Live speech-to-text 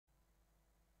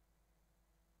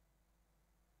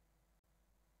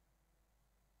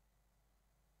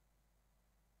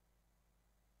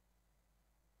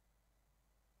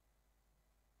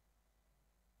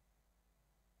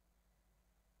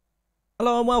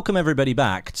Hello and welcome everybody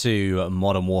back to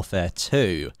Modern Warfare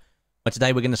 2. But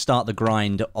today we're going to start the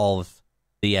grind of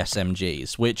the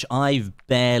SMGs, which I've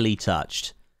barely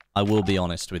touched. I will be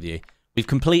honest with you. We've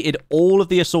completed all of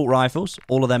the assault rifles.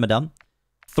 All of them are done.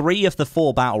 3 of the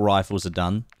 4 battle rifles are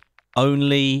done.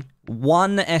 Only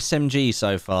 1 SMG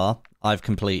so far I've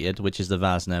completed, which is the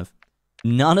Vaznev.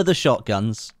 None of the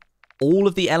shotguns. All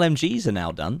of the LMGs are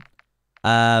now done.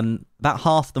 About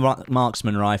half the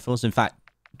marksman rifles. In fact,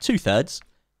 2/3,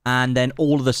 and then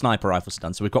all of the sniper rifles are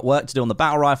done. So we've got work to do on the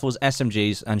battle rifles,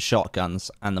 SMGs, and shotguns,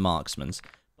 and the marksmans.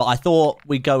 But I thought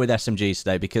we'd go with SMGs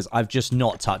today because I've just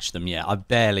not touched them yet. I've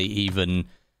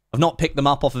not picked them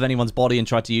up off of anyone's body and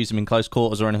tried to use them in close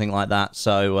quarters or anything like that.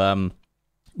 So,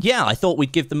 yeah, I thought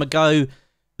we'd give them a go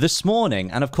this morning.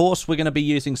 And, of course, we're going to be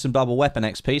using some double weapon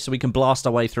XP so we can blast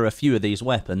our way through a few of these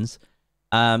weapons.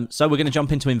 So we're going to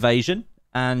jump into Invasion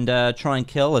and try and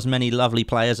kill as many lovely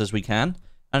players as we can.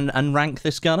 And rank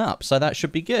this gun up, so that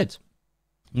should be good.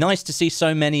 Nice to see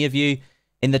so many of you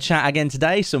in the chat again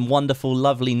today. Some wonderful,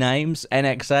 lovely names.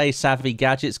 NXA, Savvy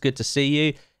Gadgets, good to see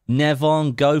you.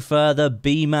 Nevon, Go Further,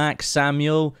 BMAC,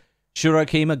 Samuel,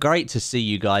 Shurokima, great to see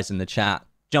you guys in the chat.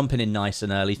 Jumping in nice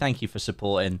and early. Thank you for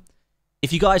supporting.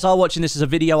 If you guys are watching this as a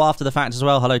video after the fact as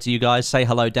well, hello to you guys. Say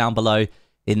hello down below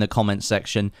in the comments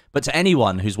section. But to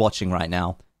anyone who's watching right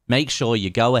now, make sure you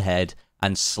go ahead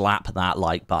and slap that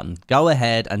like button. Go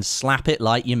ahead and slap it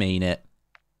like you mean it.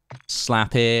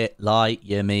 Slap it like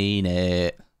you mean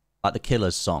it. Like the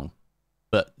Killers song.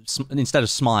 But instead of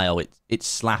smile, it's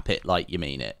slap it like you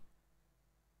mean it.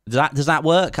 Does that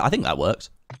work? I think that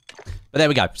works. But there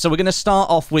we go. So we're going to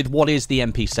start off with what is the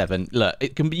MP7. Look,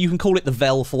 you can call it the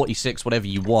Vel 46, whatever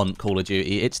you want, Call of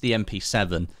Duty. It's the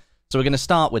MP7. So we're going to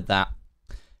start with that.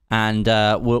 And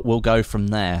we'll go from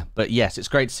there. But yes, it's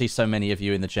great to see so many of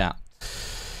you in the chat.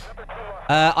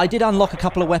 I did unlock a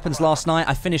couple of weapons last night.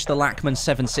 I finished the Lachman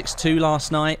 7.62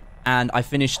 last night, and I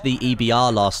finished the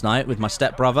EBR last night with my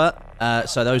stepbrother.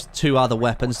 So those 2 other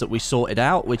weapons that we sorted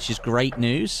out, which is great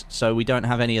news. So we don't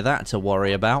have any of that to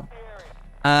worry about.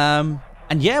 And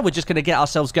yeah, we're just going to get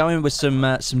ourselves going with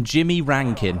some Jimmy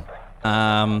ranking.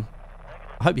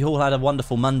 I hope you all had a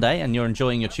wonderful Monday and you're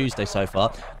enjoying your Tuesday so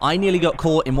far. I nearly got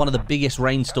caught in one of the biggest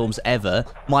rainstorms ever.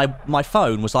 My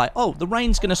phone was like, oh, the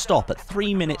rain's going to stop at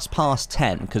 3 minutes past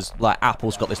 10 because like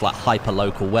Apple's got this like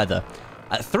hyper-local weather.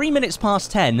 At 3 minutes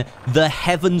past 10, the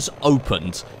heavens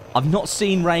opened. I've not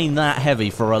seen rain that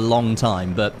heavy for a long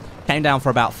time, but came down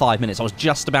for about 5 minutes. I was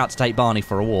just about to take Barney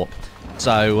for a walk.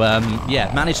 So,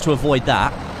 yeah, managed to avoid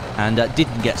that and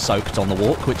didn't get soaked on the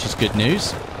walk, which is good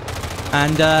news.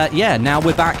 And, yeah, now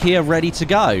we're back here ready to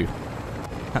go.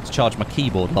 Had to charge my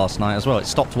keyboard last night as well. It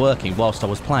stopped working whilst I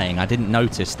was playing. I didn't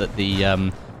notice that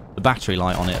the battery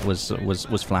light on it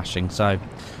was flashing. So,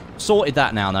 sorted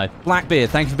that now, though. Blackbeard,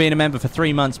 thank you for being a member for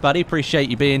 3 months, buddy. Appreciate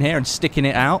you being here and sticking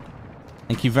it out.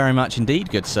 Thank you very much indeed,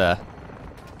 good sir. All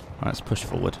right, let's push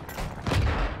forward.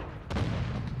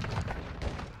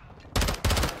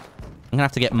 I'm going to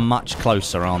have to get much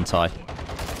closer, aren't I?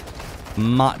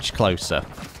 Much closer.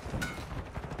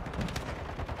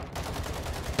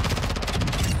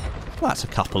 Well, that's a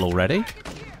couple already.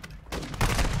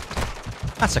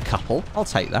 That's a couple. I'll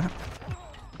take that.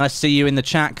 Nice to see you in the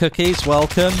chat, Cookies.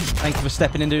 Welcome. Thank you for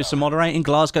stepping in and doing some moderating.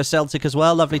 Glasgow Celtic as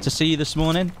well. Lovely to see you this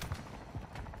morning.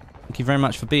 Thank you very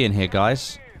much for being here,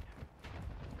 guys.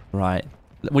 Right.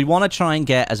 We want to try and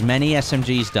get as many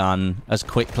SMGs done as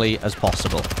quickly as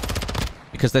possible.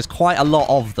 Because there's quite a lot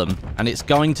of them, and it's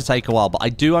going to take a while. But I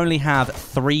do only have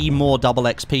 3 more double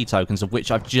XP tokens, of which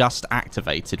I've just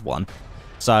activated one.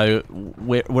 So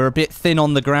we're a bit thin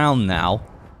on the ground now.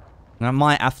 And I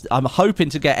might have I'm hoping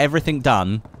to get everything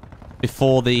done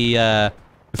before the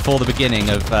beginning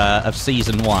of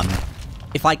season 1.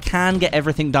 If I can get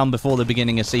everything done before the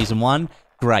beginning of season 1,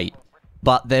 great.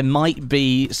 But there might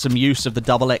be some use of the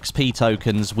double XP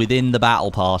tokens within the battle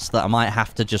pass that I might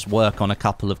have to just work on a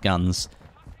couple of guns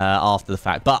after the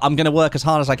fact. But I'm going to work as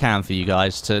hard as I can for you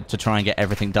guys to try and get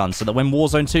everything done so that when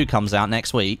Warzone 2 comes out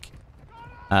next week,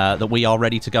 that we are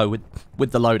ready to go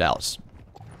with the loadouts.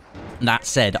 That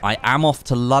said, I am off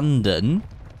to London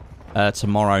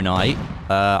tomorrow night.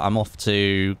 I'm off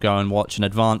to go and watch an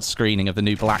advanced screening of the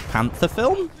new Black Panther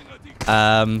film.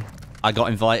 I got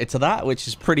invited to that, which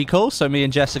is pretty cool. So me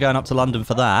and Jess are going up to London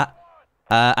for that.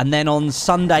 And then on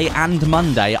Sunday and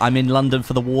Monday, I'm in London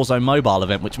for the Warzone mobile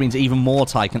event, which means even more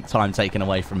time taken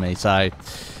away from me. So,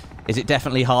 is it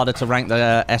definitely harder to rank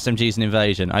the SMGs in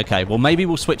Invasion? Okay, well, maybe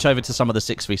we'll switch over to some of the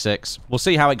 6v6. We'll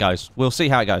see how it goes. We'll see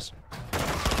how it goes.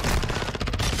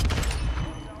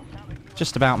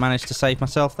 Just about managed to save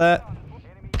myself there.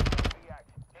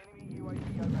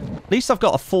 At least I've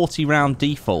got a 40-round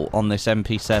default on this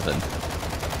MP7.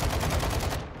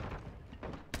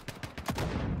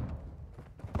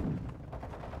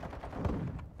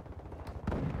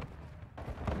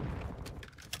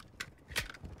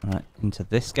 Right, into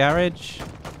this garage.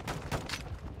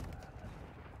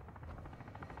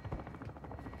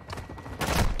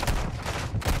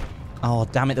 Oh,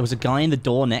 damn it. There was a guy in the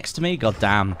door next to me. God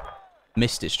damn.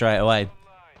 Missed it straight away.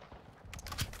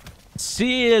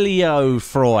 Celio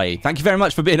Froy. Thank you very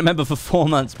much for being a member for 4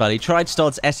 months, buddy. Tried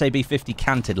Stodd's SAB 50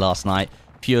 canted last night.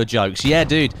 Pure jokes. Yeah,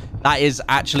 dude. That is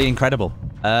actually incredible.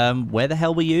 Where the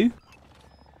hell were you?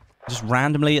 Just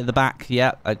randomly at the back.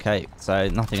 Yeah, okay. So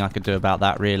nothing I could do about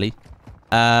that, really.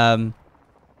 Yeah,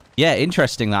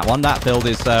 interesting, that one. That build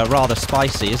is rather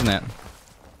spicy, isn't it?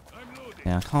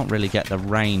 Yeah, I can't really get the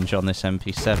range on this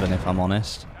MP7, if I'm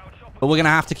honest. But we're going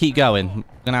to have to keep going.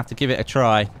 We're going to have to give it a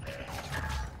try.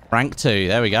 Rank 2.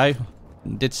 There we go.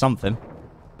 Did something.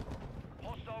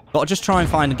 Got to just try and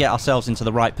find and get ourselves into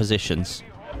the right positions.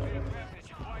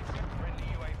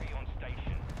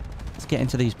 Let's get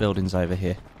into these buildings over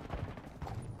here.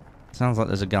 Sounds like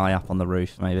there's a guy up on the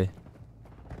roof, maybe.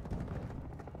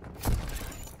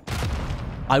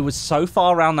 I was so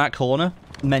far around that corner.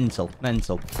 Mental.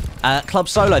 Club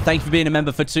Solo, thank you for being a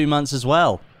member for 2 months as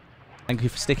well. Thank you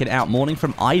for sticking it out. Morning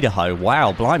from Idaho.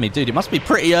 Wow, blimey, dude. It must be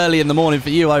pretty early in the morning for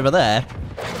you over there.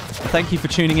 Thank you for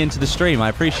tuning into the stream. I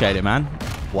appreciate it, man.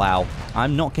 Wow.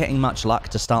 I'm not getting much luck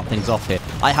to start things off here.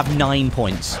 I have 9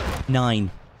 points.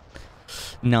 9.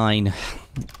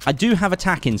 I do have a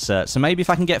tack insert, so maybe if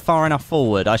I can get far enough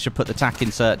forward, I should put the tack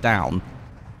insert down.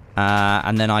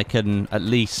 And then I can at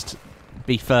least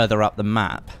be further up the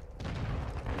map.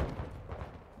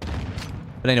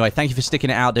 But anyway, thank you for sticking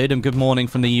it out, dude, and good morning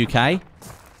from the UK.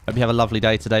 Hope you have a lovely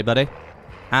day today, buddy.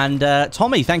 And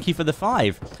Tommy, thank you for the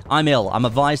 5. I'm ill. I'm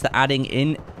advised that adding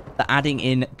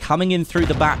in coming in through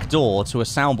the back door to a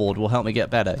soundboard will help me get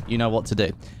better. You know what to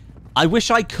do. I wish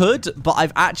I could, but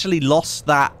I've actually lost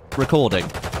that recording.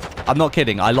 I'm not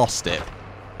kidding. I lost it.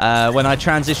 When I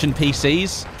transitioned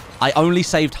PCs, I only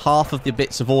saved half of the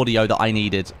bits of audio that I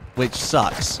needed, which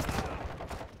sucks.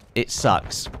 It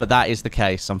sucks, but that is the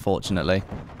case, unfortunately.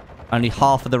 Only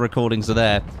half of the recordings are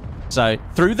there. So,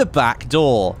 through the back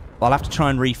door. I'll have to try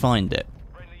and re-find it.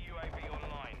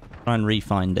 Try and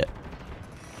re-find it.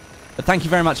 But thank you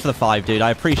very much for the 5, dude. I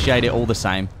appreciate it all the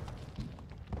same.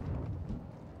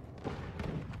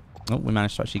 Oh, we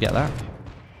managed to actually get that.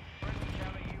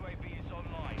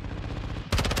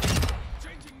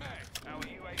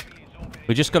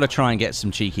 We just got to try and get some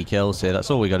cheeky kills here.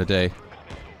 That's all we got to do.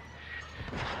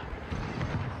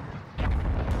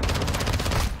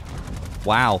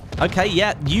 Wow. Okay,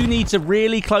 yeah, you need to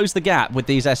really close the gap with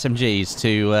these SMGs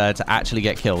to actually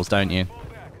get kills, don't you?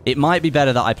 It might be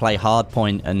better that I play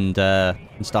hardpoint and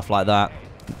stuff like that.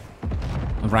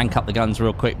 Rank up the guns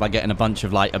real quick by getting a bunch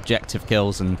of, like, objective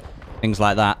kills and things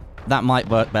like that. That might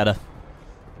work better.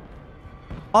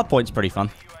 Hardpoint's pretty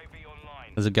fun.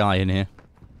 There's a guy in here.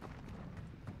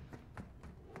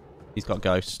 He's got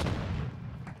Ghost.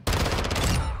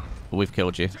 But we've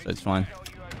killed you, so it's fine.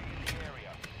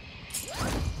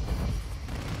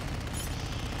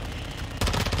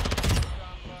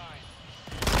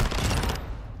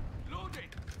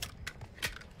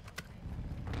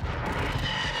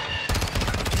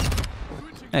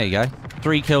 There you go.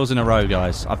 3 kills in a row,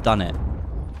 guys. I've done it.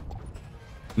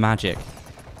 Magic.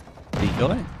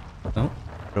 Decoy. Oh,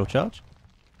 real charge.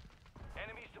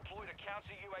 Enemies deployed a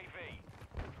counter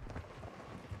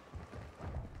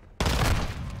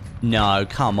UAV. No,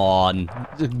 come on.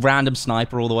 Random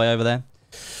sniper all the way over there.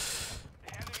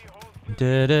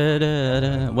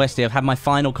 Westie, I've had my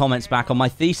final comments back on my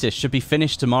thesis. Should be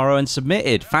finished tomorrow and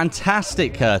submitted.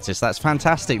 Fantastic, Curtis. That's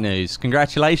fantastic news.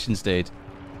 Congratulations, dude.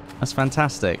 That's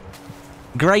fantastic.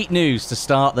 Great news to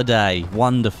start the day.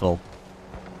 Wonderful.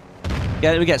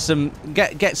 Yeah, we get some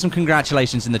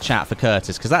congratulations in the chat for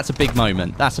Curtis, because that's a big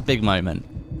moment. That's a big moment.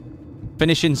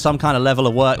 Finishing some kind of level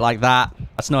of work like that,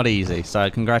 that's not easy. So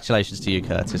congratulations to you,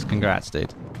 Curtis. Congrats,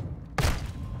 dude.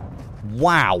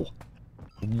 Wow.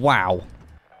 Wow.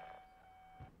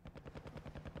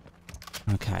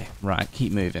 Okay, right,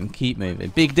 keep moving, keep moving.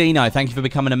 Big Dino, thank you for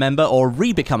becoming a member, or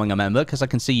re-becoming a member, because I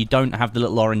can see you don't have the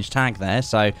little orange tag there,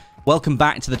 so welcome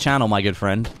back to the channel, my good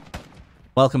friend.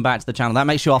 Welcome back to the channel. That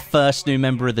makes you our first new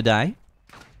member of the day.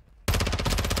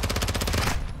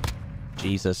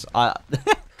 Jesus.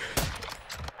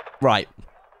 Right.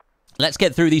 Let's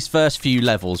get through these first few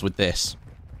levels with this.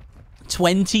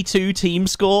 22 team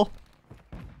score?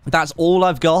 That's all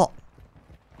I've got.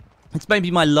 It's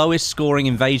maybe my lowest scoring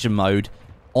invasion mode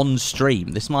on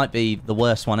stream. This might be the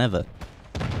worst one ever.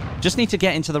 Just need to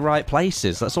get into the right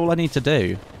places. That's all I need to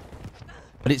do.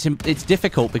 But it's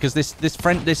difficult because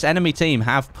this enemy team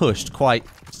have pushed quite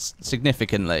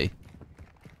significantly.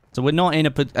 So we're not in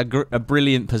a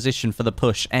brilliant position for the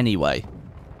push anyway.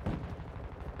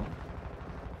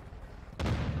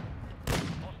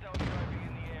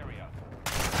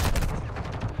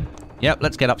 Yep,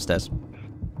 let's get upstairs.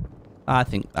 I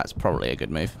think that's probably a good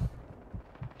move.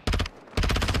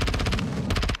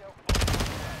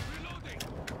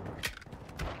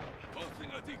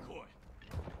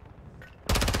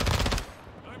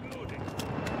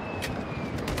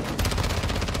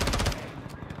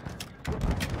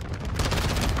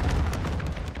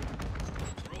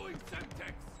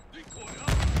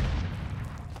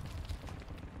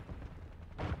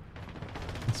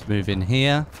 Let's move in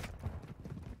here.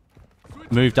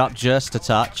 Moved up just a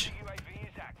touch.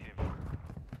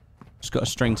 Just got to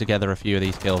string together a few of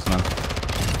these kills, man.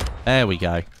 There we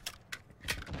go.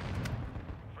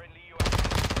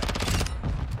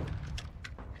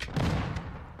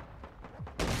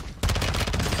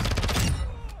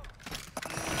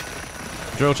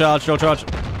 Drill charge, drill charge.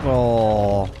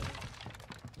 Oh.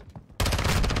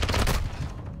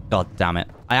 God damn it.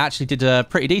 I actually did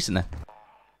pretty decent there.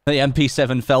 The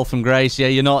MP7 fell from grace. Yeah,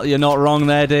 you're not wrong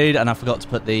there, dude. And I forgot to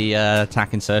put the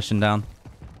attack insertion down.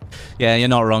 Yeah, you're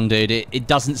not wrong, dude. It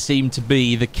doesn't seem to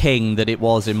be the king that it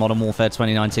was in Modern Warfare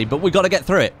 2019, but we got to get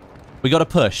through it. We got to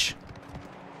push.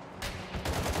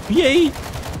 Yay!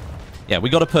 Yeah, we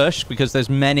got to push because there's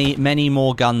many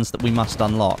more guns that we must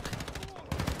unlock.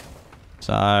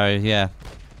 So, yeah.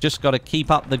 Just got to keep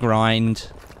up the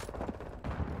grind.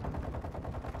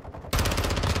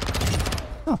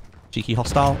 Oh, cheeky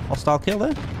hostile kill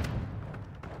there.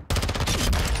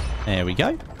 There we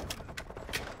go.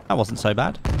 That wasn't so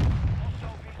bad.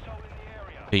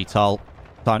 VTOL.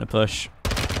 Time to push.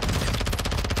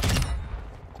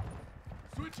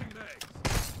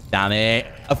 Damn it.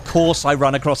 Of course I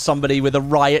run across somebody with a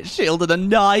riot shield and a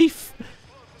knife.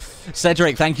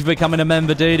 Cedric, thank you for becoming a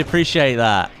member, dude. Appreciate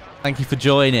that. Thank you for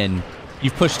joining.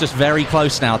 You've pushed us very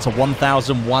close now to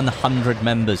 1,100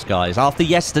 members, guys. After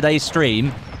yesterday's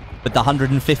stream, with the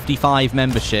 155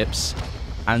 memberships,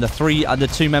 and the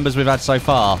 2 members we've had so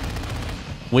far,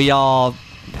 we are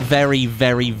very,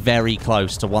 very, very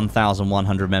close to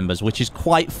 1,100 members, which is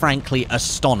quite frankly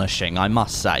astonishing, I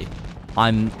must say.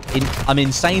 I'm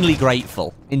insanely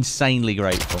grateful. Insanely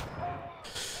grateful.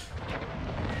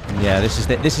 Yeah, this is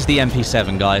the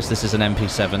MP7, guys. This is an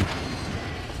MP7.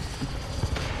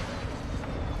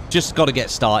 Just got to get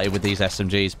started with these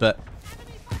SMGs, but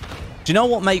do you know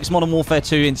what makes Modern Warfare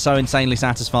 2 so insanely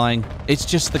satisfying? It's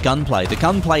just the gunplay. The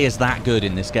gunplay is that good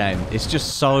in this game. It's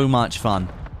just so much fun.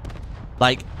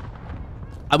 Like,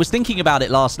 I was thinking about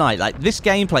it last night. Like, this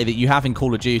gameplay that you have in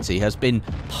Call of Duty has been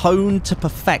honed to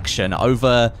perfection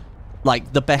over,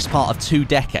 like, the best part of 2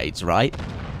 decades, right?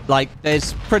 Like,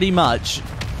 there's pretty much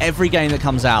every game that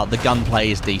comes out, the gunplay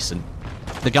is decent.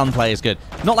 The gunplay is good.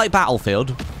 Not like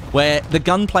Battlefield, where the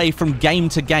gunplay from game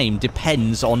to game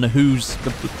depends on who's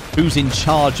in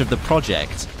charge of the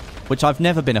project, which I've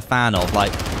never been a fan of.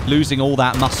 Like, losing all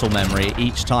that muscle memory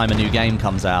each time a new game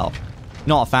comes out.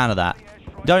 Not a fan of that.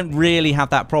 Don't really have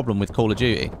that problem with Call of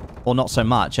Duty. Or not so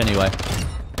much, anyway.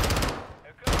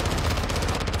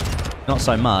 Not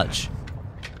so much.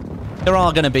 There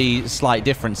are going to be slight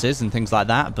differences and things like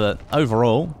that, but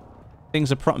overall,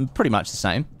 things are pretty much the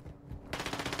same.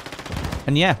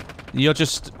 And yeah, you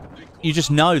just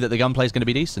know that the gunplay is going to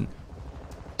be decent.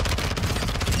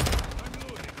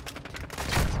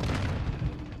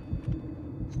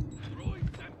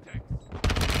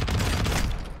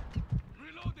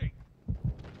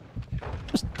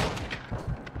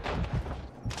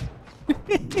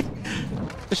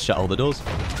 Just shut all the doors.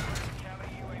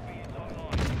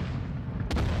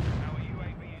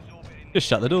 Just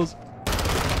shut the doors.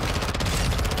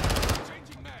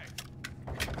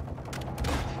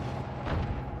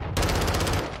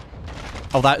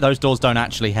 Oh, those doors don't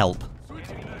actually help.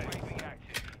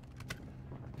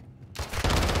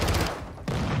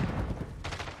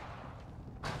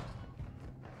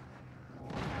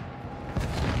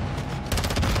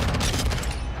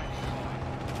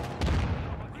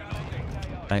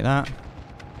 Take that.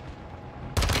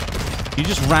 You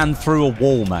just ran through a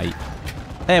wall, mate.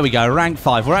 There we go, rank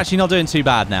 5. We're actually not doing too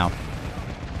bad now.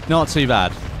 Not too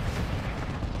bad.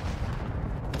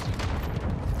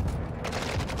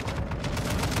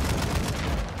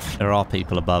 There are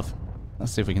people above.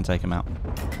 Let's see if we can take them out.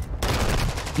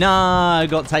 No,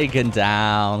 got taken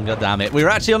down. God damn it. We were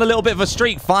actually on a little bit of a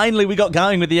streak. Finally, we got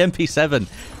going with the MP7.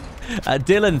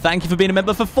 Dylan, thank you for being a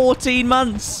member for 14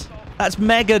 months. That's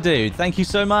mega, dude. Thank you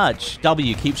so much.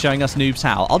 W, keep showing us noobs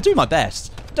how. I'll do my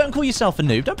best. Don't call yourself a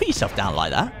noob. Don't put yourself down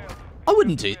like that. I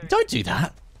wouldn't do... Don't do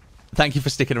that. Thank you for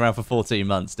sticking around for 14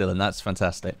 months, Dylan. That's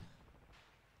fantastic.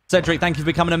 Cedric, thank you for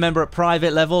becoming a member at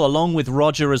private level, along with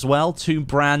Roger as well. 2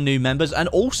 brand new members. And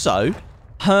also,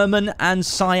 Herman and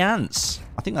Science.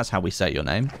 I think that's how we say your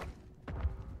name.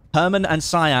 Herman and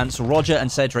Science, Roger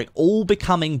and Cedric, all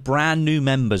becoming brand new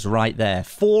members right there.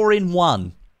 4 in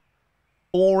 1.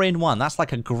 4 in 1. That's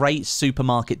like a great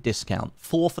supermarket discount.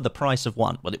 4 for the price of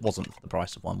 1. Well, it wasn't for the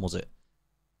price of 1, was it?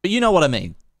 But you know what I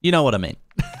mean. You know what I mean.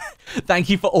 Thank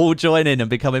you for all joining and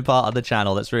becoming part of the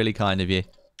channel. That's really kind of you.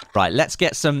 Right, let's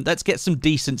get some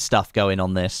decent stuff going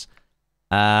on this.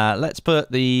 Let's put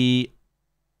the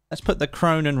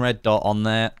Cronin red dot on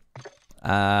there.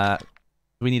 Do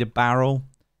we need a barrel?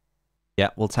 Yeah,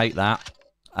 we'll take that.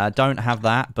 I don't have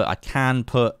that, but I can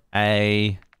put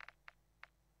a...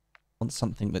 I want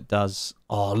something that does...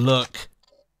 Oh, look!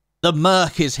 The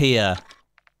Merc is here!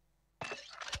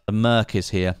 The Merc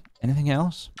is here. Anything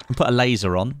else? I can put a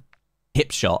laser on. Hip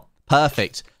shot.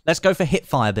 Perfect. Let's go for hip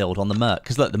fire build on the Merc.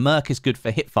 Because look, the Merc is good for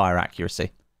hip fire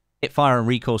accuracy. Hip fire and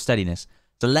recoil steadiness.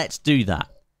 So let's do that.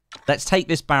 Let's take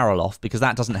this barrel off because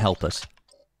that doesn't help us.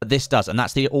 But this does. And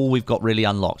that's all we've got really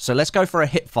unlocked. So let's go for a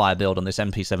hip fire build on this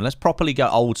MP7. Let's properly go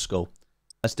old school.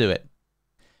 Let's do it.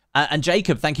 And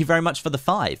Jacob, thank you very much for the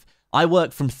 5. I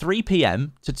work from 3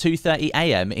 p.m. to 2:30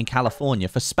 a.m. in California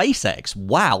for SpaceX.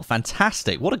 Wow,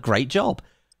 fantastic. What a great job.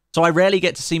 So I rarely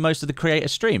get to see most of the creator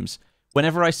streams.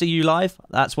 Whenever I see you live,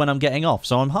 that's when I'm getting off.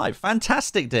 So I'm hyped.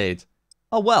 Fantastic, dude.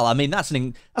 Oh, well, I mean, that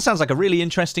sounds like a really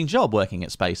interesting job working at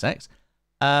SpaceX.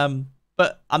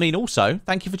 But, I mean, also,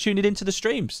 thank you for tuning into the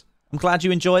streams. I'm glad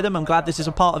you enjoy them. I'm glad this is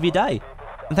a part of your day.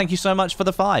 And thank you so much for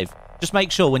the 5. Just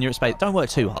make sure when you're at space, don't work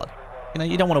too hard. You know,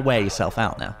 you don't want to wear yourself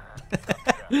out now.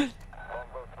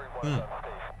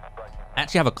 I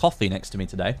actually have a coffee next to me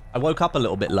today. I woke up a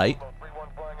little bit late.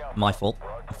 My fault.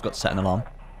 I forgot to set an alarm.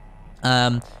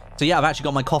 So yeah, I've actually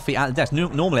got my coffee at the desk.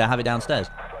 Normally I have it downstairs.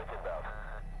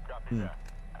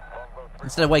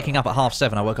 Instead of waking up at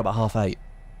 7:30, I woke up at 8:30.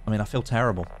 I mean, I feel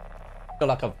terrible. I feel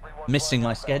like I'm missing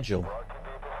my schedule.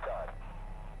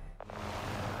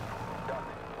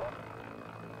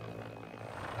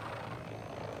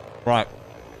 Right.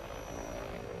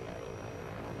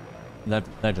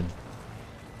 Legend.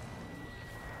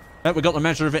 Oh, we got the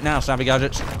measure of it now, Savvy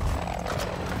Gadgets.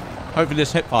 Hopefully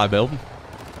this hipfire build.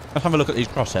 Let's have a look at these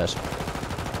crosshairs.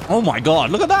 Oh my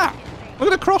god, look at that!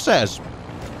 Look at the crosshairs!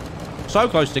 So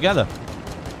close together.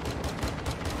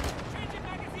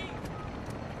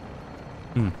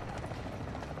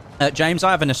 James,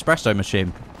 I have an espresso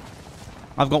machine.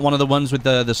 I've got one of the ones with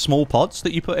the small pods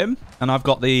that you put in, and I've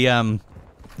got the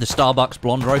Starbucks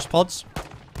blonde roast pods.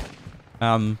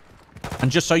 And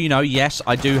just so you know, yes,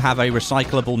 I do have a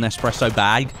recyclable Nespresso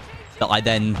bag that I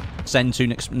then send to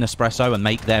Nespresso and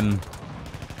make them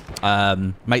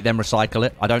recycle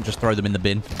it. I don't just throw them in the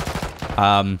bin.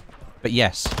 But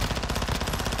yes.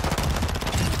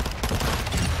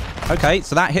 Okay,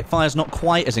 so that hipfire is not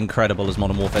quite as incredible as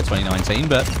Modern Warfare 2019,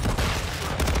 but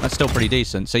that's still pretty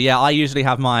decent. So yeah, I usually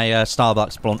have my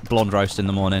Starbucks blonde roast in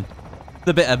the morning. With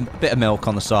a bit of milk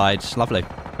on the side. It's lovely.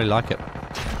 Really like it.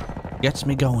 Gets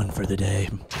me going for the day.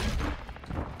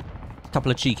 Couple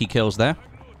of cheeky kills there.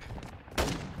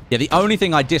 Yeah, the only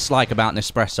thing I dislike about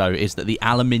Nespresso is that the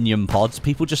aluminium pods,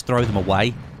 people just throw them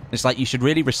away. It's like you should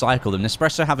really recycle them.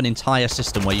 Nespresso have an entire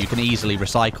system where you can easily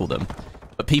recycle them,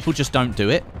 but people just don't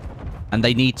do it. And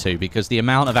they need to, because the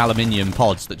amount of aluminium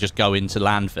pods that just go into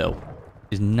landfill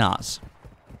is nuts.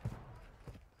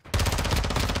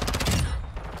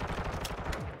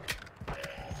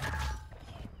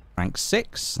 Rank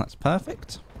 6, that's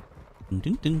perfect. Dun,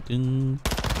 dun, dun, dun.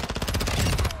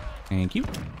 Thank you.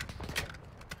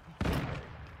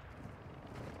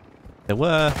 There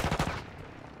were...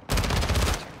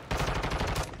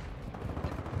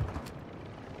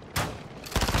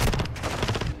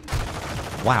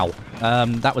 Wow.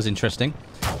 That was interesting.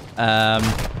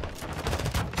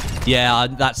 Yeah,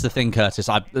 that's the thing, Curtis.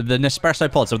 The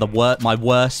Nespresso pods are my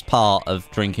worst part of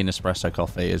drinking espresso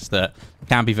coffee, is that it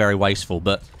can be very wasteful,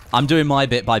 but I'm doing my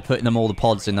bit by putting all the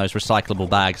pods in those recyclable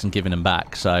bags and giving them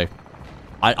back. So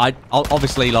I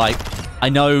obviously, like, I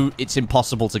know it's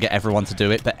impossible to get everyone to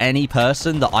do it, but any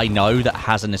person that I know that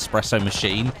has an espresso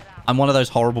machine, I'm one of those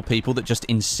horrible people that just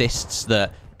insists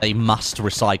that they must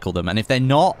recycle them. And if they're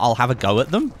not, I'll have a go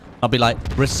at them. I'll be like,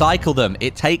 recycle them.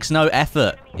 It takes no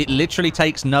effort. It literally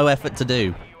takes no effort to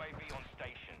do.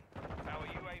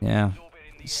 Yeah.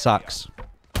 It sucks.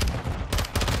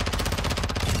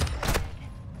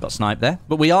 Got sniped there.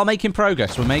 But we are making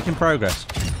progress. We're making progress.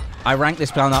 I rank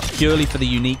this gun up purely for the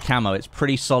unique camo. It's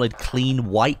pretty solid, clean,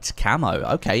 white camo.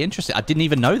 Okay, interesting. I didn't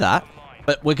even know that.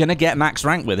 But we're going to get max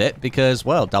rank with it because,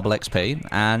 well, double XP.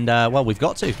 And, well, we've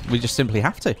got to. We just simply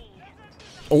have to.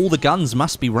 All the guns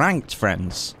must be ranked,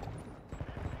 friends.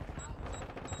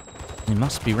 They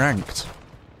must be ranked.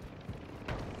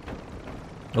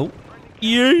 Oh.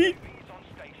 Yay!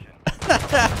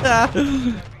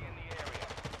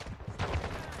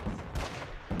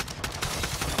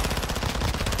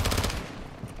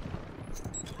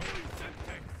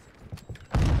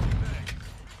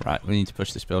 Right, we need to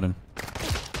push this building.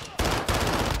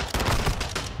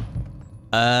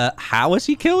 How has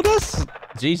he killed us?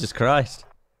 Jesus Christ.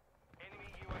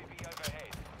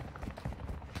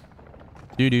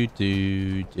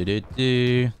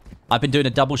 Do-do-do, I've been doing a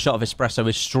double shot of espresso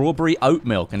with strawberry oat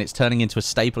milk, and it's turning into a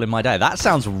staple in my day. That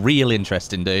sounds real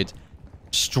interesting, dude.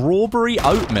 Strawberry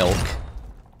oat milk.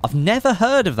 I've never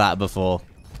heard of that before.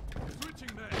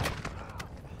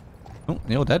 Oh,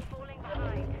 you're dead.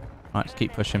 Alright, let's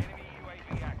keep pushing.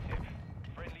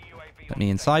 Let me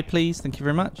inside, please. Thank you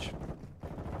very much.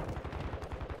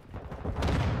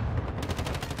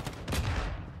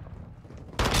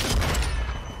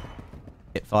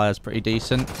 Hit fire's pretty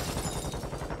decent.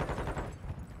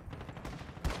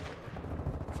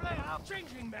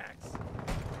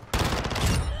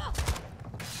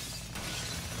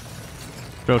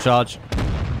 Drill charge.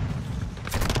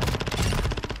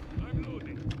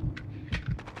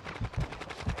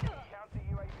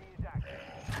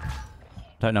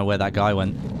 Don't know where that guy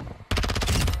went.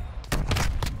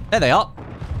 There they are.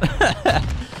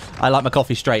 I like my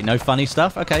coffee straight. No funny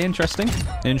stuff. Okay, interesting.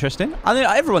 Interesting. I think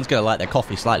everyone's going to like their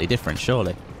coffee slightly different,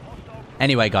 surely.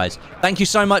 Anyway, guys, thank you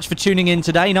so much for tuning in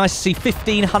today. Nice to see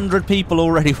 1,500 people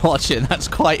already watching. That's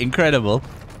quite incredible.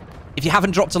 If you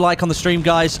haven't dropped a like on the stream,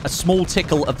 guys, a small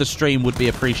tickle of the stream would be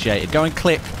appreciated. Go and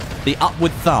click the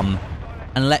upward thumb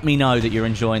and let me know that you're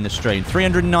enjoying the stream.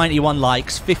 391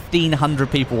 likes,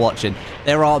 1,500 people watching.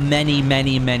 There are many,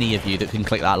 many, many of you that can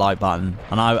click that like button,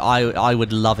 and I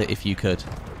would love it if you could.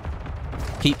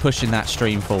 Keep pushing that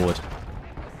stream forward.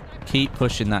 Keep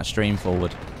pushing that stream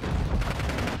forward.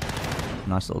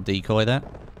 Nice little decoy there.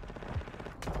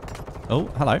 Oh,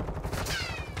 hello.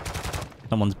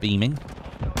 Someone's beaming.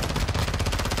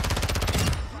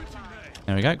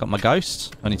 There we go. Got my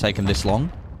ghost. Only taken this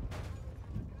long.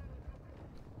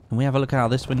 Can we have a look out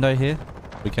this window here?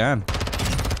 We can.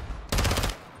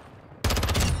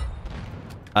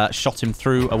 Shot him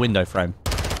through a window frame.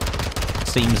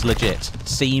 Seems legit.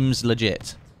 Seems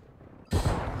legit.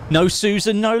 No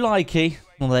Susan, no likey.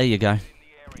 Well, there you go.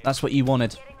 That's what you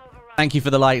wanted. Thank you for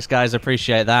the likes, guys. I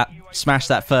appreciate that. Smash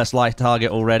that first like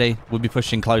target already. We'll be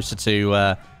pushing closer to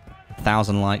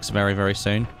 1,000 likes very, very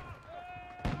soon.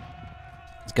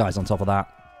 This guy's on top of that.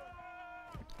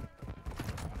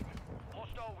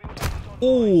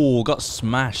 Oh, got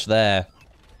smashed there.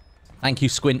 Thank you,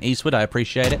 Squint Eastwood. I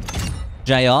appreciate it.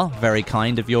 JR, very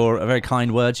kind of your very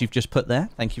kind words you've just put there.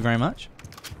 Thank you very much.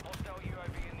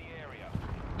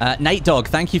 Nate Dog,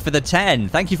 thank you for the 10.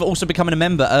 Thank you for also becoming a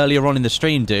member earlier on in the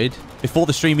stream, dude. Before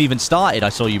the stream even started, I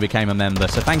saw you became a member.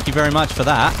 So thank you very much for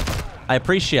that. I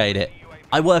appreciate it.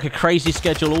 I work a crazy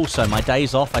schedule also. My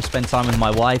days off, I spend time with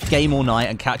my wife, game all night,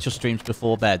 and catch your streams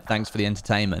before bed. Thanks for the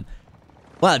entertainment.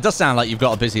 Well, it does sound like you've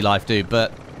got a busy life, dude.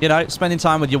 But, you know, spending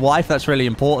time with your wife, that's really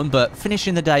important. But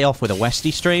finishing the day off with a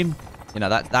Westie stream, you know,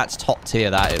 that's top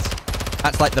tier, that is.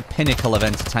 That's like the pinnacle of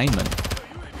entertainment.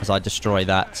 As I destroy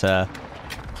that,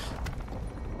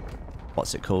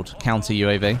 what's it called? Counter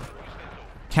UAV.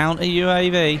 Counter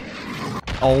UAV.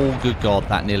 Oh, good God,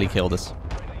 that nearly killed us.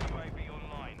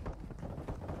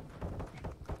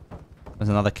 There's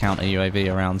another counter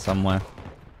UAV around somewhere.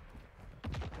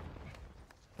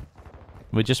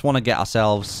 We just want to get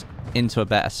ourselves into a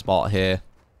better spot here.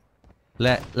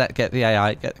 Let get the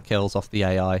AI, get the kills off the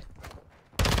AI.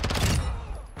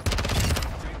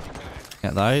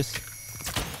 Get those.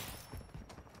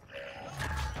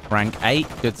 Rank 8.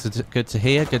 Good to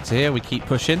hear. Good to hear. We keep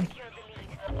pushing.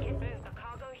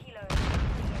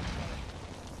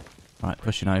 Right,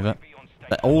 pushing over.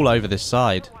 They're all over this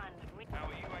side.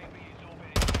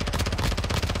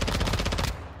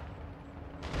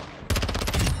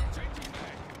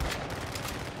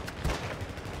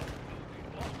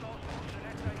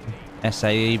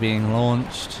 SAE being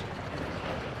launched.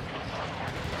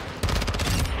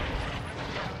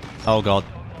 Oh God,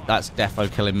 that's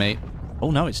defo killing me.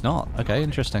 Oh no, it's not. Okay,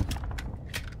 interesting.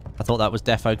 I thought that was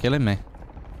defo killing me.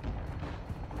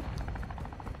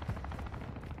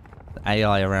 The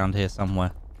AI around here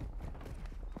somewhere.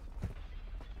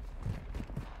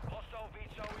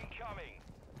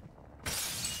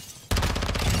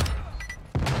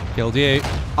 Killed you.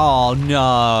 Oh,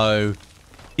 no.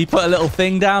 He put a little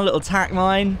thing down, little tack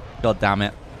mine. God damn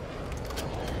it.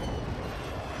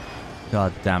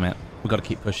 God damn it. We've got to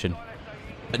keep pushing.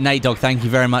 But Nate Dog, thank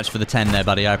you very much for the 10 there,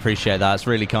 buddy. I appreciate that. It's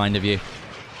really kind of you. Do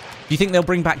you think they'll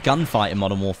bring back gunfight in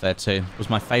Modern Warfare 2? It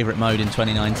was my favourite mode in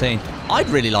 2019. I'd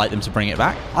really like them to bring it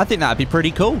back. I think that'd be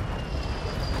pretty cool.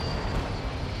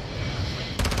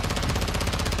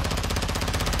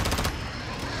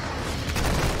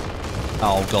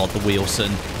 Oh, God, the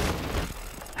Wilson.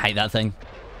 Hate that thing.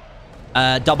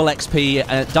 Double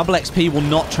XP will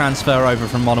not transfer over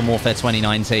from Modern Warfare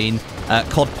 2019.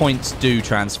 COD points do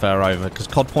transfer over because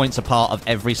COD points are part of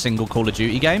every single Call of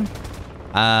Duty game.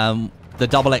 The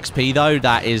double XP though,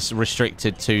 that is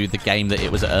restricted to the game that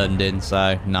it was earned in,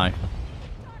 so no.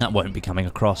 That won't be coming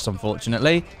across,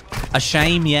 unfortunately. A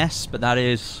shame, yes, but that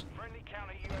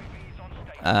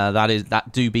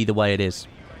do be the way it is.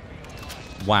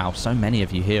 Wow, so many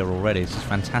of you here already. This is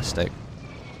fantastic.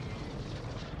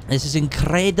 This is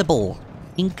incredible.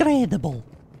 Incredible.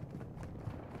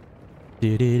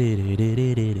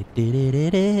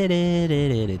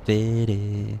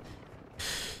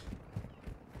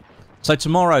 So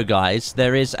tomorrow, guys,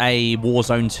 there is a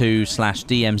Warzone 2 /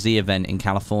 DMZ event in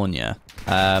California.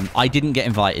 I didn't get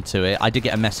invited to it. I did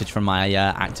get a message from my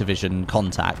Activision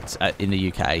contact in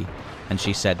the UK, and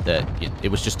she said that it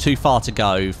was just too far to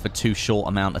go for too short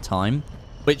amount of time,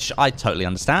 which I totally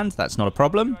understand. That's not a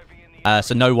problem.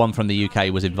 So no one from the UK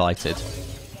was invited.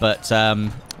 But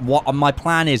what my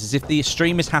plan is if the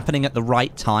stream is happening at the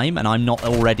right time and I'm not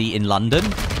already in London,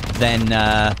 then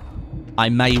I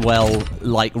may well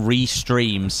like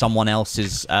re-stream someone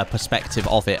else's perspective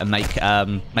of it and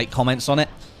make comments on it.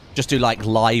 Just do like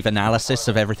live analysis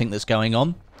of everything that's going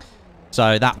on.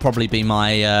 So that probably be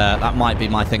my that might be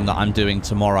my thing that I'm doing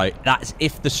tomorrow. That's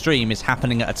if the stream is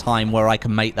happening at a time where I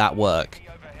can make that work.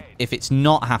 If it's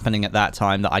not happening at that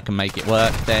time that I can make it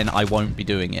work, then I won't be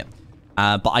doing it.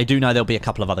 But I do know there'll be a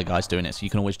couple of other guys doing it, so you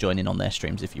can always join in on their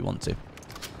streams if you want to.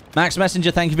 Max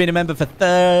Messenger, thank you for being a member for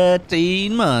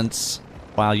 13 months.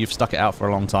 Wow, you've stuck it out for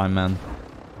a long time, man.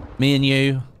 Me and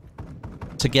you,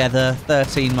 together,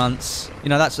 13 months. You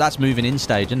know, that's moving in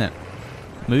stage, isn't it?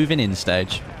 Moving in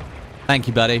stage. Thank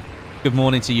you, buddy. Good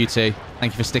morning to you too.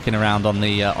 Thank you for sticking around on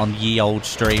the on ye old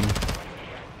stream.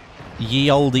 Ye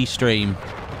oldie stream.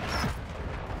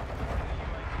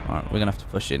 Alright, we're gonna have to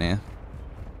push in here.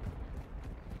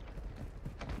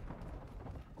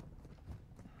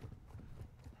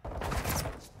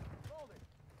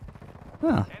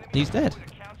 Ah, he's dead.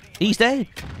 He's dead.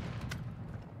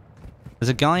 There's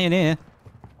a guy in here.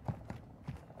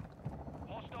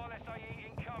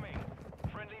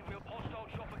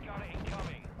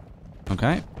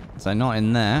 Okay, so not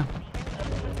in there.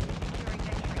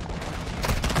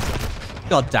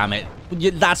 God damn it.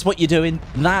 That's what you're doing.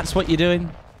 That's what you're doing.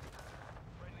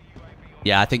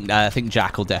 Yeah, I think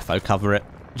Jack will defo cover it.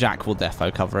 Jack will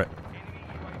defo cover it.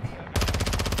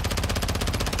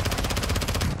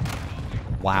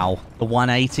 Wow. The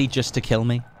 180 just to kill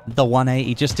me. The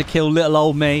 180 just to kill little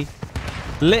old me.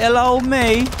 Little old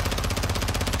me.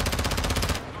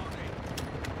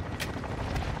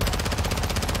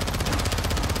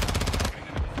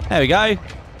 There we go.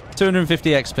 250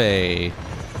 XP.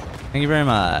 Thank you very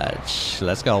much.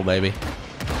 Let's go, baby.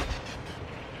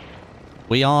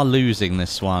 We are losing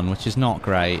this one, which is not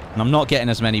great. And I'm not getting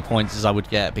as many points as I would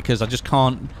get because I just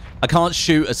can't... I can't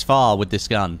shoot as far with this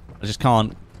gun. I just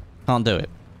can't do it.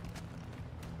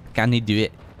 Can you do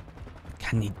it?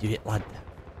 Can you do it, lad?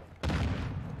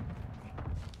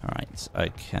 Alright,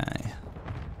 okay.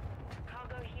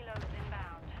 Cargo helos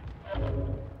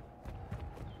inbound.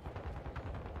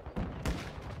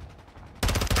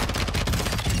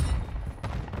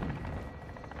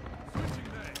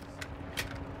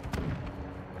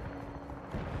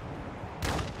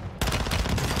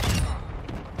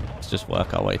 Let's just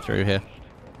work our way through here.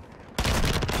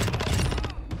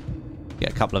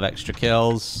 Get a couple of extra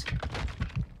kills.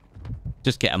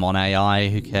 Just get them on AI,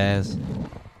 who cares?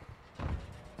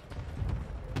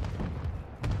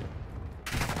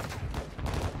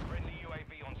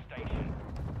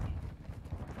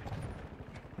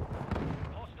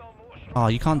 Oh,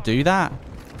 you can't do that?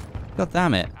 God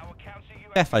damn it.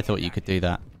 Jeff, I thought you could do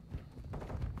that.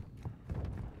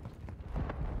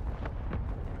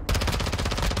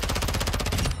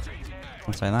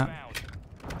 I'll say that.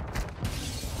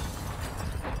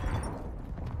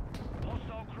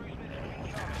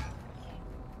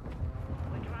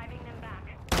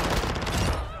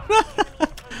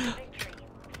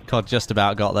 God, just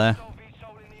about got there.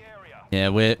 Yeah,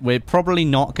 we're probably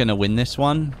not going to win this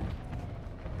one.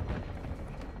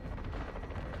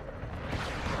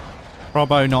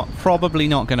 Probably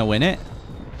not going to win it,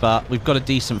 but we've got a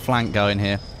decent flank going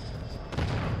here.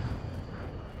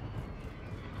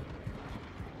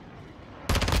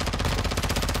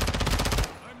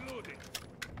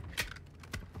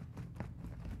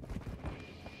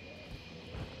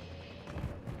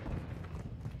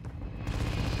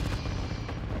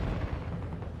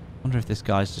 Wonder if this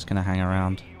guy's just going to hang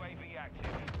around.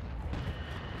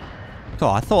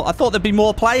 God, I thought there'd be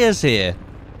more players here.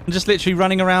 I'm just literally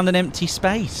running around an empty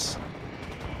space.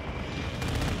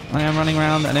 I am running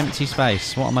around an empty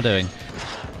space. What am I doing?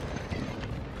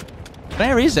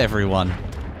 Where is everyone?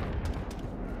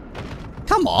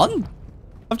 Come on!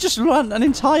 I've just run an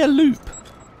entire loop.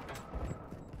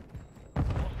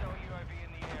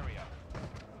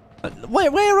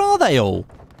 Where are they all?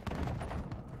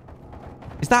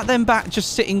 Is that them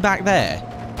just sitting back there?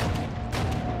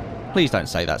 Please don't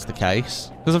say that's the case.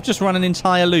 Because I've just run an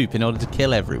entire loop in order to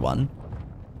kill everyone.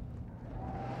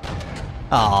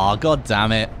 Ah, god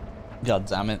damn it. God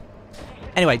damn it.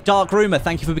 Anyway, Dark Rumor,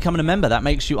 thank you for becoming a member. That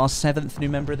makes you our 7th new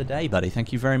member of the day, buddy.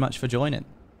 Thank you very much for joining.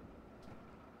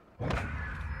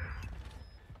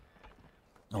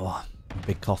 Oh,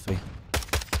 big coffee.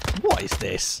 What is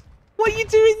this? What are you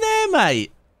doing there,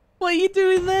 mate? What are you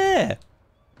doing there?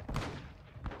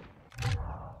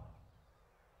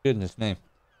 Goodness me.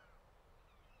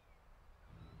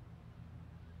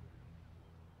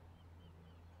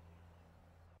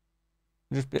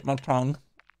 Just bit my tongue.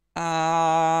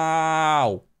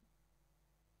 Ow!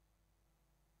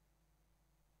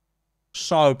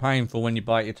 So painful when you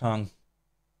bite your tongue.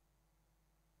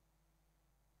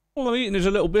 All I'm eating is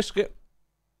a little biscuit.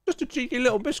 Just a cheeky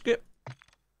little biscuit.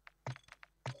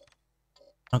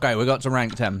 Okay, we got to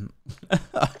rank 10.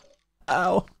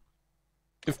 Ow.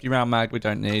 50 round mag we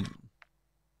don't need.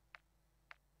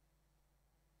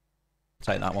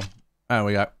 Take that one. There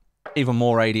we go. Even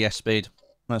more ADS speed.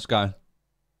 Let's go.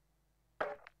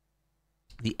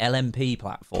 The LMP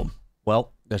platform.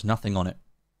 Well, there's nothing on it.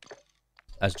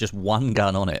 There's just one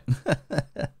gun on it.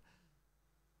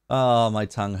 Oh, my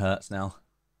tongue hurts now.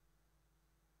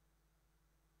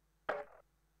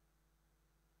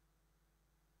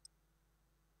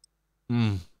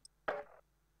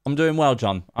 I'm doing well,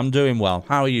 John. I'm doing well.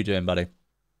 How are you doing, buddy?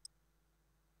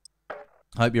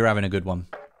 Hope you're having a good one.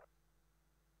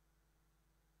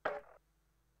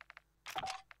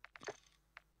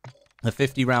 The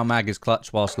 50 round mag is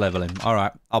clutch whilst leveling.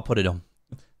 Alright, I'll put it on.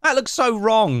 That looks so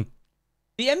wrong.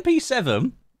 The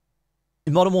MP7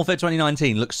 in Modern Warfare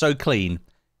 2019 looks so clean.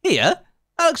 Here,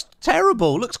 that looks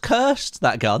terrible. Looks cursed,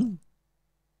 that gun.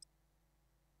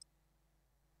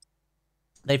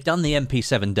 They've done the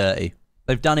MP7 dirty.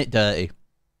 They've done it dirty.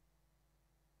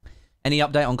 Any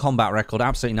update on combat record?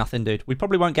 Absolutely nothing, dude. We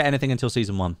probably won't get anything until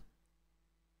Season 1.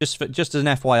 Just as an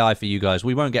FYI for you guys,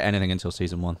 we won't get anything until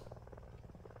Season 1.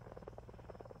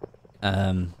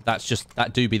 That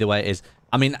do be the way it is.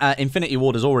 I mean, Infinity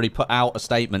Ward has already put out a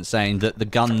statement saying that the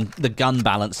gun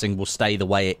balancing will stay the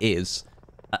way it is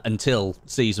until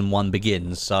Season 1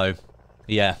 begins. So,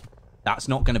 yeah, that's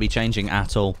not going to be changing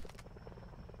at all.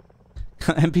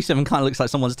 MP7 kind of looks like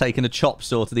someone's taken a chop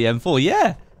saw to the M4.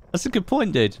 Yeah, that's a good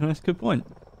point, dude. That's a good point.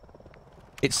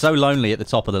 It's so lonely at the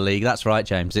top of the league. That's right,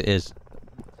 James. It is.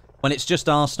 When it's just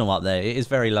Arsenal up there, it is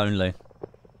very lonely.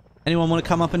 Anyone want to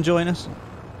come up and join us?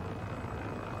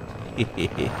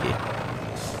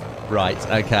 Right,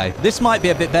 okay. This might be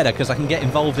a bit better because I can get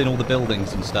involved in all the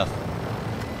buildings and stuff.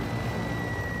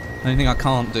 The only thing I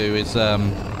can't do is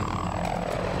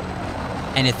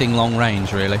anything long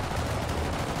range, really.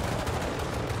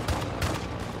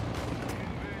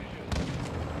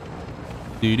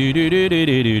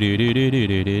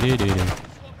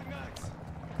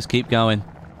 Just keep going.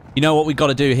 You know what we've got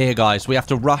to do here, guys? We have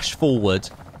to rush forward.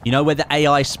 You know where the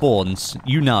AI spawns?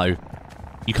 You know.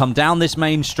 You come down this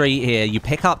main street here, you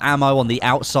pick up ammo on the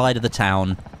outside of the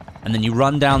town, and then you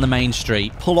run down the main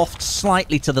street, pull off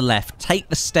slightly to the left, take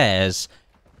the stairs,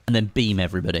 and then beam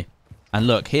everybody. And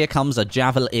look, here comes a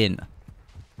javelin.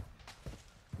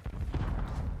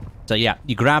 So yeah,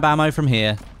 you grab ammo from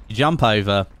here, you jump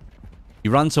over, you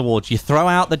run towards, you throw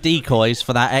out the decoys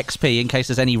for that XP in case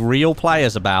there's any real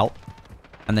players about,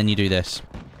 and then you do this.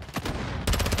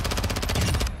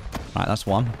 Right, that's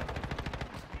one.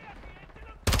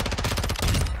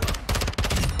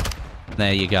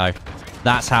 There you go.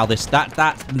 That's how this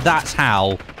that's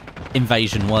how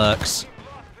invasion works.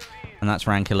 And that's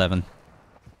rank 11.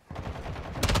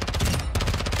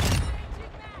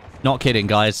 Not kidding,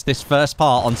 guys. This first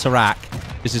part on Tarak,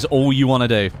 this is all you want to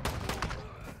do.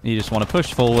 You just want to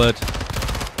push forward.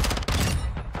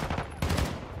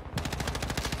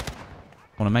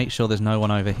 Want to make sure there's no one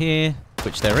over here.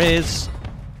 which there is.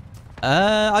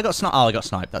 I got sniped. Oh, I got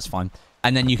sniped. That's fine.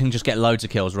 And then you can just get loads of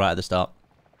kills right at the start.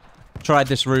 Tried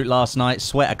this route last night.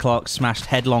 Sweat o'clock. Smashed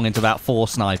headlong into about 4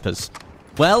 snipers.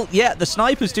 Well, yeah, the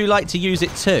snipers do like to use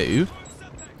it too.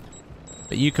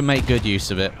 But you can make good use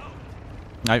of it.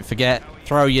 Don't forget,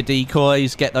 throw your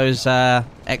decoys. Get those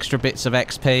extra bits of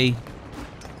XP.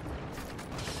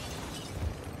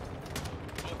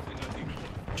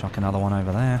 Chuck another one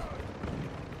over there.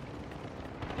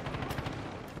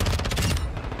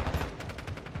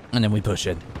 And then we push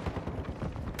in.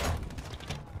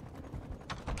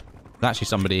 There's actually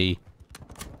somebody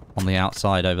on the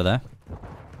outside over there.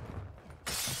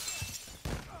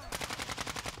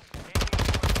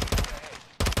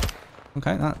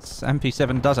 Okay, that's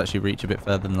MP7 does actually reach a bit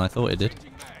further than I thought it did.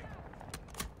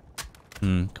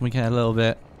 Can we get a little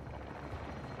bit?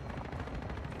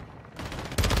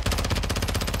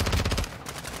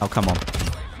 Oh, come on.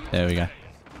 There we go.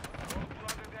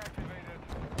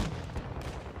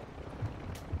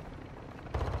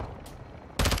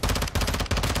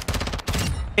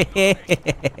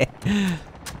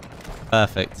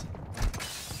 Perfect.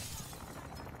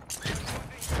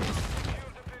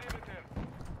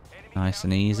 Nice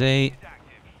and easy.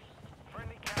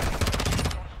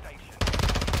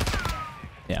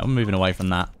 Yeah, we're moving away from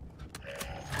that.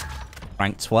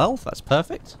 Rank 12, that's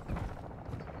perfect.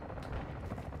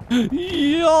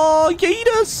 Yeah,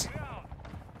 Yeeters!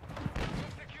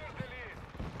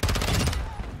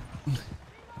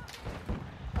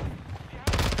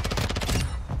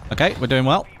 Okay, we're doing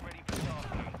well.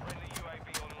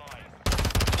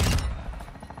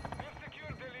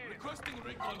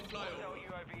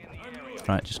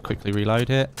 Right, just quickly reload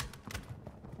it.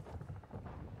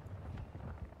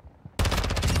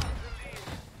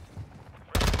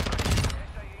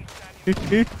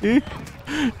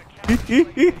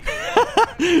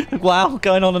 Wow,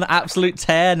 going on an absolute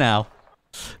tear now.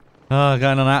 Oh,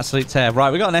 going on an absolute tear.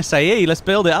 Right, we got an SAE. Let's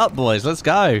build it up, boys. Let's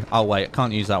go. Oh, wait, I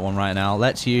can't use that one right now.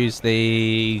 Let's use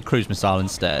the cruise missile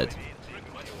instead.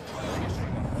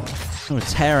 Oh, we're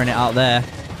tearing it out there.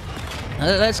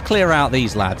 Let's clear out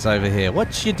these lads over here.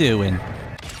 What you doing?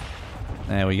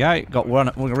 There we go. Got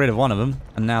rid of one of them.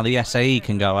 And now the SAE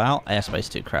can go out. Airspace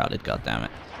too crowded, God damn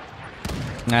it.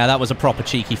 Yeah, that was a proper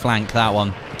cheeky flank, that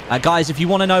one. Guys, if you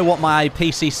want to know what my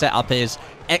PC setup is,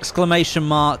 exclamation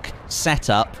mark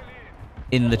setup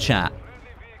in the chat.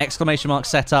 Exclamation mark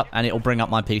setup, and it'll bring up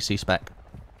my PC spec.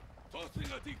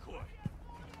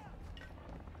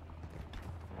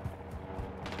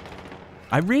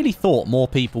 I really thought more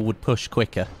people would push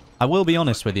quicker. I will be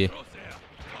honest with you.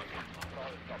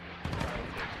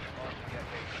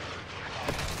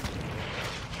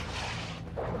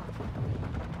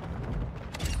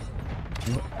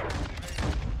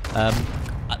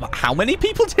 How many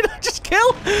people did I just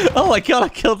kill? Oh my god, I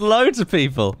killed loads of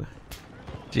people.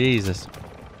 Jesus.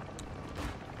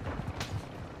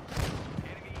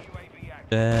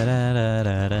 Da, da, da,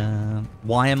 da, da.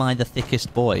 Why am I the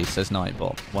thickest boy, says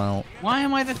Nightbot. Well... Why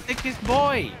am I the thickest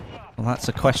boy? Well, that's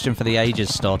a question for the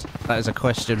ages, Stod. That is a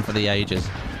question for the ages.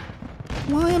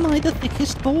 Why am I the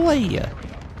thickest boy?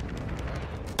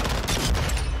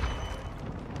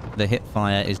 The hip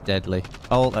fire is deadly.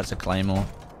 Oh, that's a claymore.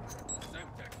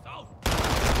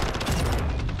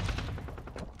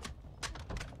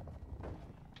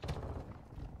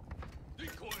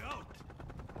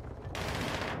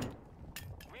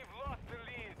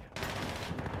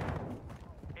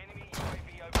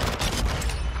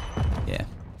 Yeah,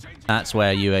 that's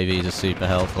where UAVs are super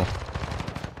helpful.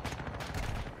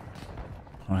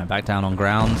 Alright, back down on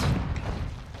ground.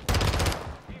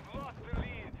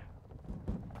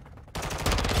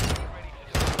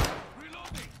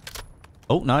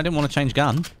 Oh, no, I didn't want to change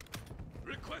gun.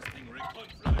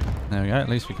 There we go. At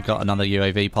least we got another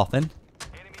UAV pop in.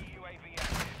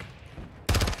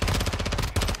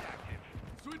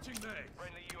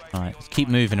 Alright, let's keep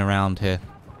moving around here.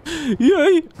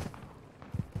 Yay!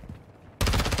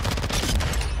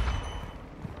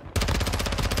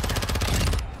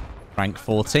 Rank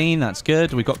 14, that's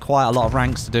good. We've got quite a lot of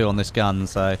ranks to do on this gun,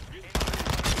 so...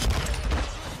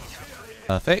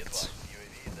 Perfect.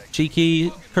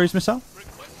 Cheeky cruise missile.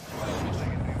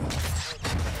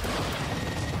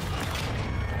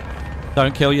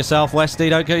 Don't kill yourself, Westie.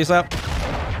 Don't kill yourself.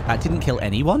 That didn't kill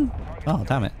anyone? Oh,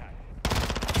 damn it.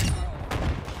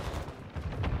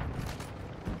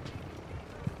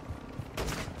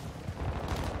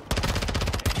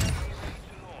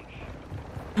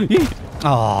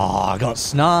 Oh, I got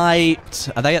sniped.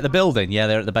 Are they at the building? Yeah,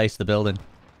 they're at the base of the building.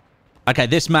 Okay,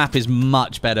 this map is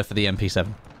much better for the MP7.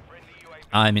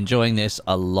 I'm enjoying this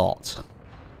a lot.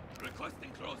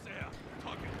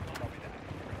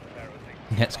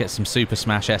 Let's get some Super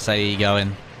Smash SAE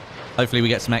going. Hopefully we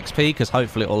get some XP, because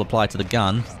hopefully it will apply to the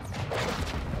gun.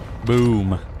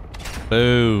 Boom.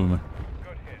 Boom.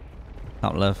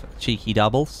 Couple of cheeky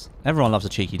doubles. Everyone loves a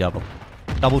cheeky double.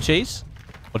 Double cheese?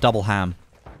 Or double ham?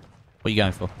 What are you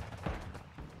going for?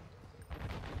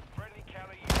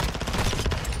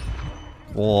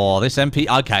 Oh, this MP...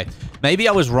 Okay. Maybe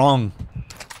I was wrong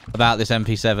about this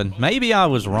MP7. Maybe I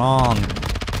was wrong.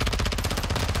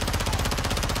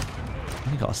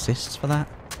 You got assists for that?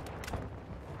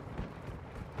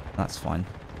 That's fine.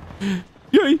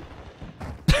 Yay!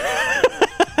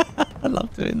 I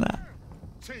love doing that.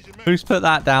 Who's put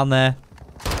that down there?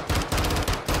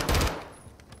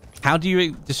 How do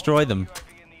you destroy them?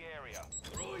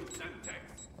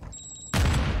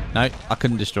 No, I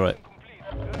couldn't destroy it.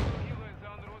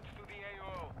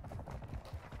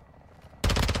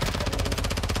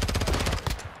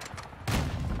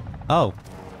 Oh.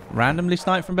 Randomly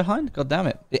sniped from behind? God damn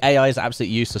it. The AI is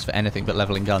absolutely useless for anything but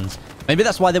leveling guns. Maybe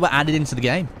that's why they were added into the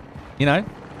game. You know?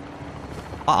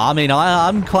 I mean,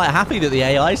 I'm quite happy that the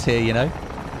AI's here, you know?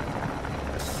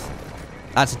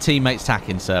 That's a teammate's tack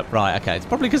insert. Right, okay. It's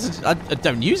probably because I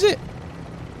don't use it.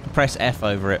 Press F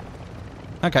over it.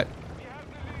 Okay.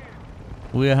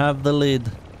 We have the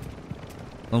lead.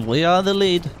 We are the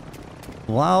lead.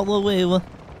 While the wheel.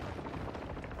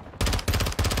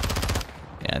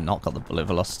 Yeah, not got the bullet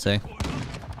velocity.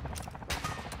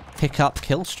 Pick up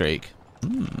kill streak.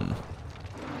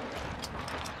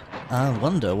 I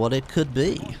wonder what it could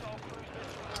be.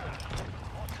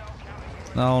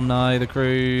 Oh no, the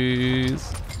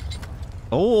cruise.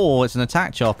 Oh, it's an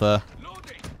attack chopper.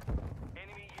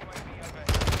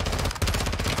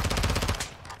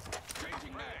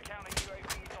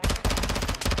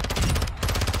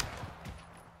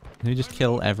 Did we just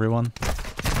kill everyone?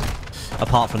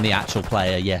 Apart from the actual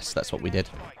player, yes, that's what we did.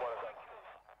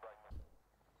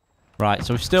 Right,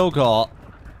 so we've still got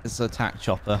this attack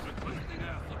chopper.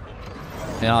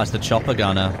 Yeah, it's the chopper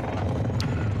gunner.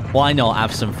 Why not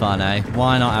have some fun, eh?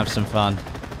 Why not have some fun?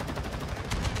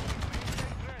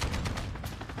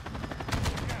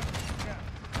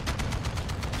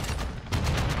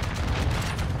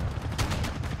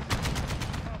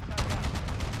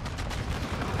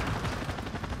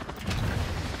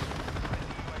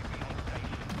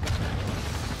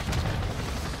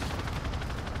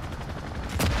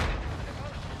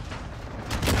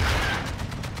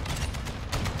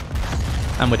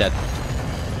 And we're dead.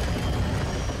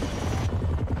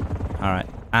 Alright.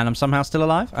 And I'm somehow still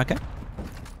alive? Okay.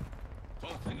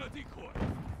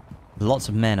 Lots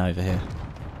of men over here.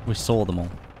 We saw them all.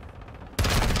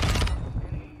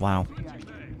 Wow.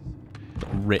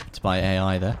 Got ripped by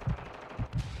AI there.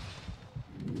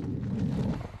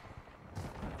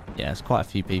 Yeah, there's quite a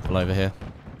few people over here.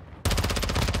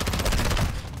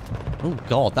 Oh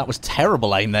god, that was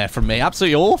terrible aim there from me.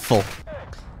 Absolutely awful.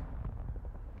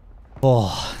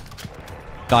 Oh,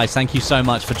 guys, thank you so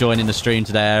much for joining the stream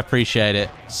today. I appreciate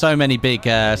it. So many big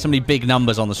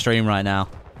numbers on the stream right now.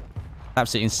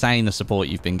 Absolutely insane the support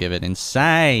you've been given.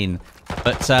 Insane.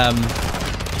 But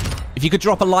if you could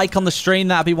drop a like on the stream,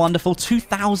 that'd be wonderful.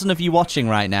 2,000 of you watching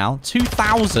right now.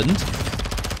 2,000.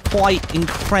 Quite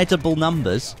incredible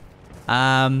numbers.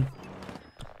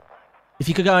 If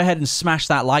you could go ahead and smash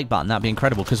that like button, that'd be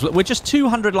incredible. Because we're just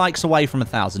 200 likes away from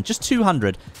 1,000. Just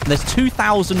 200. And there's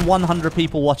 2,100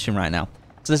 people watching right now.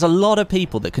 So there's a lot of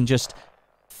people that can just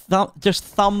thumb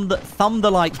the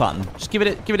like button. Just give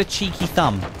it a cheeky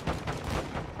thumb.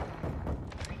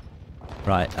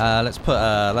 Right. Let's put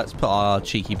our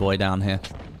cheeky boy down here.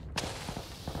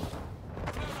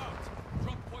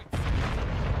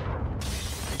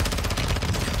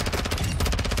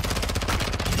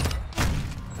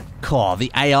 Oh,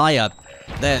 the AI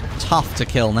they're tough to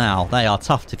kill now. They are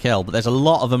tough to kill, but there's a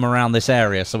lot of them around this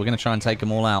area, so we're going to try and take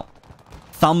them all out.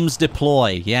 Thumbs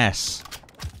deploy, yes.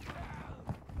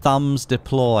 Thumbs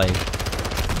deploy.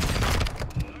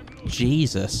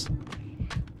 Jesus.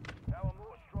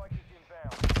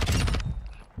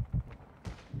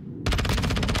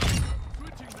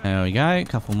 There we go, a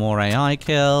couple more AI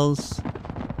kills.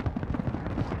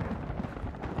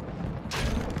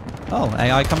 Oh,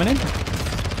 AI coming in.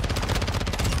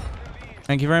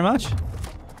 Thank you very much.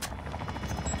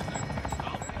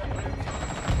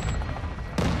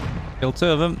 Kill 2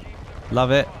 of them.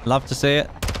 Love it. Love to see it.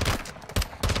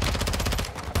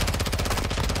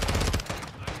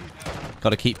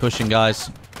 Got to keep pushing,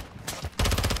 guys.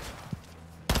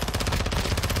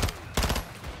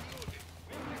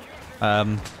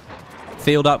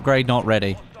 Field upgrade not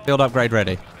ready. Field upgrade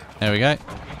ready. There we go.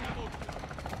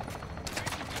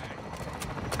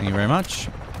 Thank you very much.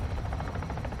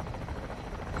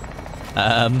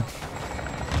 Yeah,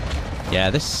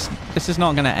 this is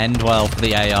not going to end well for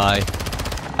the AI.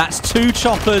 That's 2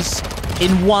 choppers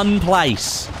in one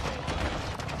place.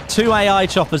 2 AI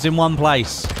choppers in one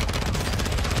place.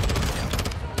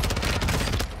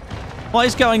 What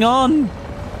is going on?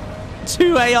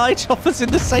 2 AI choppers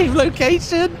in the same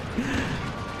location?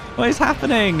 What is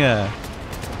happening?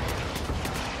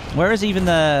 Where's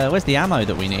the ammo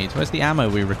that we need? Where's the ammo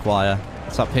we require?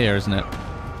 It's up here, isn't it?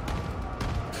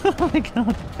 Oh my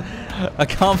god. I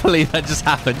can't believe that just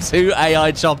happened. 2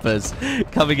 AI choppers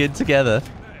coming in together.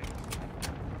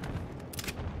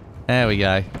 There we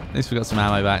go. At least we've got some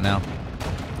ammo back now.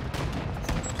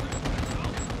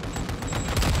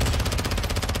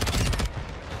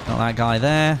 Got that guy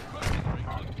there.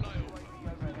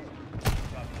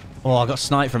 Oh, I got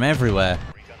sniped from everywhere.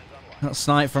 Got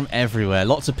sniped from everywhere.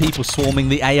 Lots of people swarming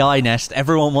the AI nest.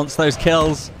 Everyone wants those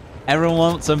kills. Everyone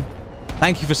wants them.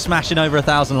 Thank you for smashing over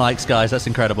 1,000 likes, guys. That's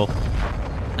incredible.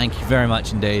 Thank you very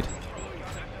much indeed.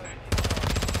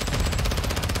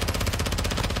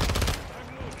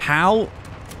 How?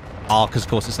 Oh, because of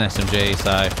course it's an SMG,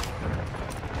 so...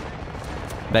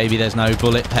 Maybe there's no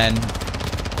bullet pen.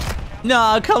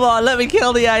 No, come on, let me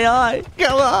kill the AI.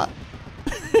 Come on.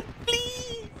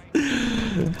 Please.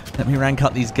 Let me rank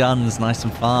up these guns nice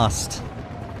and fast.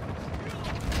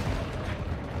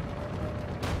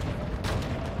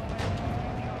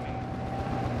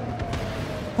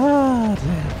 Oh,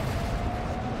 dear.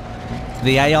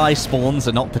 The AI spawns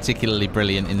are not particularly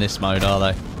brilliant in this mode, are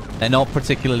they? They're not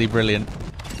particularly brilliant.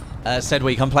 Said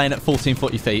week, I'm playing at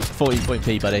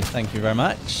 1440p, buddy. Thank you very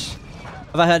much.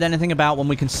 Have I heard anything about when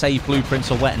we can save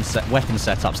blueprints or weapon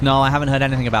setups? No, I haven't heard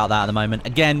anything about that at the moment.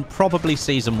 Again, probably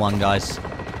Season 1, guys.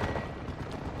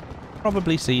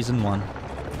 Probably Season 1.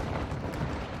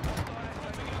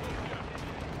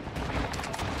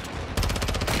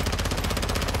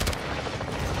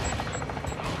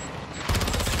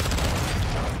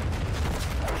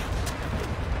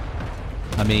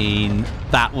 I mean,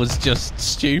 that was just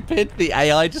stupid. The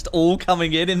AI just all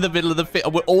coming in the middle of the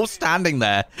fit. We're all standing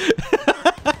there.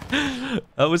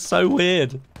 That was so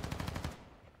weird.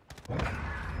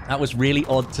 That was really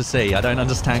odd to see. I don't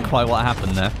understand quite what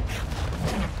happened there.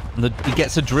 He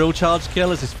gets a drill charge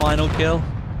kill as his final kill.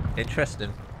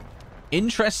 Interesting.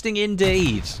 Interesting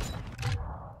indeed.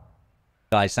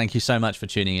 Guys, thank you so much for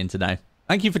tuning in today.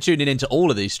 Thank you for tuning into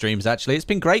all of these streams, actually. It's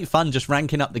been great fun just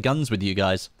ranking up the guns with you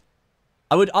guys.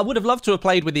 I would have loved to have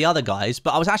played with the other guys,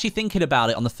 but I was actually thinking about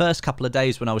it on the first couple of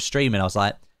days when I was streaming. I was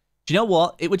like, do you know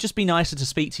what? It would just be nicer to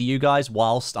speak to you guys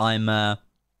whilst I'm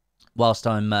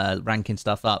ranking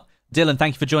stuff up. Dylan,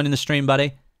 thank you for joining the stream,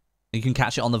 buddy. You can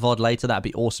catch it on the VOD later. That'd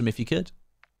be awesome if you could.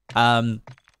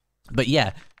 But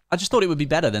yeah, I just thought it would be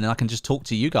better than I can just talk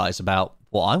to you guys about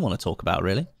what I want to talk about,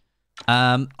 really.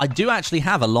 I do actually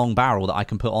have a long barrel that I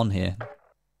can put on here.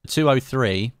 The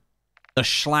 203, the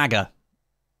Schlager.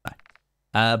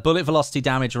 Bullet velocity,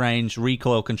 damage range,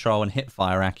 recoil control, and hip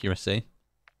fire accuracy.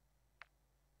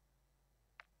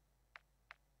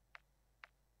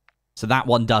 So that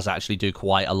one does actually do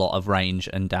quite a lot of range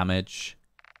and damage.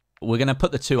 We're going to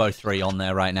put the 203 on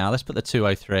there right now. Let's put the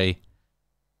 203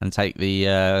 and take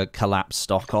the collapse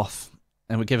stock off.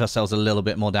 And we'll give ourselves a little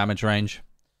bit more damage range.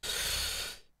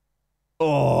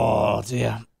 Oh,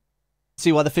 dear.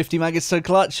 See why the 50 mag is so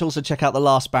clutch? Also check out the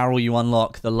last barrel you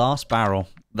unlock. The last barrel.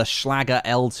 The Schlager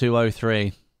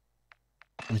L203.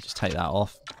 Let me just take that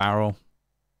off. Barrel.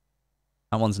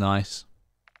 That one's nice.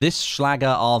 This Schlager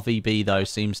RVB, though,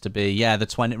 seems to be... Yeah,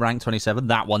 the rank 27.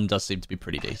 That one does seem to be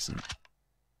pretty decent.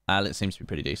 It seems to be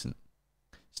pretty decent.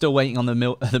 Still waiting on the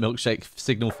milkshake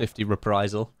Signal 50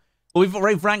 reprisal. Well,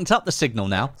 we've ranked up the Signal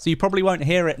now, so you probably won't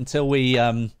hear it until we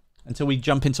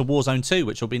jump into Warzone 2,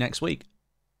 which will be next week.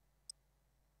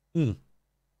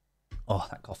 Oh,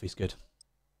 that coffee's good.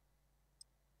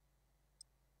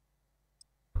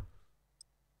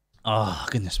 Oh,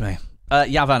 goodness me.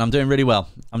 Yavan, I'm doing really well.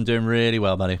 I'm doing really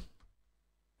well, buddy.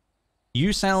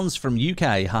 You sounds from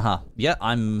UK, haha. Yeah,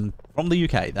 I'm from the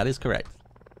UK, that is correct.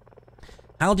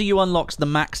 How do you unlock the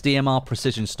max DMR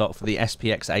precision stock for the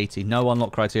SPX-80? No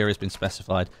unlock criteria has been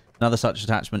specified. Another such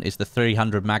attachment is the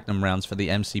 300 Magnum rounds for the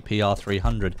MCPR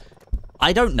 300.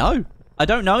 I don't know. I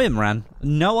don't know, Imran.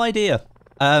 No idea.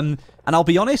 And I'll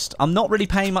be honest, I'm not really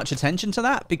paying much attention to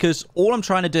that because all I'm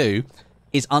trying to do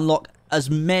is unlock as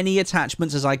many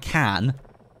attachments as I can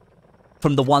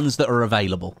from the ones that are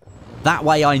available. That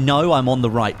way I know I'm on the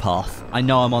right path. I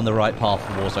know I'm on the right path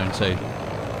for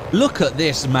Warzone 2. Look at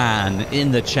this man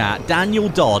in the chat. Daniel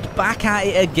Dodd, back at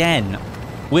it again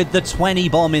with the 20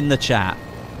 bomb in the chat.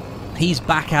 He's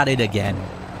back at it again.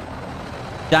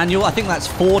 Daniel, I think that's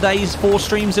 4 days, 4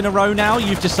 streams in a row now.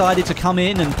 You've decided to come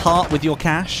in and part with your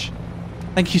cash.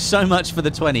 Thank you so much for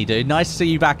the 20, dude. Nice to see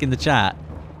you back in the chat.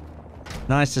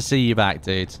 Nice to see you back,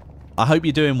 dude. I hope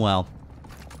you're doing well.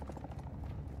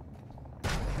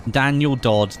 Daniel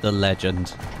Dodd, the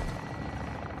legend.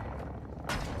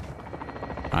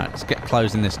 Alright, let's get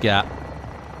closing this gap.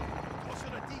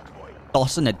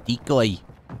 Tossing a decoy.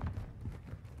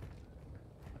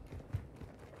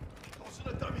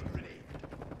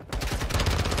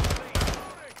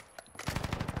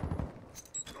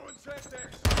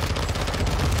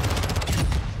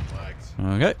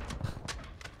 Okay.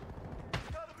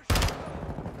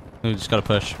 We just gotta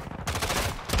push.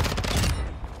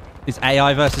 It's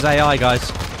AI versus AI,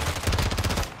 guys.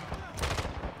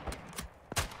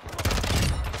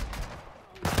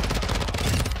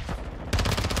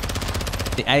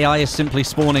 The AI is simply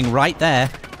spawning right there.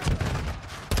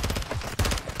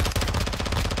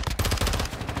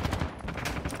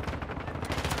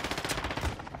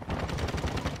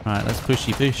 Alright, let's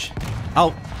pushy push.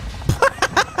 Oh!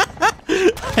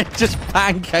 Just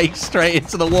pancake straight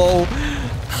into the wall.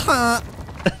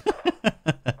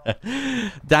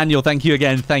 Daniel, thank you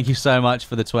again. Thank you so much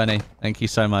for the 20. Thank you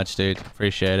so much, dude.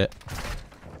 Appreciate it.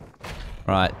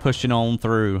 Right, pushing on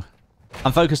through.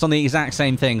 I'm focused on the exact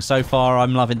same thing. So far,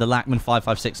 I'm loving the Lachman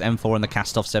 556 M4 and the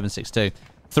Cast-Off 762.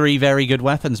 3 very good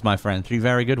weapons, my friend. 3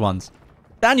 very good ones.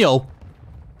 Daniel!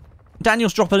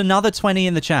 Daniel's dropping another 20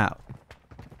 in the chat.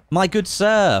 My good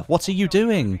sir, what are you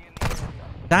doing?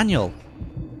 Daniel,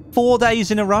 4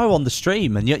 days in a row on the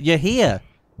stream, and you're here,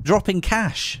 dropping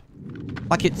cash.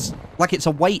 Like it's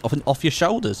a weight off your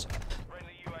shoulders.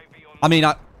 I mean,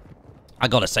 I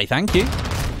gotta say thank you.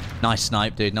 Nice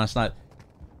snipe, dude. Nice snipe.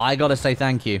 I gotta say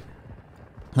thank you.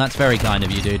 That's very kind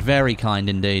of you, dude. Very kind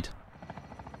indeed.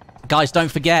 Guys,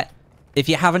 don't forget, if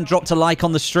you haven't dropped a like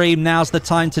on the stream, now's the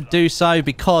time to do so,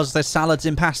 because there's salads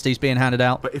and pasties being handed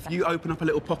out. But if you open up a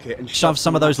little pocket and shove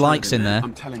some of those likes in there.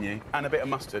 I'm telling you, and a bit of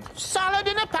mustard. Salad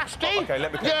in a pasty? Oh, okay,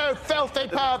 let me You filthy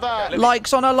pervert!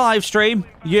 Likes on a live stream?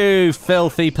 You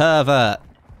filthy pervert.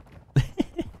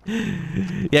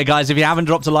 Yeah, guys, if you haven't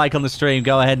dropped a like on the stream,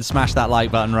 go ahead and smash that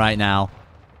like button right now.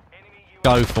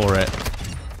 Go for it.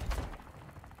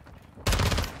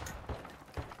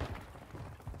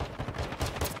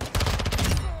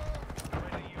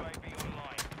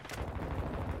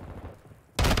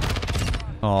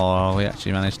 Oh, we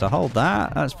actually managed to hold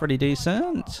that. That's pretty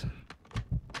decent.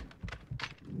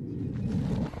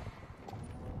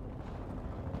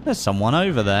 There's someone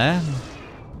over there.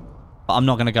 But I'm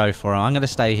not going to go for it. I'm going to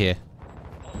stay here.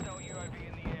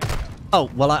 Oh,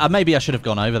 well, maybe I should have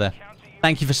gone over there.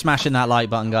 Thank you for smashing that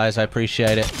like button, guys. I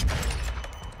appreciate it.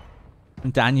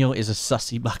 Daniel is a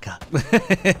sussy bucker.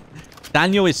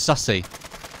 Daniel is sussy.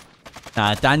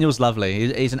 Nah, Daniel's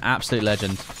lovely. He's an absolute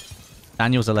legend.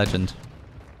 Daniel's a legend.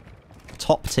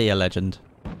 Top tier legend.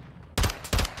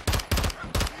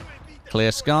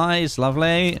 Clear skies,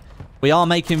 lovely. We are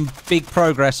making big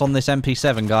progress on this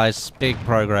MP7, guys. Big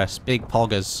progress, big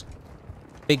poggers.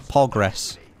 Big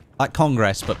progress. Like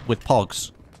Congress, but with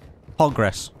pogs.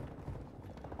 Progress.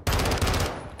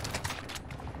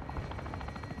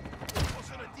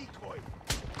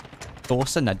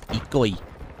 Tossing a decoy.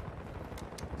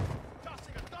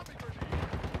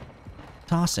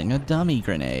 Tossing a dummy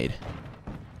grenade.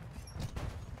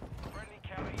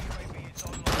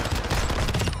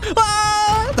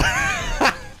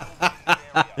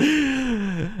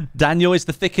 Daniel is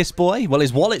the thickest boy. Well,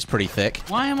 his wallet's pretty thick.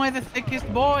 Why am I the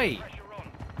thickest boy?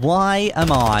 Why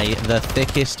am I the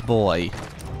thickest boy?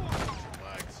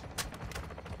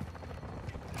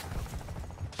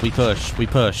 We push, we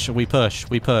push, we push,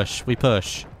 we push, we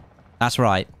push. That's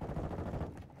right.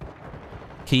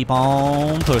 Keep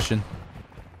on pushing.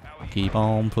 Keep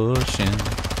on pushing.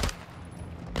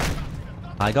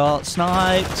 I got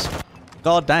sniped.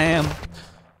 God damn.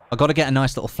 I got to get a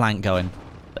nice little flank going.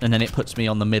 And then it puts me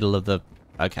on the middle of the...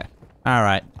 Okay.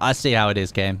 Alright. I see how it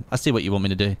is, game. I see what you want me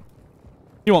to do.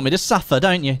 You want me to suffer,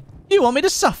 don't you? You want me to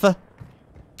suffer.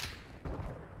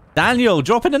 Daniel,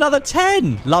 dropping another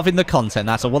 10. Loving the content,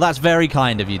 that's all. Well, that's very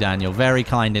kind of you, Daniel. Very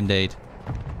kind indeed.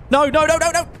 No, no, no,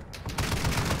 no, no.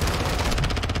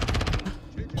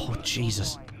 Oh,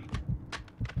 Jesus.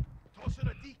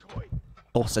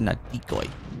 Tossing a decoy.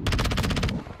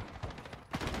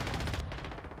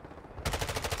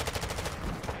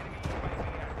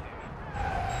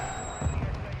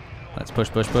 Let's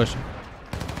push, push, push.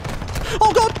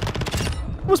 Oh, God!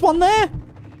 There was one there!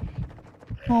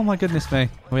 Oh, my goodness me.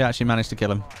 We actually managed to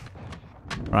kill him.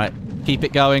 Right. Keep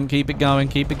it going, keep it going,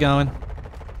 keep it going.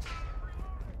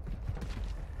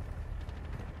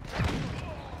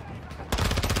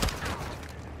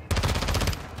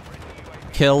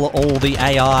 Kill all the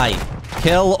AI.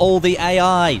 Kill all the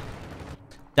AI.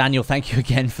 Daniel, thank you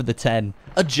again for the 10.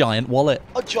 A giant wallet.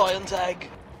 A giant egg.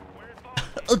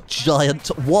 A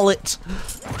giant wallet.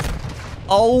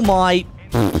 Oh my.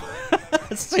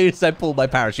 As soon as I pulled my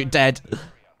parachute, dead.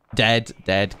 Dead,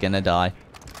 dead, gonna die.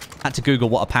 Had to Google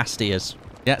what a pasty is.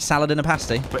 Yeah, salad in a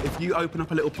pasty. But if you open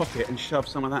up a little pocket and shove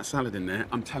some of that salad in there,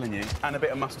 I'm telling you, and a bit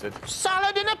of mustard.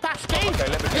 Salad in a pasty? Okay,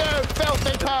 let me... You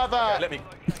filthy pervert! Let me...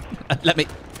 Let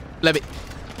me.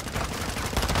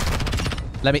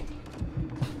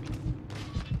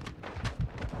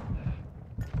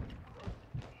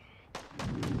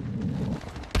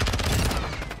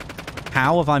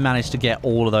 How have I managed to get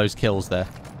all of those kills there?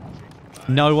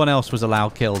 No one else was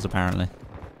allowed kills, apparently.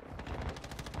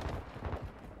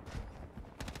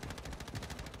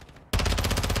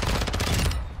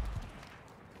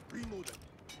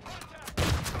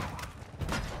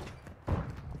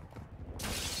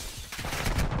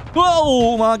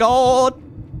 Oh my god!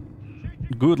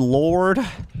 Good lord.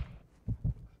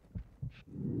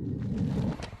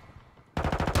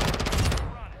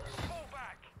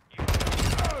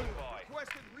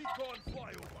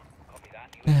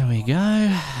 There we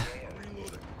go.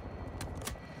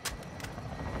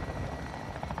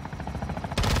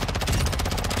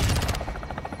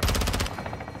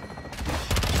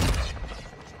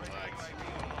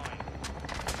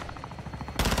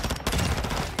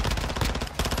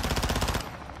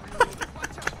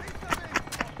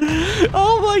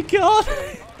 Oh my god!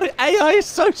 The AI is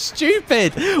so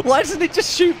stupid! Why doesn't it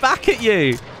just shoot back at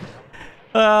you?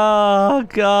 Oh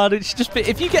god, it should just be...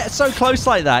 If you get so close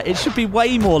like that, it should be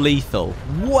way more lethal.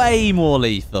 Way more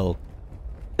lethal.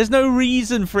 There's no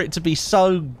reason for it to be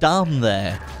so dumb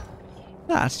there.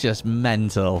 That's just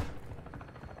mental.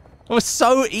 It was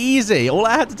so easy. All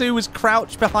I had to do was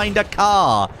crouch behind a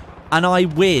car and I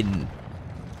win.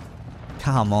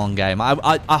 Come on, game.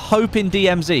 I hope in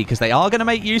DMZ, because they are going to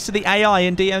make use of the AI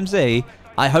in DMZ,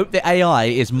 I hope the AI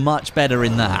is much better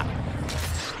in that.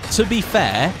 To be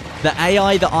fair, the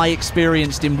AI that I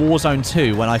experienced in Warzone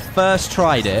 2 when I first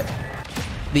tried it,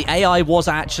 the AI was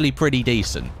actually pretty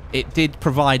decent. It did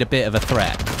provide a bit of a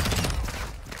threat.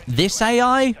 This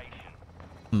AI?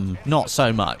 Not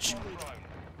so much.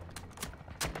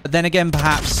 But then again,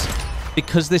 perhaps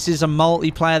because this is a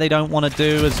multiplayer, they don't want to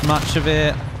do as much of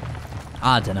it.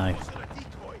 I don't know.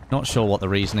 Not sure what the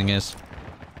reasoning is.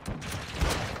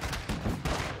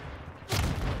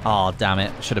 Oh, damn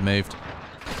it. Should have moved.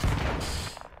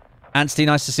 Anstey,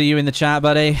 nice to see you in the chat,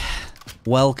 buddy.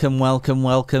 Welcome, welcome,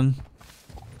 welcome.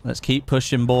 Let's keep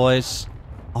pushing, boys.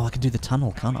 Oh, I can do the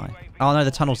tunnel, can't I? Oh, no, the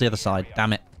tunnel's the other side.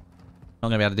 Damn it. Not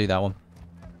going to be able to do that one.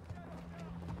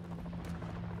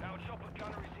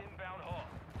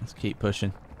 Let's keep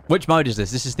pushing. Which mode is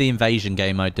this? This is the invasion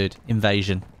game mode, dude.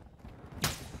 Invasion.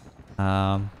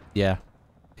 Yeah.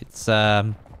 It's,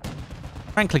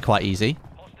 frankly quite easy.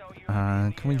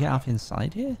 Can we get up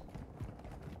inside here?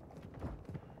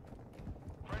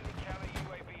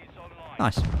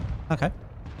 Nice. Okay.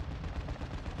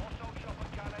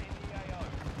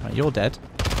 Right, you're dead.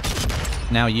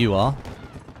 Now you are.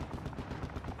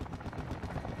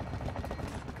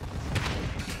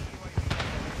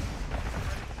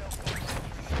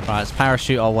 Right, let's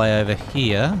parachute our way over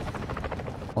here.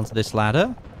 Onto this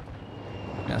ladder.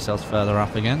 Get ourselves further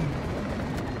up again.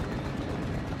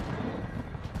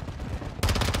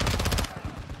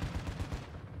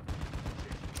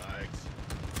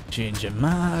 Ginger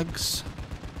mags.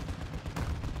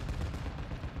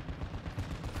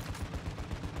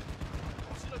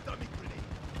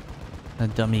 A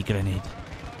dummy grenade.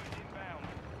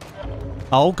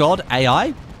 Oh god,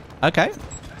 AI? Okay.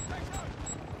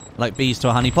 Like bees to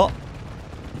a honeypot.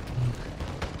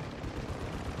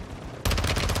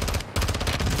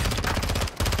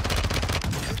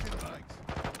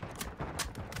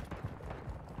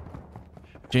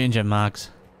 Ginger mags.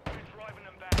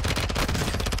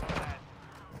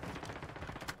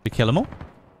 We kill them all?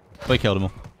 We killed them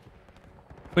all.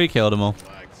 We killed them all.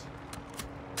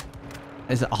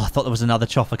 Is it, oh, I thought there was another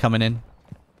chopper coming in.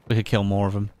 We could kill more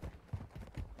of them.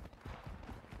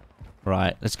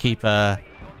 Right, let's keep a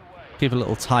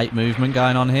little tight movement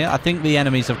going on here. I think the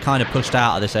enemies have kind of pushed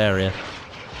out of this area.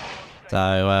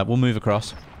 So, we'll move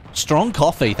across. Strong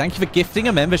Coffee, thank you for gifting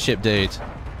a membership, dude.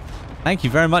 Thank you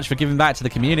very much for giving back to the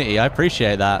community. I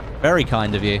appreciate that. Very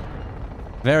kind of you.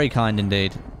 Very kind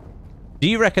indeed. Do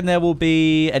you reckon there will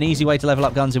be an easy way to level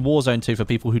up guns in Warzone 2 for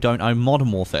people who don't own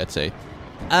Modern Warfare 2?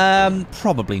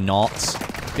 Probably not.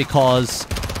 Because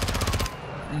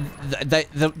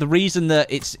the reason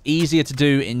that it's easier to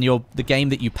do in the game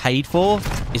that you paid for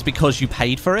is because you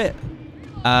paid for it.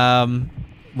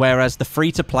 Whereas the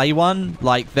free-to-play one,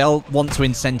 like, they'll want to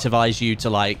incentivize you to,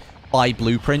 like, buy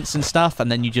blueprints and stuff,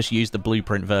 and then you just use the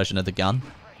blueprint version of the gun.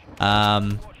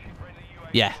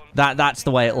 Yeah, that's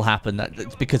the way it'll happen.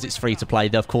 That's because it's free-to-play.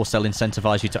 Of course, they'll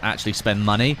incentivize you to actually spend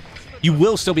money. You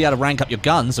will still be able to rank up your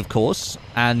guns, of course,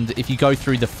 and if you go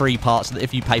through the free parts,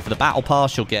 if you pay for the battle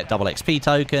pass, you'll get double XP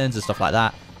tokens and stuff like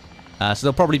that. So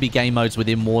there'll probably be game modes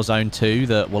within Warzone 2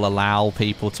 that will allow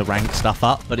people to rank stuff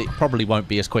up, but it probably won't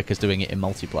be as quick as doing it in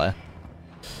multiplayer.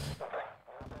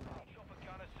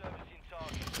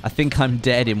 I think I'm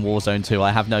dead in Warzone 2.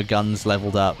 I have no guns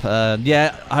leveled up.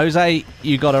 Yeah, Jose,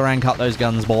 you gotta rank up those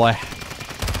guns, boy.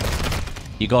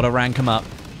 You gotta rank them up.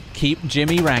 Keep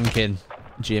Jimmy ranking.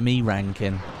 Jimmy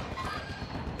ranking.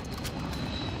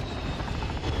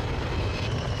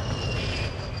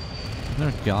 Is there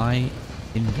a guy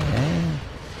in there?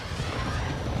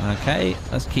 Okay,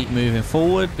 let's keep moving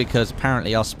forward because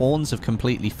apparently our spawns have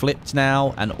completely flipped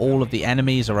now and all of the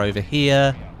enemies are over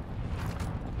here.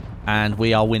 And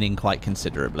we are winning quite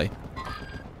considerably.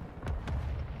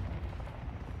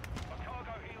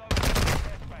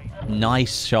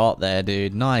 Nice shot there,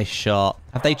 dude. Nice shot.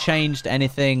 Have they changed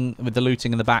anything with the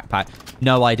looting in the backpack?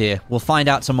 No idea. We'll find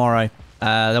out tomorrow.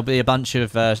 There'll be a bunch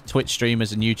of Twitch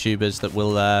streamers and YouTubers that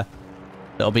will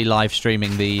that'll be live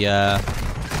streaming the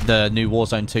new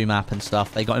Warzone 2 map and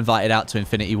stuff. They got invited out to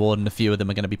Infinity Ward, and a few of them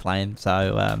are going to be playing.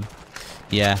 So,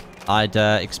 yeah, I'd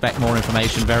expect more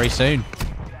information very soon.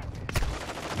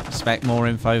 Expect more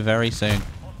info very soon.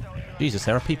 Jesus,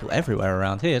 there are people everywhere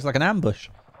around here. It's like an ambush.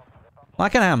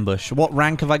 Like an ambush. What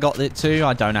rank have I got it to?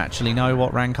 I don't actually know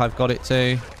what rank I've got it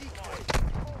to.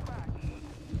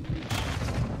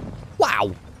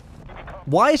 Wow.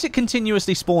 Why is it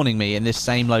continuously spawning me in this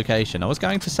same location? I was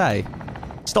going to say,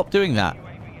 stop doing that.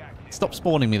 Stop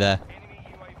spawning me there.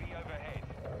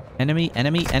 Enemy,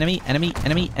 enemy, enemy, enemy,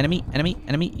 enemy, enemy, enemy,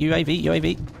 enemy, UAV,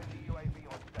 UAV.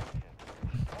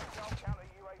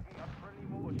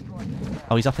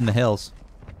 Oh, he's up in the hills.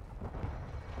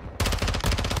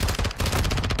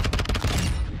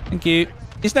 Thank you.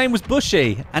 His name was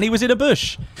Bushy, and he was in a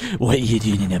bush. What are you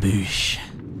doing in a bush?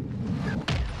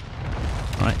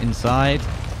 Right, inside.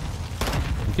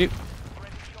 Thank you.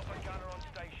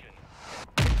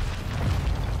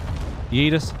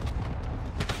 Yeetus.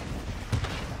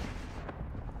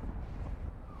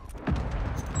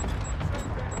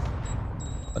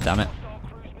 Oh, damn it.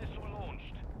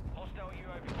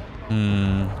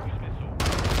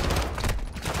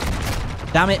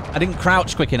 Damn it, I didn't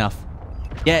crouch quick enough.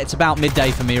 Yeah, it's about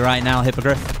midday for me right now,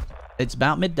 Hippogriff. It's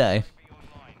about midday.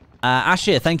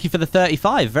 Ashir, thank you for the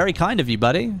 35. Very kind of you,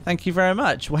 buddy. Thank you very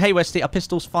much. Well, hey, Westie, are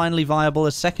pistols finally viable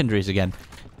as secondaries again?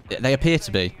 They appear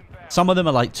to be. Some of them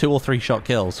are like 2 or 3 shot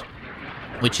kills,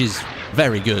 which is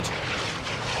very good.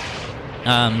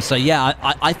 So yeah,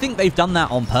 I think they've done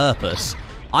that on purpose.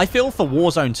 I feel for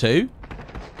Warzone 2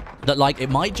 that, like, it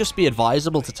might just be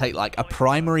advisable to take, like, a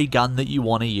primary gun that you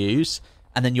want to use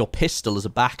and then your pistol as a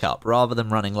backup rather than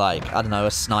running, like, I don't know,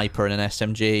 a sniper and an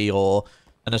SMG or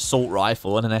an assault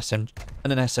rifle and an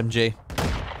SMG.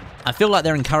 I feel like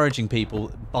they're encouraging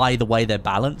people by the way they're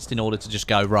balanced in order to just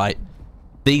go, right,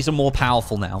 these are more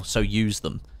powerful now, so use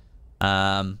them.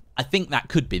 I think that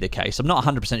could be the case. I'm not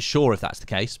 100% sure if that's the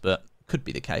case, but could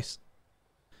be the case.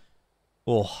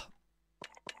 Oh.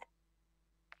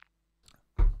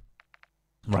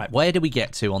 Right, where do we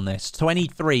get to on this?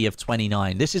 23 of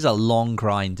 29. This is a long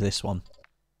grind, this one.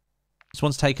 This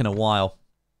one's taken a while.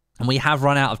 And we have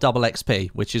run out of double XP,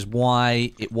 which is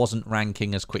why it wasn't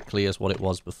ranking as quickly as what it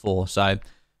was before. So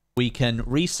we can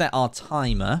reset our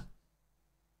timer.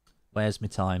 Where's my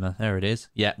timer? There it is.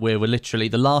 Yeah, we're literally...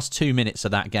 The last 2 minutes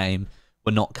of that game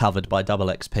were not covered by double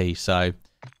XP. So you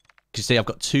can see I've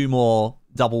got 2 more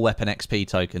double weapon XP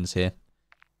tokens here.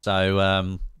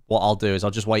 So... what I'll do is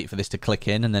I'll just wait for this to click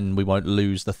in, and then we won't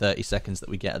lose the 30 seconds that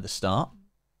we get at the start.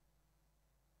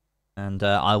 And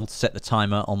I'll set the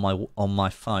timer on my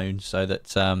phone so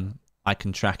that I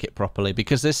can track it properly,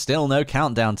 because there's still no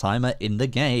countdown timer in the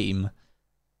game,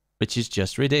 which is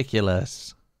just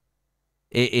ridiculous.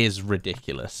 It is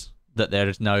ridiculous that there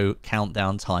is no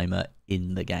countdown timer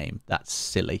in the game. That's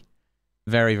silly.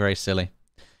 Very, very silly.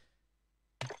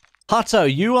 Hutto,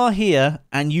 you are here,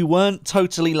 and you weren't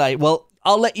totally late. Well,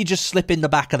 I'll let you just slip in the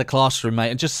back of the classroom, mate,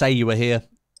 and just say you were here.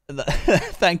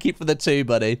 Thank you for the 2,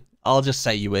 buddy. I'll just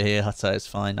say you were here, Hutto. It's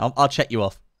fine. I'll check you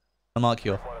off. I'll mark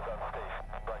you off.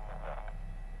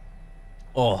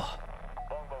 Oh.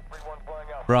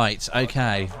 Right,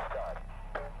 okay.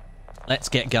 Let's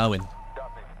get going.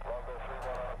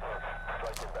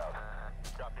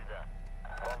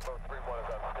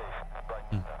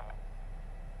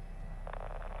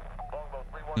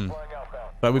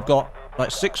 So we've got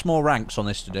like 6 more ranks on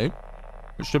this to do,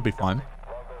 which should be fine.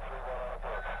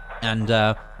 And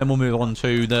then we'll move on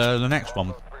to the next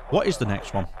one. What is the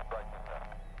next one?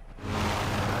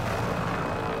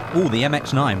 Oh, the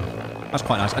MX-9. That's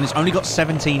quite nice. And it's only got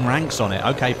 17 ranks on it.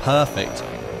 Okay, perfect.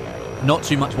 Not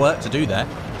too much work to do there.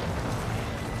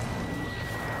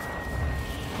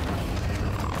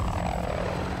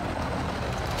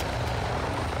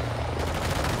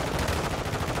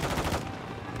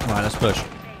 Alright, let's push.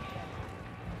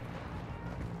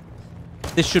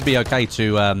 This should be okay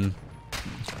to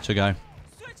go.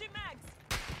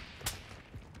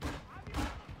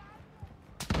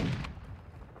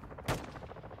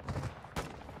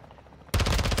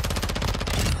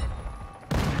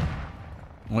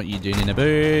 What are you doing in the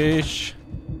bush?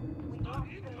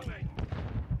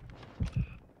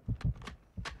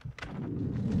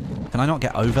 Can I not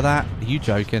get over that? Are you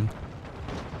joking?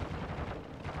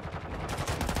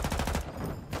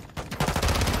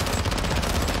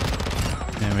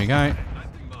 There we go.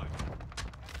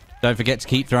 Don't forget to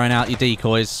keep throwing out your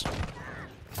decoys.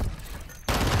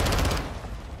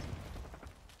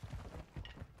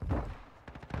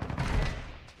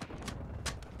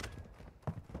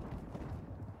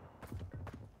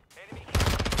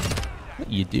 What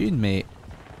are you doing, mate?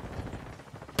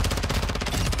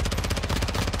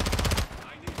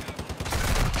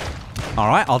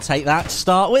 Alright, I'll take that to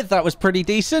start with. That was pretty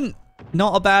decent.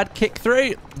 Not a bad kick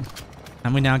through.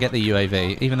 And we now get the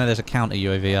UAV, even though there's a counter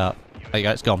UAV up. There you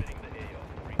go, it's gone.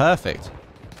 Perfect.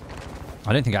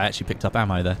 I don't think I actually picked up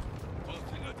ammo there.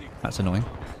 That's annoying.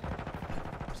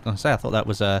 I was going to say, I thought that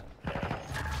was a...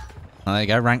 Oh, there you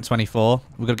go, rank 24.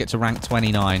 We've got to get to rank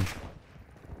 29.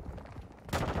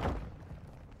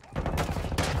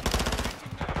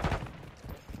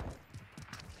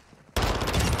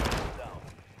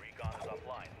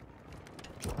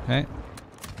 Okay.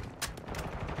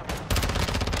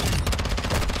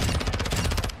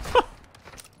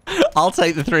 I'll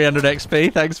take the 300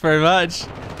 XP. Thanks very much.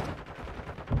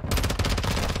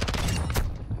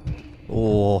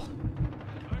 Oh.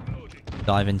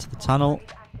 Dive into the tunnel.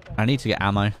 I need to get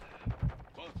ammo.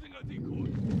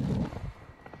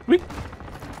 Whee.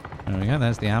 There we go.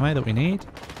 There's the ammo that we need.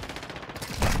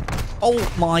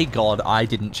 Oh my god. I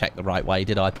didn't check the right way,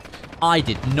 did I? I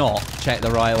did not check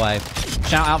the right way.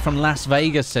 Shout out from Las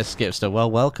Vegas, says Skipster. Well,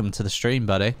 welcome to the stream,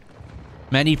 buddy.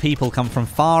 Many people come from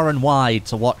far and wide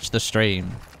to watch the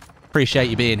stream. Appreciate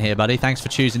you being here, buddy. Thanks for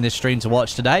choosing this stream to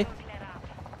watch today.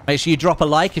 Make sure you drop a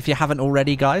like if you haven't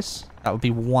already, guys. That would be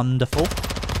wonderful.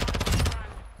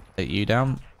 Take you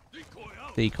down.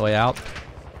 Decoy out.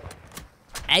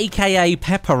 AKA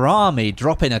Pepperami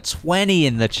dropping a 20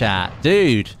 in the chat.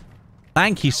 Dude,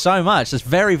 thank you so much. That's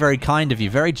very, very kind of you.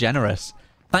 Very generous.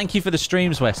 Thank you for the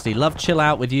streams, Westie. Love chill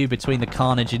out with you between the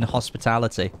carnage and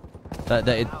hospitality.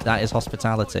 That is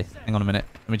hospitality. Hang on a minute.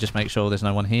 Let me just make sure there's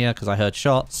no one here because I heard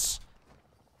shots.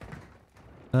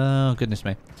 Oh, goodness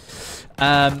me.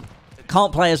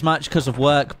 Can't play as much because of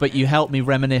work, but you help me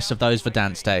reminisce of those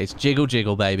Verdansk days. Jiggle,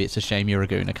 jiggle, baby. It's a shame you're a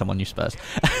gooner. Come on, you Spurs.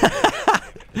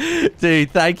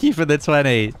 Dude, thank you for the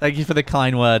 20. Thank you for the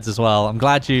kind words as well. I'm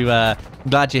glad you're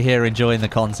here enjoying the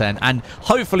content, and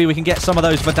hopefully we can get some of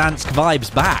those Verdansk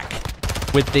vibes back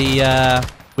with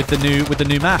the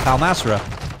new map, Al Masra.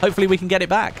 Hopefully we can get it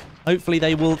back. Hopefully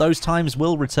those times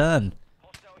will return.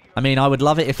 I mean, I would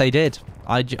love it if they did.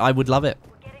 I would love it.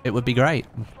 It would be great.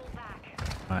 All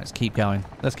right, let's keep going.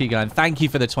 Let's keep going. Thank you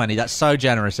for the 20. That's so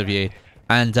generous of you.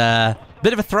 And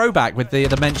bit of a throwback with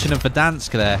the mention of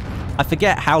Verdansk there. I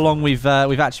forget how long we've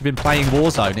actually been playing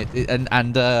Warzone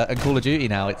and Call of Duty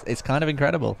now. It's kind of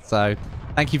incredible. So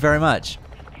thank you very much.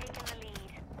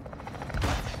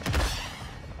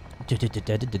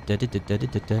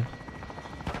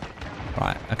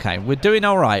 Right, okay, we're doing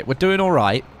all right. We're doing all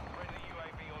right.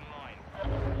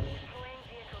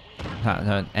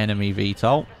 An enemy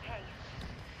VTOL.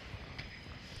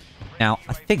 Now,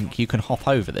 I think you can hop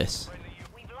over this.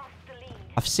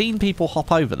 I've seen people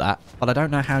hop over that, but I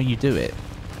don't know how you do it.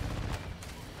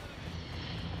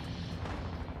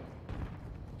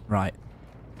 Right.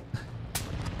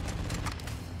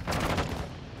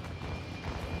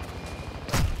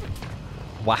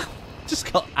 Wow.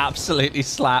 Just got absolutely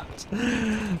slapped.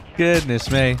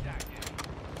 Goodness me.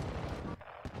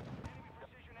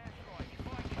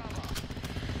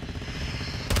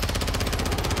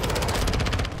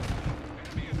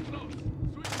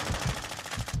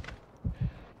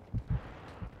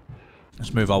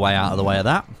 Let's move our way out of the way of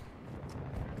that.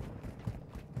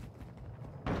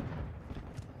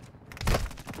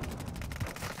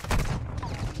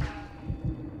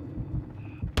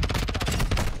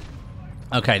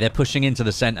 Okay, they're pushing into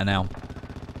the center now.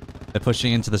 They're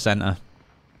pushing into the center.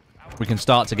 We can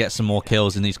start to get some more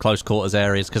kills in these close quarters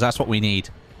areas, because that's what we need.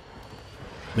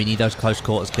 We need those close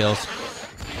quarters kills.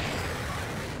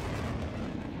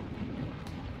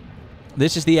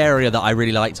 This is the area that I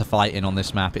really like to fight in on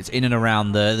this map. It's in and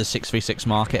around the 6v6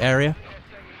 market area.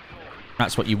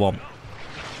 That's what you want.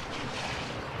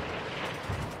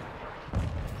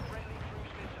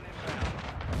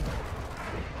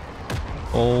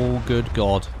 Oh, good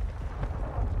God.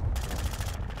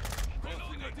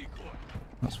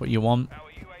 That's what you want.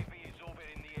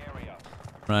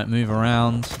 Right, move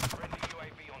around.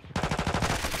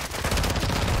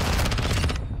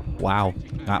 Wow,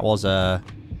 that was a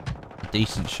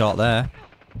decent shot there.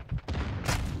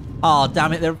 Oh,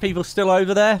 damn it, there are people still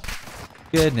over there?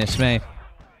 Goodness me.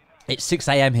 It's 6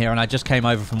 AM here, and I just came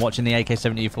over from watching the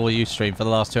AK-74U stream for the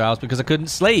last 2 hours because I couldn't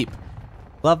sleep.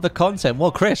 Love the content.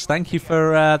 Well, Chris, thank you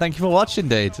for watching,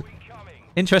 dude.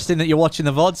 Interesting that you're watching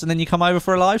the VODs and then you come over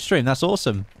for a live stream. That's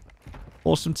awesome.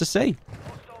 Awesome to see.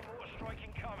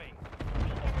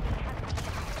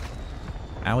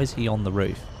 How is he on the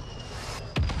roof?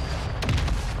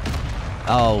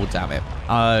 Oh, damn it.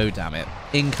 Oh, damn it.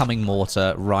 Incoming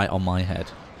mortar right on my head.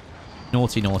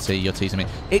 Naughty, naughty. You're teasing me.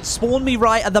 It spawned me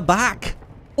right at the back.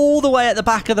 All the way at the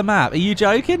back of the map. Are you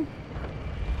joking?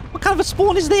 What kind of a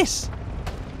spawn is this?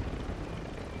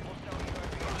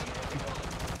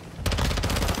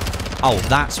 Oh,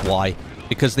 that's why.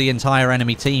 Because the entire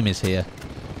enemy team is here.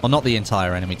 Well, not the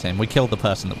entire enemy team. We killed the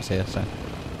person that was here, so...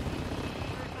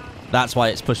 That's why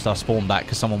it's pushed our spawn back,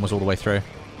 because someone was all the way through.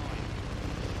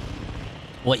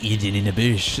 What you doing in the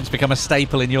bush? It's become a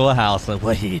staple in your house. Like,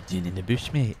 what are you doing in the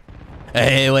bush, mate?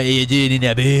 Hey, what are you doing in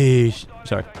the bush?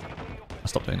 Sorry. I'll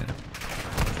stop doing it.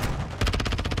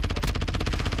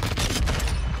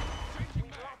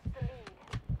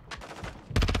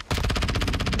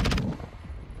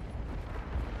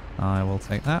 I will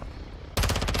take that.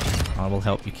 I will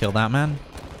help you kill that man.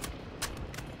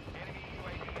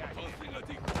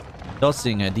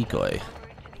 Tossing a decoy.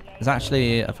 There's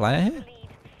actually a player here?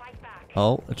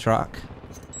 Oh, a truck.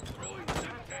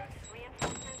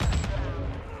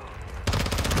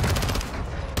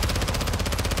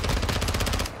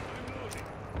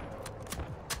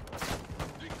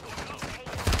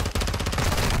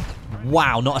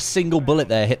 Wow, not a single bullet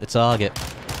there hit the target.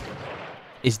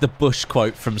 Is the Bush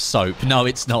quote from Soap? No,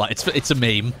 it's not. It's a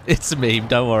meme. It's a meme.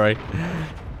 Don't worry.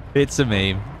 It's a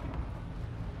meme.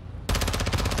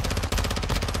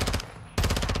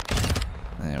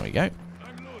 There we go.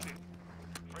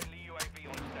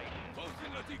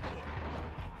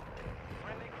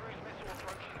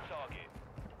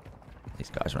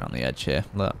 These guys are around the edge here.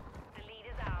 Look.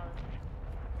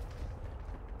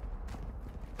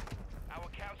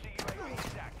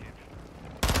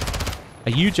 Are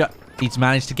you just... He's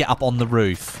managed to get up on the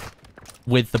roof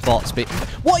with the bots.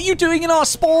 What are you doing in our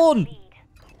spawn?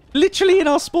 Literally in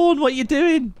our spawn. What are you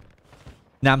doing?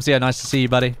 Namzio, nice to see you,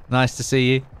 buddy. Nice to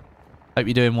see you. Hope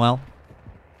you're doing well.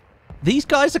 These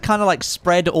guys are kind of like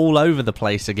spread all over the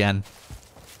place again.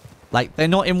 Like, they're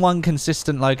not in one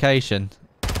consistent location.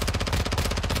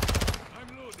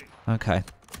 Okay.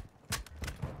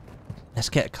 Let's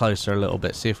get closer a little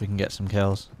bit. See if we can get some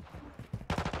kills.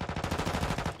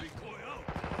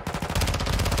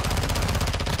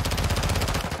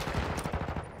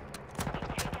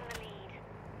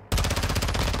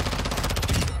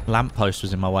 Lamppost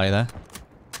was in my way there.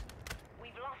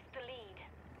 We've lost the lead.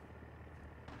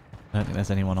 I don't think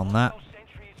there's anyone on that.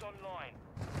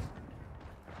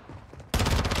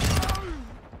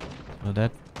 We're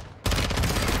dead.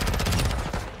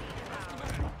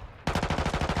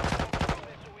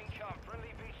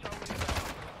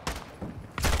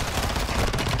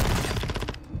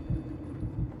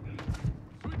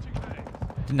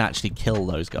 Didn't actually kill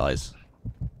those guys.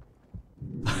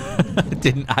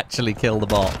 Didn't actually kill the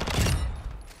bot.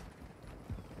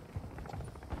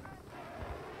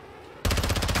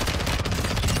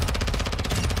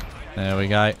 There we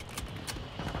go.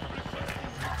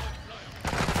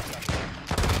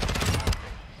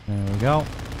 There we go.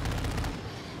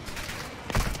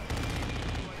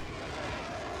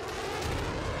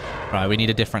 Right, we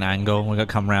need a different angle. We're going to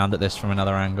come round at this from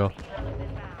another angle.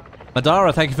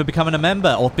 Madara, thank you for becoming a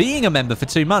member, or being a member for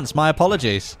 2 months. My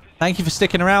apologies. Thank you for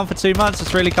sticking around for 2 months.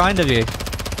 It's really kind of you.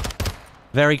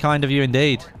 Very kind of you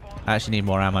indeed. I actually need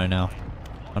more ammo now.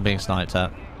 I'm being sniped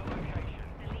at.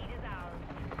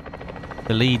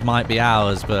 The lead might be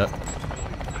ours, but...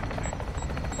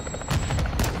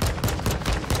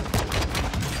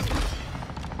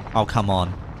 Oh, come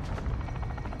on.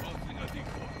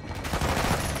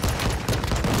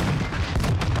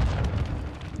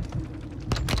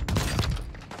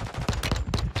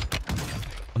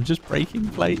 I'm just breaking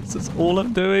plates. That's all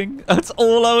I'm doing. That's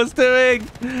all I was doing.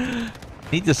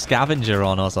 Need the scavenger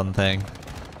on or something.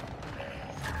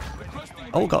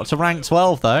 Oh, got to rank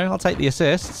 12 though. I'll take the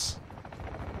assists.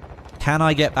 Can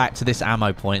I get back to this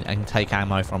ammo point and take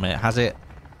ammo from it? Has it?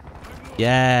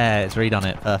 Yeah, it's redone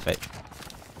it. Perfect.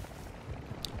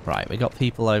 Right, we got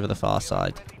people over the far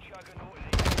side.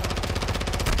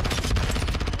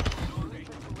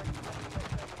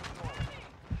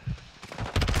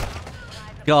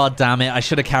 God damn it. I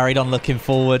should have carried on looking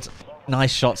forward.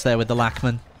 Nice shots there with the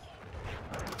Lackman.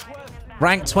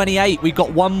 Rank 28. We've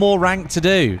got one more rank to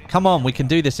do. Come on, we can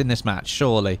do this in this match,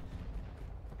 surely.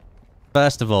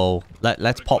 First of all,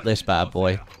 let's pop this bad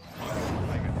boy.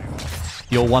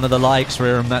 You're one of the likes,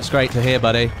 Riram. That's great to hear,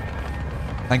 buddy.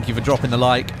 Thank you for dropping the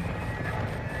like.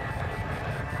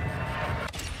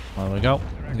 There we go.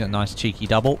 We got a nice cheeky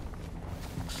double.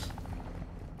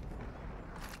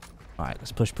 Alright,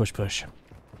 let's push, push, push.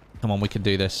 Come on, we can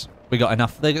do this. We got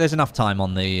enough. There's enough time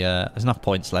on the... there's enough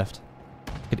points left.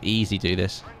 Could easy do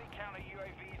this.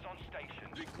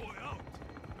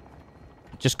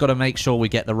 Just got to make sure we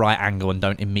get the right angle and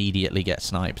don't immediately get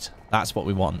sniped. That's what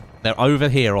we want. They're over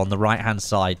here on the right-hand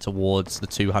side towards the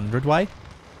 200 way.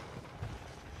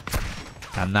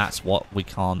 And that's what we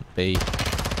can't be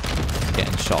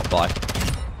getting shot by.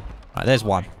 Right, there's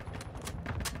one.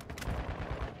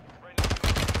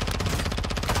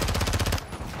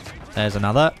 There's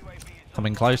another.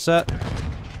 Coming closer.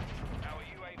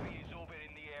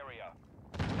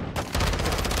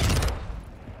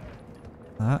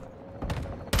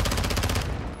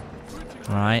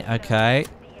 Right, okay.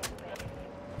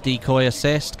 Decoy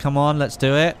assist. Come on, let's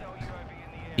do it.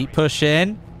 Keep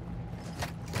pushing.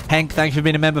 Hank, thanks for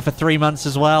being a member for 3 months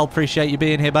as well. Appreciate you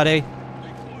being here, buddy.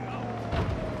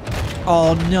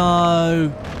 Oh,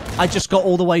 no. I just got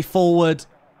all the way forward.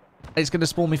 It's going to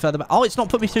spawn me further back. Oh, it's not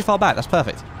put me too far back. That's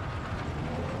perfect.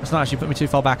 It's not actually put me too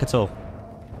far back at all.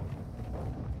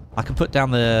 I can put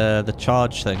down the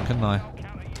charge thing, couldn't I?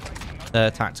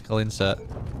 The tactical insert.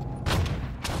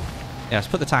 Yeah, let's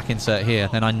put the tac insert here.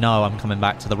 Then I know I'm coming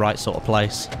back to the right sort of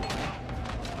place.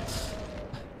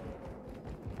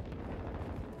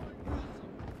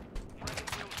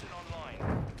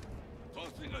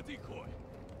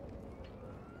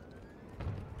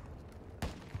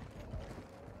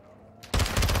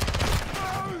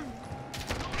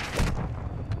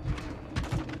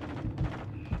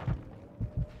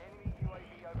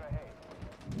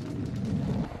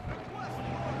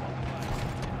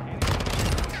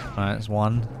 Alright, there's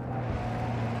one.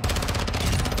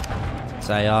 It's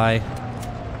AI.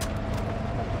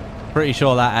 Pretty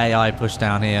sure that AI pushed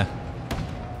down here.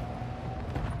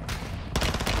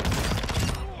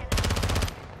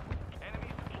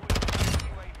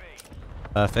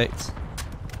 Perfect.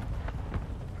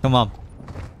 Come on.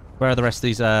 Where are the rest of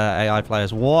these AI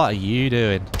players? What are you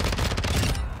doing?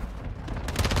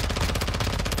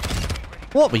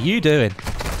 What were you doing?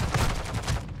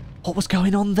 What was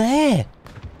going on there?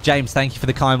 James, thank you for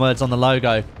the kind words on the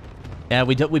logo. Yeah,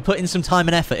 we put in some time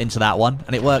and effort into that one,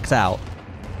 and it worked out.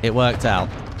 It worked out.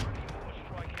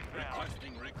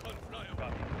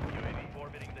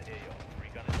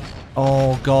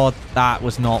 Oh, God. That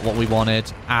was not what we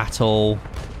wanted at all.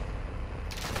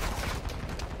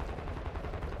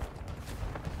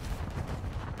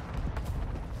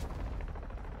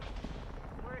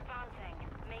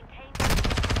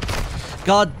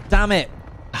 God damn it.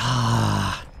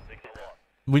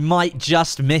 We might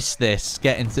just miss this,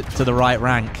 getting to the right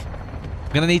rank.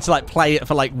 I'm going to need to, like, play it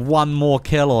for, like, one more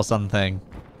kill or something.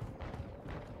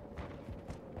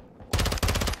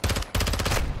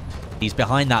 He's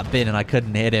behind that bin and I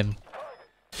couldn't hit him.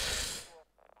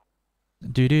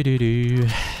 Do-do-do-do.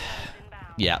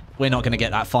 Yeah, we're not going to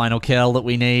get that final kill that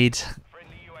we need.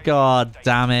 God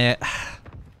damn it.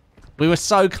 We were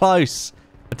so close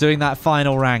to doing that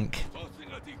final rank.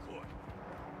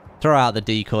 Throw out the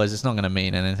decoys. It's not going to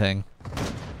mean anything.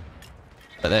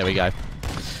 But there we go.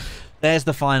 There's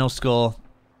the final score.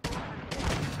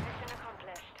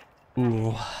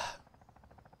 Ooh.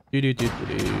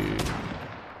 Do-do-do-do-do.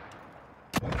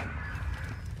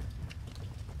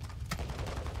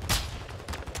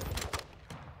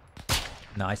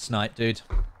 Nice snipe, dude.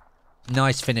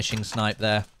 Nice finishing snipe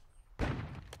there.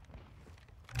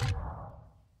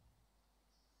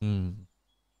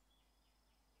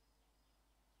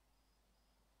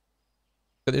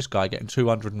 Look at this guy getting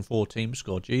 204 team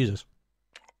score. Jesus.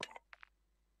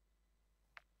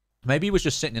 Maybe he was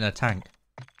just sitting in a tank.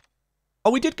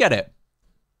 Oh, we did get it.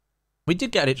 We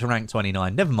did get it to rank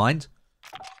 29. Never mind.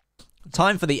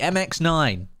 Time for the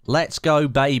MX-9. Let's go,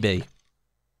 baby.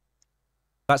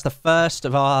 That's the first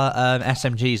of our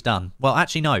SMGs done. Well,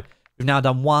 actually, no. We've now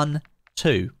done 1,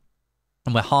 2,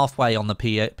 and we're halfway on the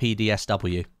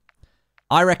PDSW.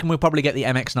 I reckon we'll probably get the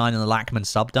MX-9 and the Lachman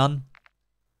sub done.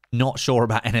 Not sure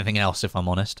about anything else, if I'm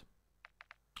honest.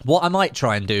 What I might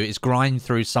try and do is grind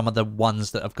through some of the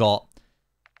ones that have got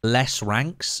less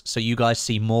ranks, so you guys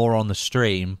see more on the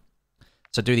stream.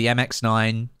 So do the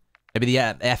MX-9, maybe the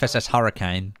FSS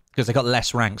Hurricane, because they got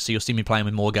less ranks, so you'll see me playing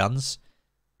with more guns.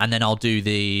 And then I'll do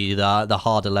the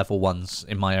harder level ones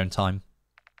in my own time.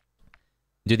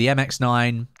 Do the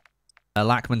MX-9,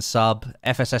 Lachman sub,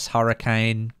 FSS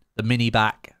Hurricane, the mini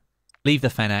back, leave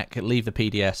the Fennec, leave the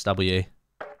PDSW. And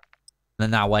then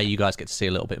that way you guys get to see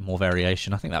a little bit more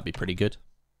variation. I think that'd be pretty good.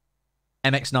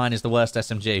 MX-9 is the worst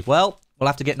SMG. Well, we'll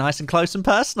have to get nice and close and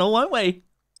personal, won't we?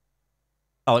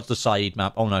 Oh, it's the Saeed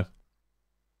map. Oh, no.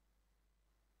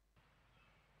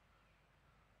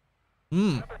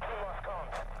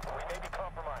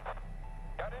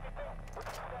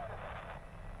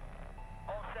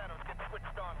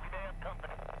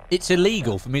 It's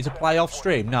illegal for me to play off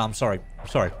stream. No, I'm sorry. I'm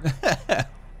sorry.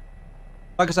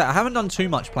 Like I said, I haven't done too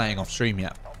much playing off stream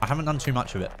yet. I haven't done too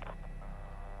much of it.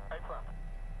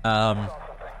 I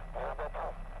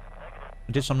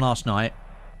did some last night.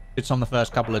 Did some the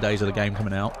first couple of days of the game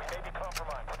coming out.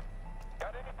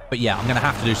 But yeah, I'm going to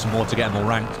have to do some more to get more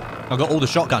ranked. I've got all the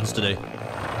shotguns to do.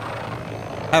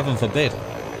 Heaven forbid.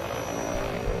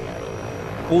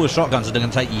 All the shotguns are going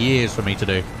to take years for me to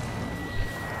do.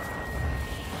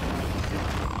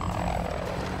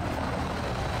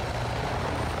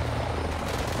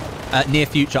 Near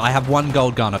future, I have one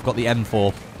gold gun. I've got the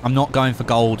M4. I'm not going for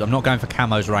gold. I'm not going for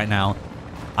camos right now.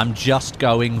 I'm just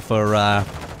going for the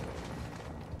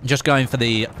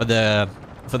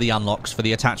unlocks, for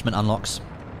the attachment unlocks.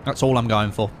 That's all I'm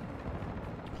going for.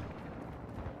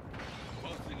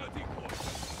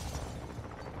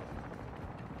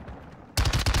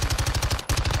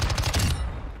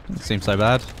 Doesn't seem so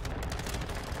bad.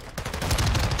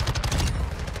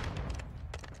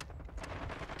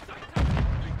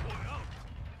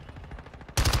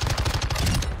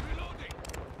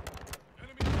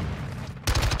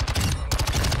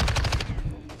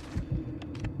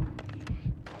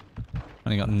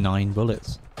 Only got 9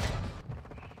 bullets.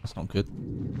 That's not good.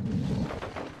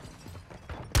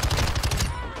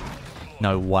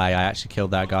 No way, I actually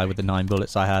killed that guy with the 9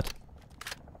 bullets I had.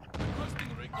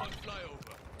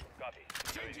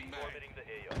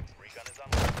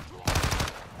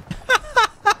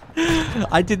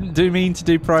 I didn't mean to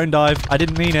do prone dive. I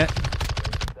didn't mean it.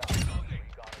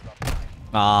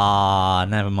 Ah,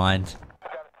 never mind.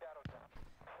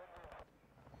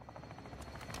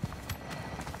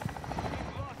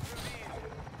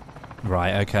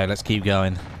 Right, okay, let's keep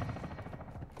going.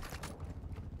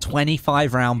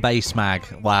 25 round base mag.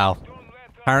 Wow.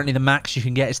 Apparently the max you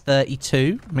can get is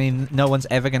 32. I mean, no one's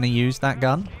ever going to use that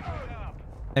gun.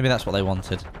 Maybe that's what they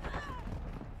wanted.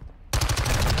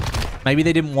 Maybe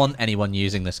they didn't want anyone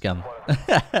using this gun.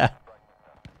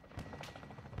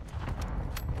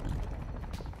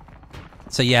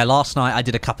 So yeah, last night I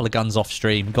did a couple of guns off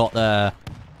stream.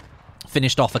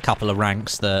 Finished off a couple of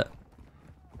ranks that...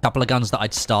 couple of guns that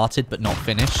I'd started but not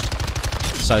finished,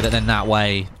 so that then that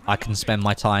way I can spend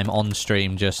my time on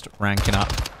stream just ranking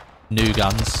up new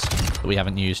guns that we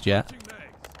haven't used yet.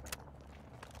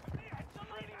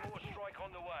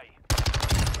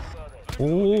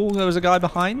 Oh, there was a guy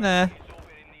behind there.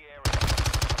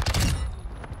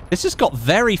 This has got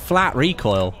very flat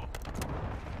recoil.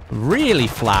 Really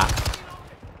flat.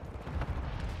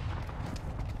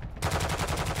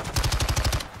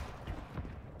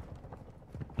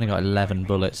 Only got 11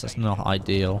 bullets. That's not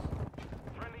ideal.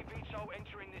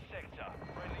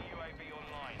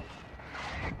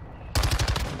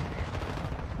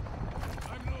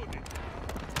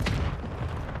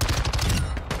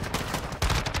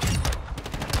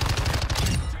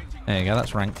 There you go.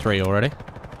 That's rank 3 already.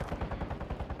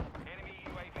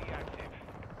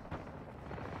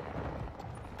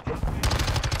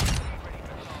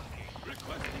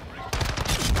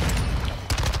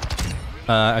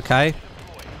 Okay.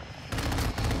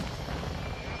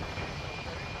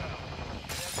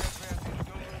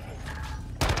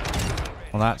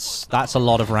 Well, that's a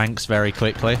lot of ranks very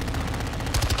quickly.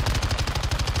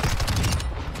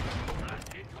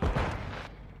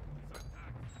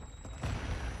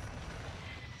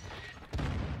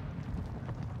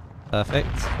 Perfect.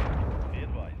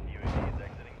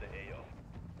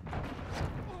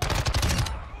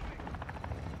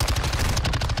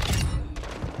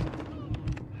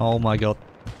 Oh my god.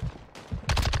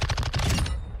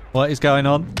 What is going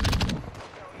on?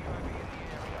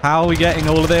 How are we getting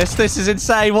all of this? This is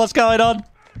insane. What's going on?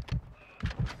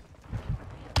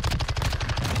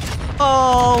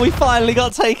 Oh, we finally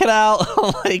got taken out.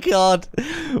 Oh my god.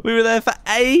 We were there for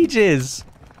ages.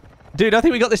 Dude, I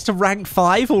think we got this to rank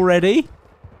 5 already.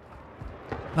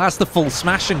 That's the full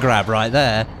smash and grab right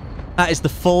there. That is the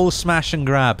full smash and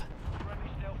grab.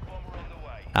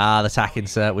 Ah, the tack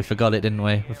insert. We forgot it, didn't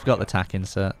we? We forgot the tack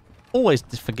insert. Always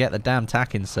forget the damn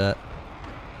tack insert.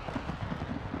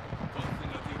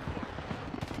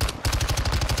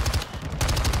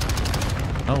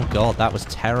 Oh god, that was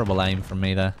terrible aim from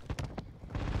me there.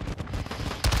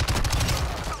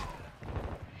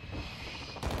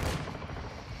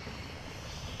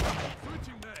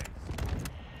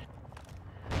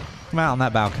 Come out on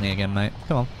that balcony again, mate.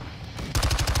 Come on.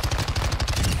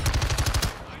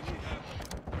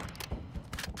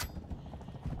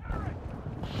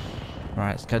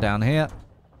 Right, let's go down here.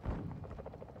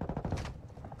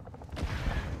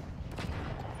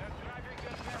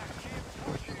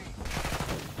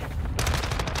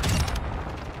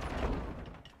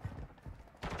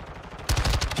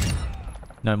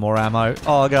 No more ammo.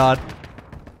 Oh god.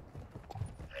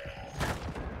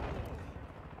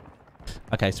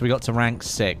 Okay, so we got to rank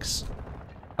 6.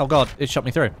 Oh god, it shot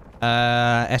me through.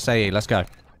 SAE, let's go.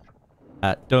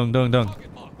 Dung, dung, dung.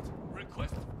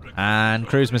 And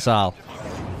cruise missile.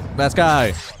 Let's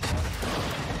go.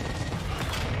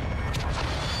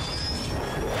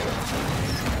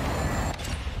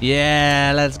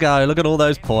 Yeah, let's go. Look at all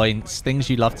those points. Things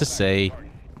you love to see.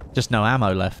 Just no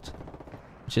ammo left,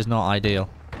 which is not ideal.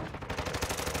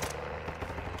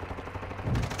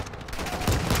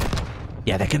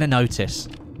 Yeah, they're going to notice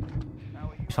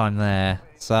if I'm there.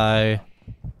 So,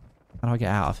 how do I get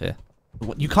out of here?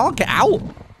 What? You can't get out?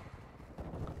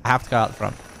 I have to go out the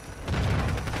front.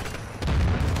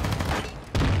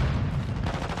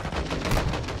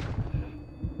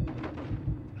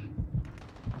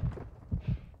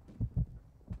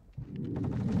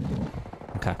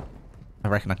 Okay. I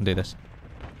reckon I can do this.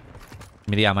 Give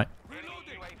me the ammo.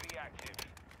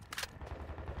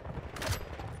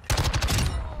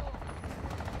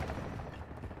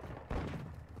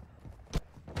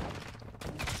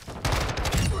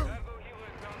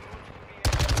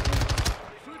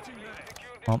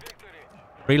 Oh.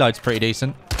 Reload's pretty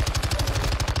decent.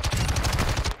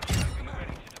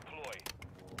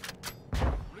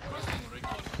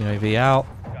 UAV out.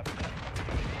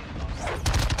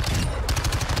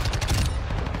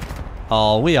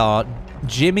 Oh, we are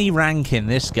Jimmy ranking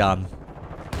this gun.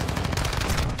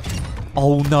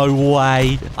 Oh, no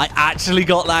way. I actually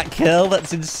got that kill.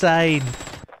 That's insane.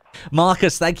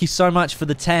 Marcus, thank you so much for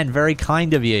the 10. Very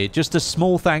kind of you. Just a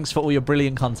small thanks for all your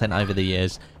brilliant content over the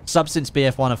years. Substance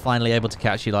BF1 are finally able to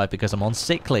catch you live because I'm on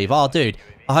sick leave. Oh, dude,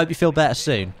 I hope you feel better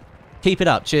soon. Keep it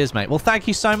up. Cheers, mate. Well, thank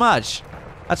you so much.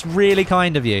 That's really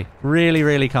kind of you. Really,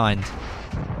 really kind.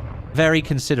 Very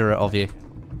considerate of you.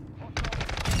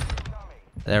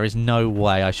 There is no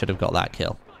way I should have got that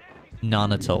kill.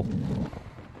 None at all.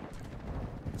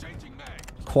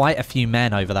 Quite a few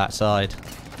men over that side.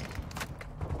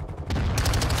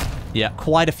 Yeah,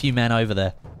 quite a few men over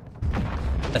there.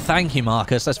 Thank you,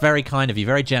 Marcus. That's very kind of you.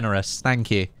 Very generous.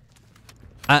 Thank you.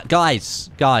 Guys,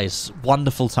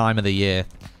 wonderful time of the year.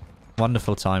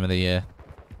 Wonderful time of the year.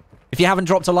 If you haven't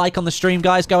dropped a like on the stream,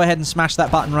 guys, go ahead and smash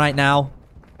that button right now.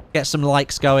 Get some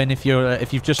likes going if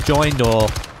you've just joined or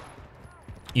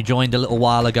you joined a little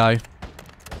while ago.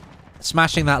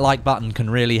 Smashing that like button can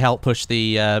really help push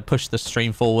the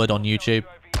stream forward on YouTube.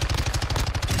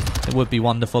 It would be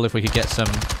wonderful if we could get some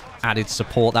added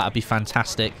support. That would be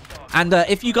fantastic. And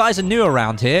if you guys are new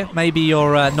around here, maybe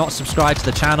you're not subscribed to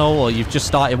the channel or you've just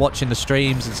started watching the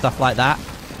streams and stuff like that,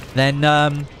 then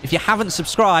if you haven't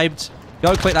subscribed,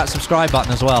 go click that subscribe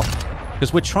button as well.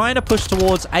 Because we're trying to push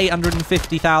towards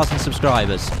 850,000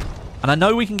 subscribers. And I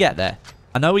know we can get there.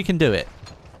 I know we can do it.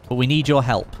 But we need your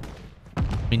help.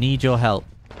 We need your help.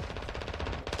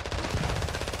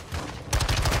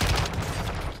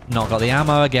 Not got the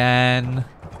ammo again.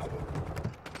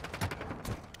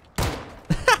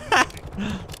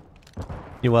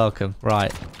 You're welcome.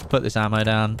 Right. Put this ammo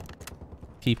down.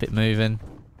 Keep it moving.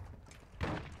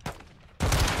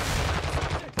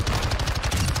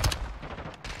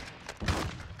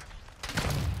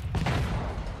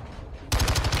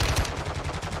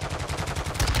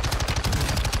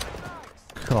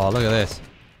 Oh, look at this.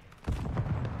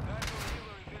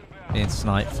 Being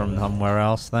sniped from somewhere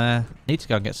else there. Need to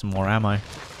go and get some more ammo.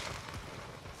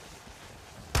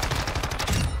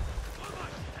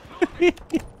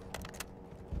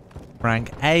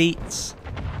 Rank 8.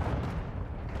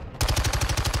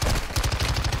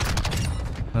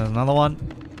 There's another one.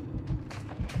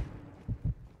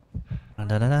 Da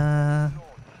 -da -da.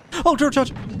 Oh,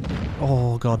 George!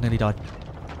 Oh, God, nearly died.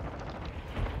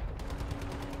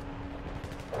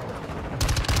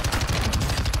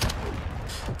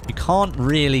 can't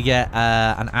really get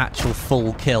an actual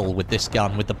full kill with this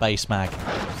gun with the base mag.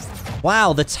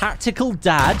 Wow, the Tactical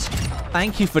Dad.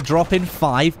 Thank you for dropping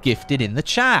 5 gifted in the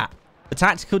chat. The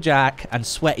Tactical Jack and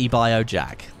Sweaty Bio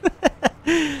Jack.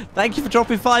 Thank you for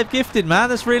dropping 5 gifted, man.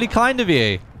 That's really kind of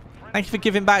you. Thank you for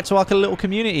giving back to our little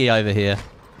community over here.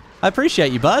 I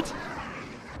appreciate you, bud.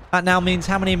 That now means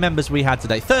how many members we had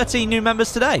today? 13 new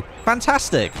members today.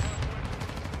 Fantastic.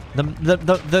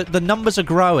 The numbers are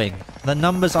growing. The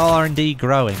numbers are indeed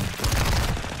growing.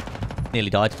 Nearly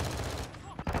died.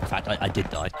 In fact, I did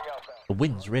die. The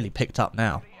wind's really picked up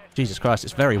now. Jesus Christ,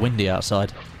 it's very windy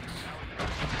outside. I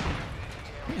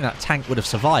think that tank would have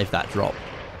survived that drop.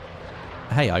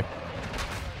 Hey-oh.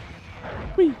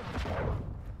 Whee.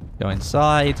 Go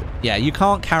inside. Yeah, you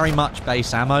can't carry much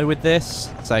base ammo with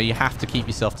this, so you have to keep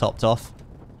yourself topped off.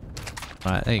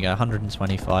 Right, there you go.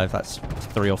 125. That's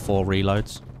 3 or 4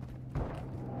 reloads.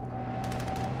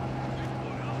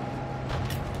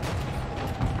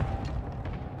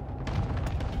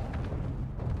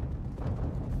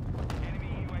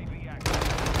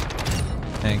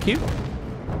 Thank you.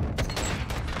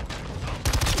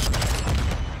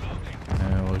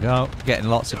 There we go. Getting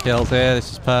lots of kills here.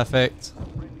 This is perfect.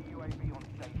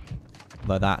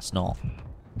 Though that's not.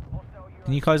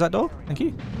 Can you close that door? Thank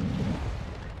you.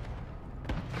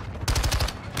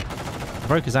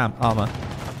 Broke his armor.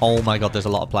 Oh my god, there's a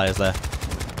lot of players there.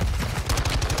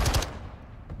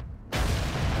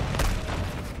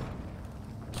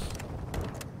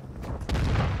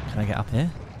 Can I get up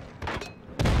here?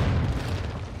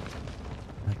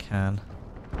 I can.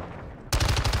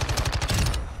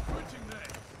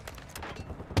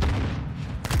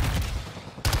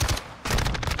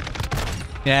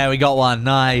 Yeah, we got one.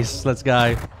 Nice. Let's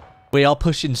go. We are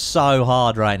pushing so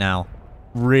hard right now.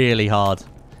 Really hard.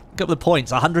 Look at the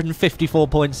points. 154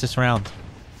 points this round.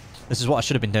 This is what I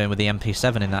should have been doing with the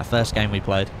MP7 in that first game we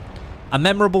played. A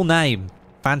memorable name.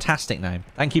 Fantastic name.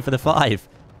 Thank you for the 5.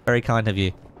 Very kind of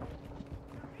you.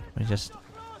 Let me just...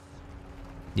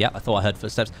 Yeah, I thought I heard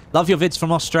footsteps. Love your vids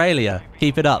from Australia.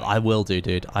 Keep it up. I will do,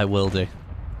 dude. I will do.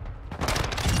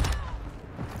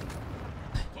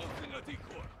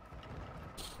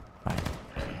 Right.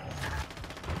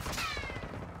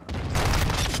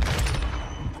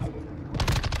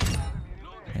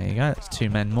 There you go. That's 2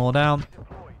 men more down.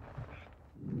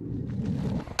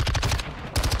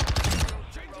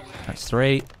 That's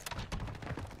 3.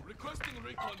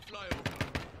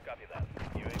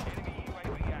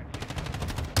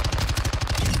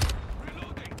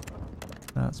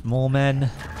 That's more men.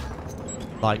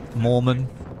 Like Mormon.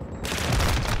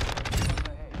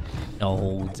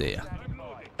 Oh dear.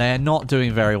 They're not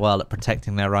doing very well at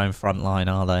protecting their own front line,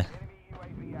 are they?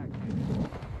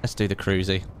 Let's do the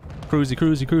cruisy. Cruisy,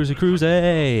 cruisy, cruisy,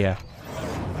 cruisy!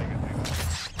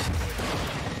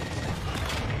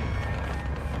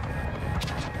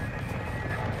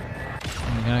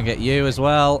 I'm gonna get you as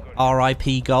well.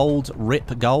 RIP gold.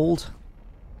 RIP gold.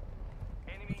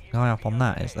 Guy up on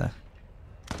that, is there?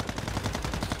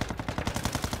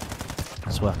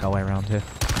 Let's work our way around here.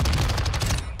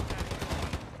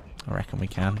 I reckon we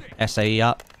can. SAE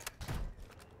up.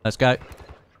 Let's go.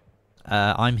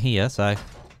 I'm here, so...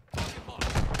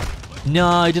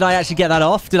 No, did I actually get that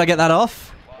off? Did I get that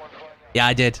off? Yeah,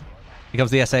 I did. Here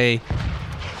comes the SAE.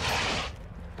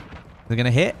 They're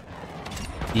gonna hit?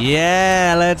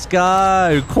 Yeah, let's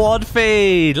go. Quad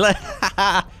feed.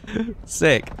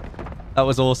 Sick. That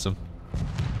was awesome.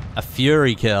 A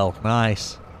fury kill.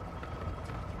 Nice.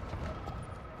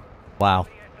 Wow.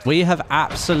 We have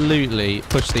absolutely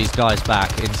pushed these guys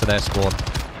back into their squad.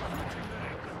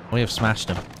 We have smashed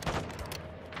them.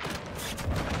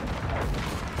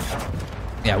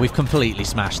 Yeah, we've completely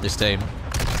smashed this team.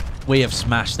 We have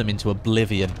smashed them into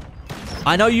oblivion.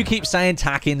 I know you keep saying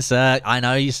tack insert. I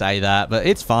know you say that, but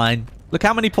it's fine. Look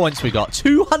how many points we got.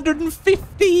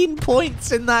 215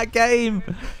 points in that game.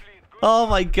 Oh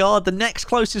my god. The next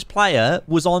closest player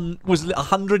was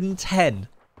 110.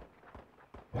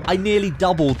 I nearly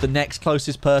doubled the next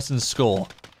closest person's score.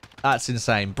 That's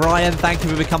insane. Brian, thank you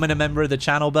for becoming a member of the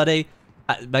channel, buddy.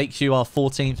 That makes you our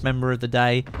 14th member of the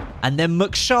day. And then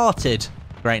McSharted,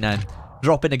 great name,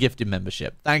 dropping a gifted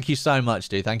membership. Thank you so much,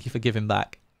 dude. Thank you for giving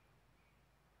back.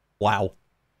 Wow.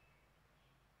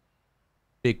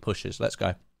 Big pushes. Let's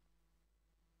go.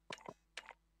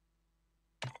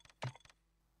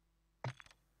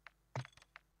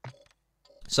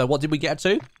 So what did we get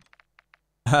to?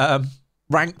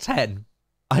 Rank 10.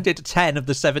 I did 10 of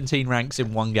the 17 ranks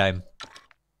in one game.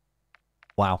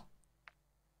 Wow.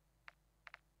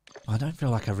 I don't feel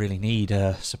like I really need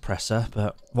a suppressor,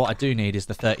 but what I do need is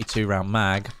the 32 round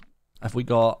mag. Have we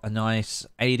got a nice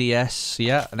ADS?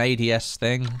 Yeah, an ADS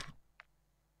thing.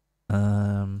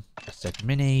 I said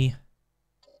mini.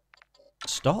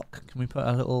 Stock? Can we put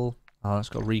a little... Oh, it's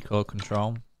got recoil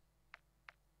control.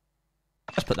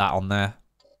 Let's put that on there.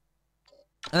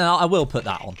 And I will put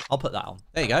that on. I'll put that on.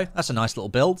 There you go. That's a nice little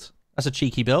build. That's a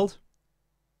cheeky build.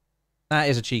 That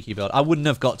is a cheeky build. I wouldn't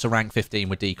have got to rank 15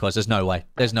 with decoys. There's no way.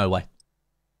 There's no way.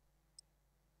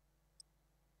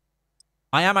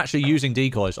 I am actually using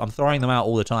decoys. I'm throwing them out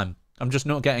all the time. I'm just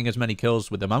not getting as many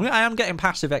kills with them. I am getting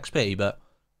passive XP, but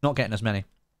not getting as many.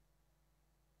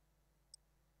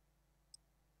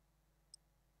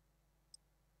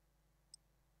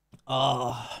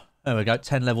 Oh, there we go.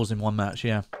 10 levels in one match.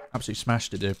 Yeah, absolutely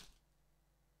smashed it, dude.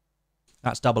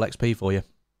 That's double XP for you.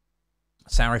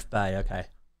 Sarif Bay, okay.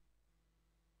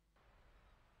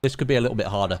 This could be a little bit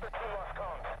harder.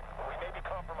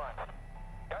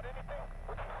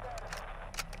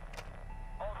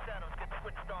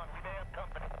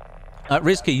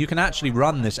 Rizky, you can actually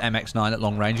run this MX-9 at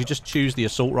long range. You just choose the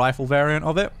assault rifle variant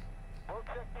of it.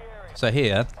 So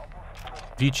here,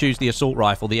 if you choose the assault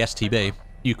rifle, the STB,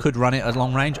 you could run it at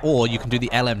long range, or you can do the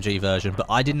LMG version, but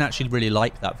I didn't actually really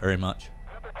like that very much.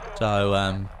 So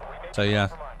yeah.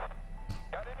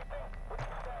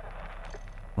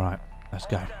 Right, let's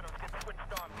go.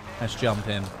 Let's jump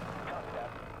in.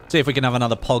 See if we can have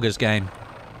another Poggers game.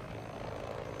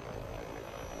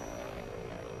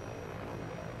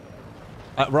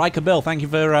 Riker Bill, thank you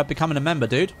for becoming a member,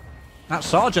 dude. At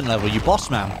Sergeant level, you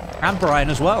boss man. And Brian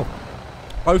as well.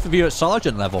 Both of you at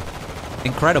Sergeant level.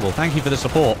 Incredible. Thank you for the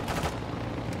support.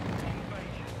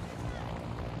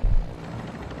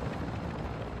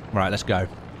 Right, let's go.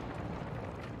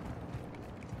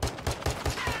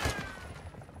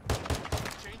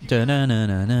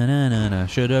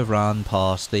 Should have run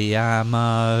past the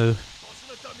ammo.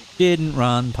 Didn't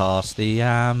run past the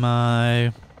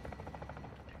ammo.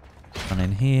 Run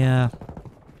in here.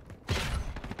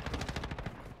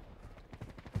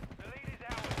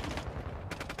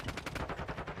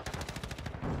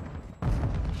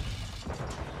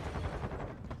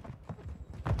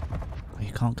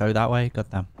 You can't go that way?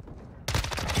 Goddamn.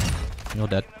 You're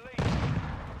dead.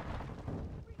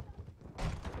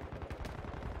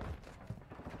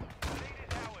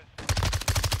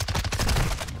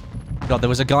 God, there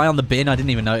was a guy on the bin. I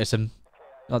didn't even notice him.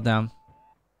 Goddamn.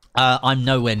 I'm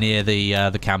nowhere near the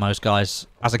camos, guys.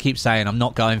 As I keep saying, I'm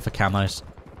not going for camos.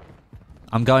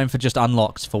 I'm going for just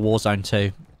unlocks for Warzone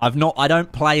 2. I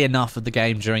don't play enough of the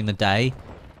game during the day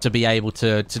to be able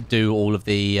to do all of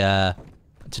the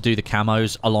to do the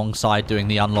camos alongside doing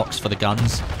the unlocks for the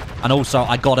guns. And also,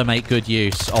 I gotta make good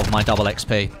use of my double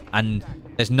XP. And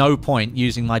there's no point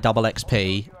using my double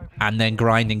XP and then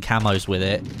grinding camos with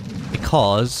it,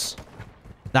 because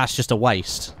that's just a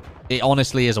waste. It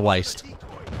honestly is a waste.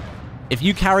 If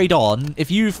you carried on, if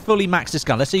you fully maxed this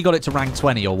gun, let's say you got it to rank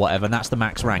 20 or whatever, and that's the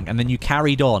max rank, and then you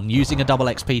carried on using a double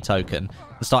XP token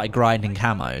and started grinding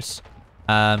camos,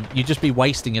 you'd just be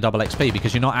wasting your double XP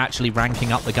because you're not actually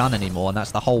ranking up the gun anymore, and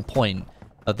that's the whole point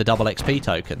of the double XP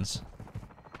tokens.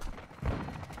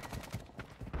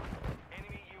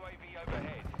 Enemy UAV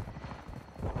overhead.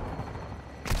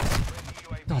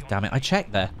 God damn it, I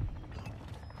checked there.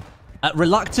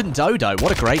 Reluctant Dodo,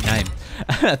 what a great name.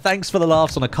 Thanks for the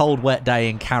laughs on a cold, wet day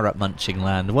in carrot munching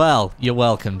land. Well, you're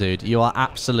welcome, dude. You are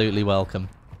absolutely welcome.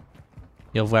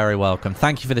 You're very welcome.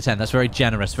 Thank you for the 10. That's very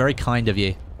generous, very kind of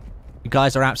you. You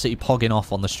guys are absolutely pogging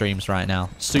off on the streams right now.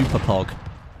 Super pog.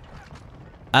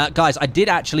 Guys, I did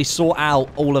actually sort out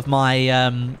all of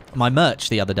my my merch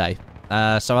the other day.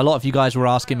 So a lot of you guys were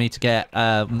asking me to get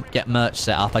merch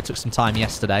set up. I took some time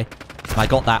yesterday. And I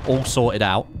got that all sorted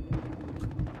out.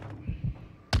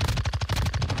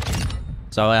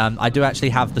 So I do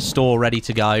actually have the store ready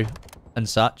to go and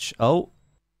such. Oh.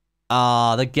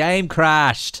 Ah, the game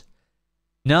crashed.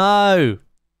 No.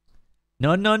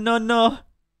 No, no, no, no.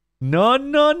 No,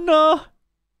 no, no.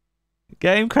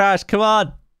 Game crashed. Come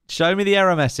on. Show me the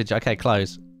error message. Okay,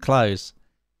 close. Close.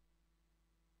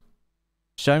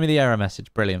 Show me the error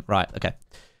message. Brilliant. Right, okay.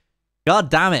 God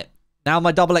damn it. Now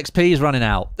my double XP is running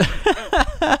out.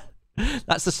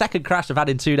 That's the second crash I've had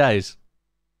in 2 days.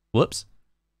 Whoops.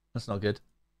 That's not good.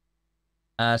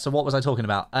 So what was I talking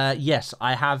about? Yes,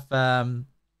 I have...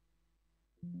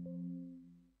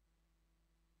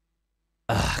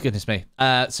 goodness me.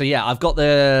 So yeah, I've got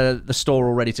the store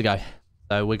all ready to go.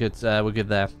 So we're good. We're good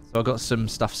there. So I've got some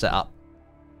stuff set up.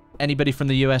 Anybody from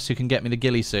the US who can get me the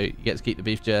ghillie suit, you get to keep the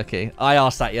beef jerky. I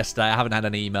asked that yesterday. I haven't had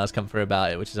any emails come through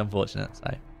about it, which is unfortunate.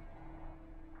 So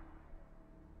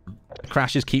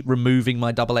crashes keep removing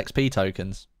my double XP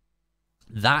tokens.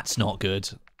 That's not good.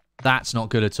 That's not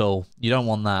good at all. You don't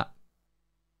want that.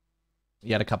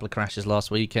 You had a couple of crashes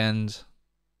last weekend.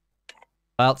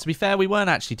 Well, to be fair, we weren't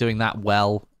actually doing that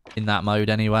well in that mode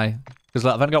anyway. Because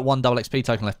look, I've only got one double XP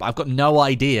token left, but I've got no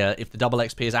idea if the double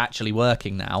XP is actually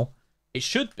working now. It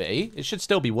should be. It should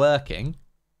still be working.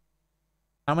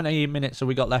 How many minutes have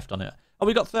we got left on it? Oh,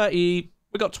 we got 30...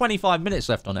 We got 25 minutes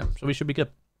left on it, so we should be good.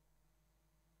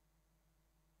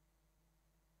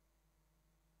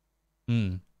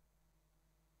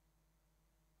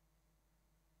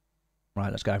 Right,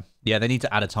 let's go. Yeah, they need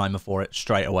to add a timer for it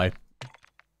straight away.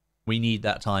 We need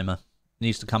that timer. It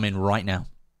needs to come in right now.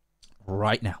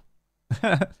 Right now.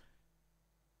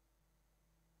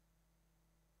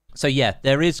 So yeah,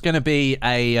 there is going to be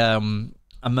a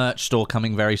merch store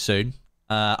coming very soon.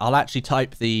 I'll actually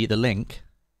type the link.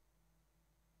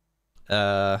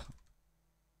 I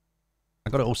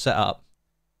got it all set up.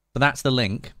 So that's the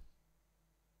link.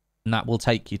 And that will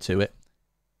take you to it.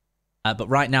 But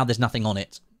right now there's nothing on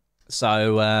it.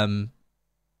 So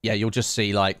yeah, you'll just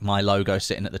see like my logo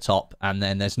sitting at the top, and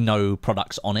then there's no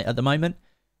products on it at the moment.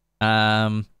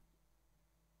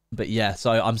 But yeah,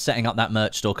 so I'm setting up that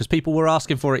merch store because people were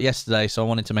asking for it yesterday, so I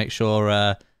wanted to make sure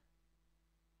it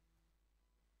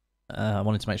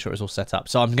was all set up.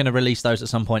 So I'm going to release those at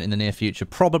some point in the near future,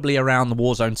 probably around the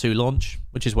Warzone 2 launch,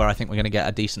 which is where I think we're going to get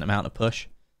a decent amount of push.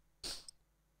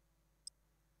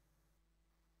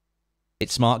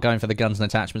 It's smart going for the guns and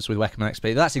attachments with weapon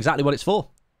XP. That's exactly what it's for,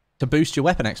 to boost your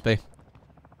weapon XP.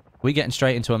 We're getting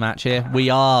straight into a match here.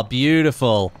 We are.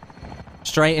 Beautiful.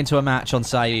 Straight into a match on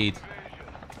Saeed.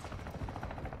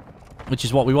 Which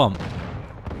is what we want.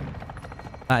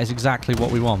 That is exactly what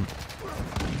we want.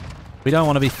 We don't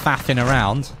want to be faffing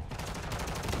around.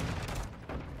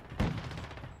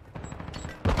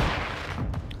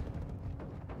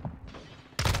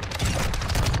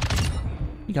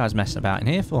 You guys messing about in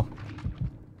here for?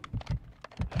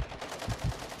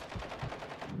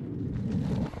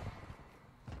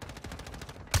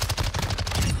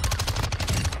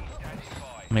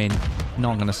 I mean,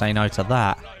 not going to say no to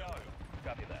that.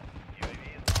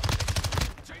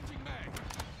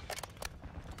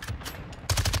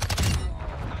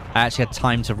 I actually had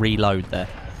time to reload there.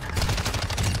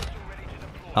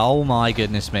 Oh my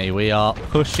goodness me. We are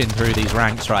pushing through these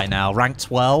ranks right now. Rank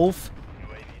 12.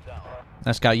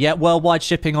 Let's go. Yeah, worldwide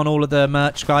shipping on all of the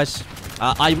merch, guys.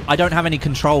 I don't have any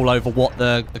control over what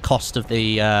the cost of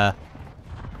the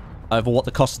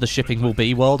shipping will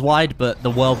be worldwide, but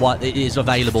the worldwide, it is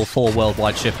available for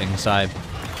worldwide shipping, so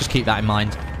just keep that in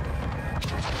mind.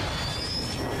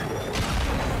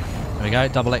 There we go,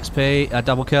 double XP,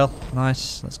 double kill.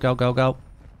 Nice. Let's go, go, go.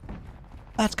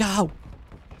 Let's go.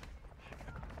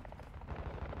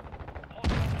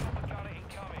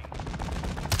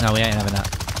 No, we ain't having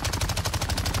that.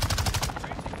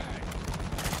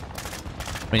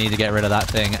 We need to get rid of that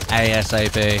thing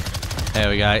ASAP. There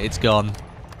we go, it's gone.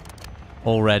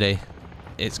 Already.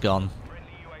 It's gone.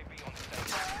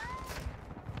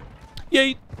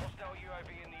 Yeet.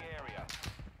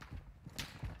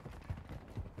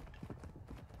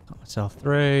 Got myself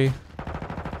through.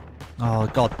 Oh,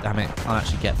 god damn it. I'll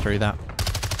actually get through that.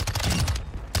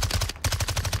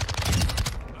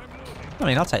 I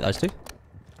mean, I'll take those two.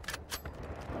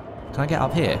 Can I get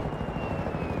up here?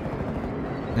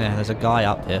 Yeah, there's a guy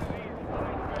up here.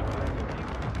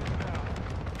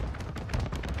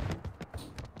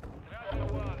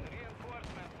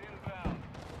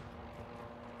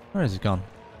 Where has he gone?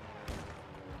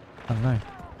 I don't know.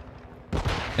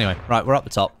 Anyway, right, we're up the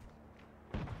top.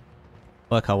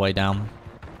 Work our way down.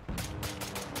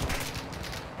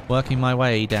 Working my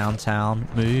way downtown,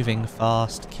 moving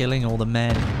fast, killing all the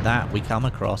men that we come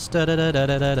across. Da da da da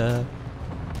da da da.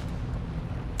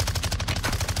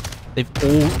 They've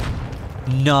all...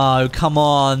 No, come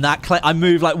on. That I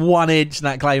moved like 1 inch and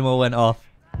that claymore went off.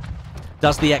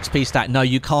 Does the XP stack? No,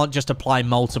 you can't just apply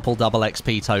multiple double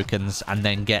XP tokens and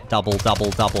then get double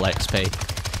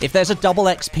XP. If there's a double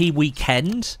XP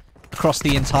weekend across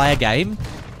the entire game,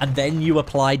 and then you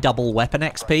apply double weapon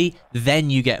XP, then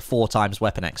you get 4 times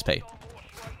weapon XP.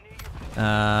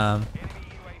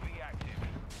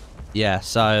 Yeah,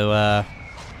 so...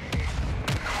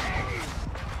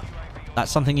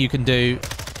 that's something you can do.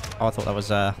 Oh, I thought that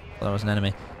was an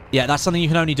enemy. Yeah, that's something you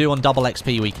can only do on double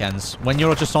XP weekends. When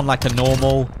you're just on like a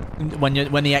normal, when the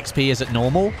XP is at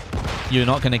normal, you're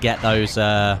not going to get those.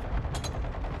 Not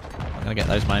going to get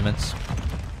those moments.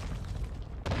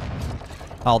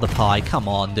 Oh, the pie! Come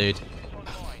on, dude.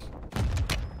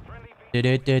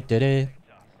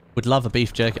 Would love a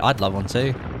beef jerky. I'd love one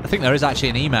too. I think there is actually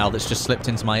an email that's just slipped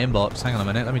into my inbox. Hang on a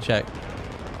minute. Let me check.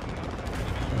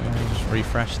 Just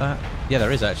refresh that. Yeah,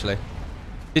 there is actually.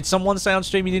 Did someone say on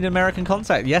stream you need American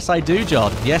contact? Yes, I do,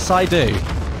 John. Yes, I do.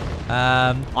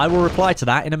 I will reply to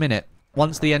that in a minute.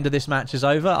 Once the end of this match is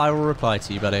over, I will reply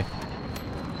to you, buddy.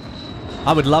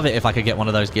 I would love it if I could get one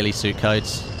of those ghillie suit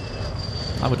codes.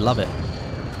 I would love it.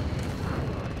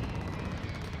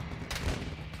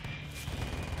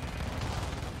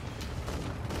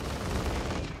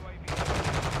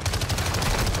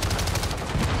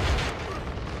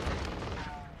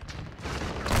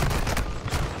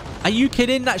 Are you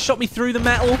kidding? That shot me through the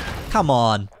metal? Come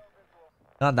on.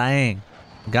 God dang.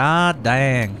 God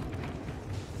dang.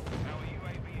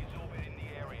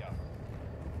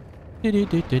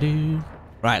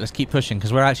 Right, let's keep pushing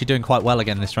because we're actually doing quite well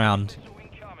again this round.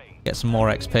 Get some more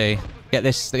XP. Get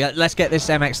this. Let's get this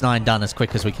MX-9 done as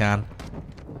quick as we can.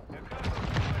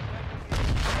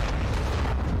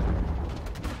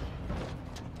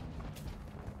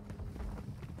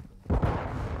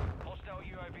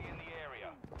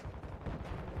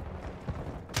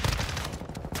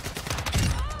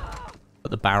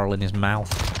 Put the barrel in his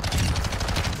mouth.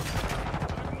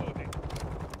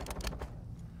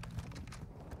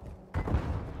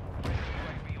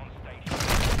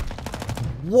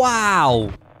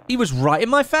 Wow! He was right in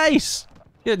my face!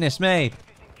 Goodness me.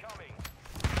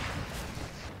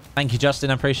 Thank you,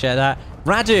 Justin. I appreciate that.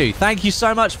 Radu, thank you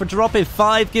so much for dropping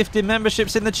 5 gifted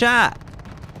memberships in the chat.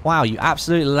 Wow, you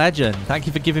absolute legend. Thank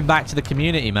you for giving back to the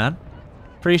community, man.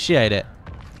 Appreciate it.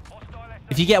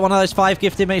 If you get one of those 5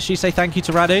 gifted, make sure you say thank you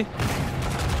to Radu.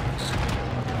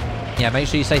 Yeah, make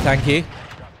sure you say thank you.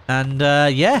 And,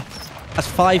 yeah. That's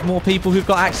 5 more people who've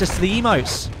got access to the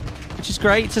emotes. Which is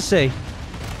great to see.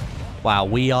 Wow,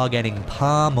 we are getting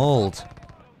pummeled.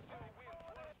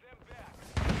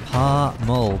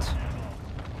 Pummeled.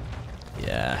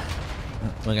 Yeah.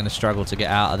 We're going to struggle to get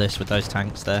out of this with those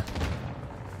tanks there.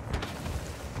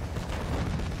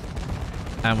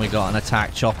 And we got an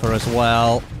attack chopper as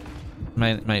well.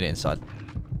 Made it inside.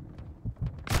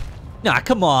 Nah,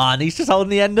 come on. He's just holding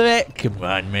the end of it. Come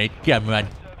on, mate. Come on.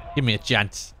 Give me a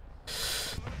chance.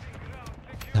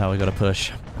 Oh, we got to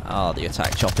push. Oh, the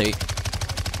attack choppy.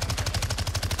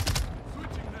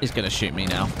 He's going to shoot me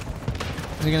now.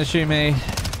 Is he going to shoot me?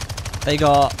 They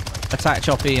got attack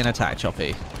choppy and attack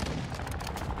choppy.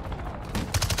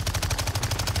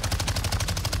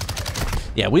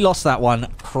 Yeah, we lost that one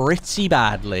pretty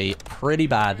badly. Pretty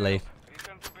badly.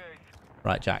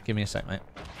 Right, Jack, give me a sec, mate.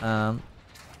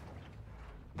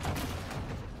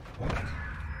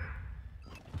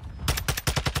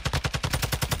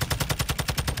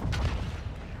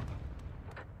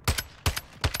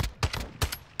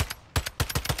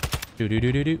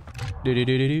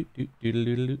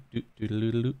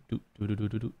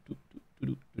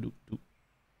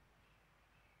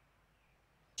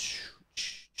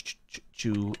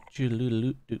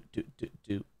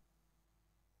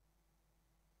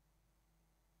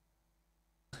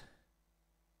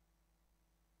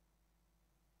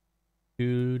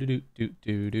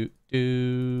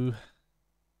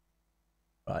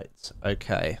 Right,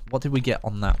 okay. What did we get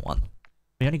on that one?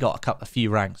 We only got a few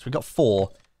ranks. We got 4.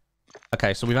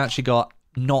 Okay, so we've actually got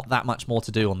not that much more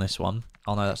to do on this one.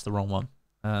 Oh no, that's the wrong one.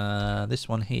 This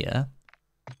one here.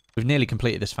 We've nearly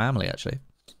completed this family, actually.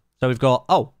 So we've got...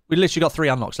 Oh, we literally got 3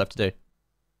 unlocks left to do.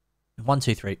 1,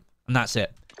 2, 3. And that's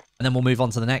it. And then we'll move on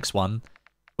to the next one,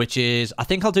 which is... I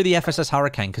think I'll do the FSS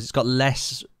Hurricane because it's got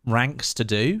less ranks to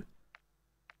do.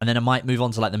 And then I might move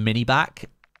on to like the mini back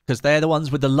because they're the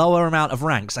ones with the lower amount of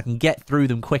ranks. I can get through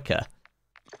them quicker.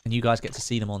 And you guys get to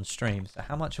see them on stream. So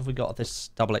how much have we got of this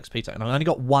double XP token? I've only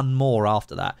got 1 more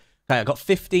after that. Okay, I've got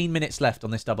 15 minutes left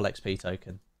on this double XP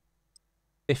token.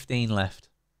 15 left.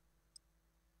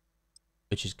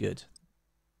 Which is good.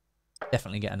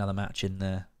 Definitely get another match in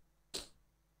there.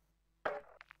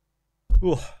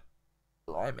 Ooh.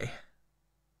 Blimey.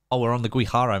 Oh, we're on the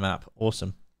Guijaro map.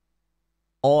 Awesome.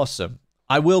 Awesome.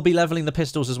 I will be leveling the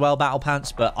pistols as well, Battle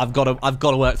Pants, but I've got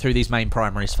to work through these main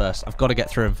primaries first. I've got to get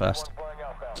through them first.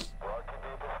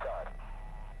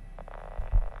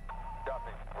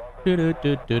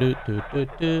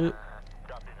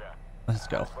 Let's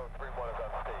go.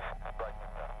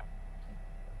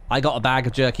 I got a bag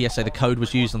of jerky yesterday. The code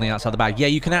was used on the outside of the bag. Yeah,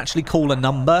 you can actually call a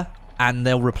number and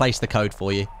they'll replace the code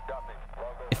for you.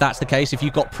 If that's the case, if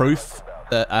you've got proof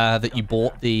that that you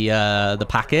bought the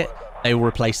packet, they will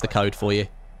replace the code for you.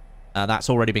 That's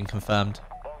already been confirmed.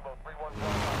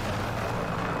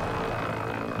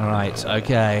 All right,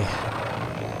 okay.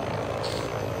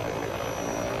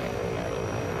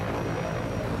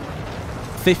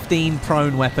 "15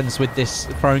 prone weapons with this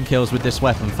prone kills with this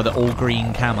weapon for the all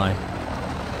green camo."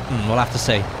 We'll have to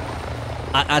see.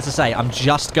 As I say, I'm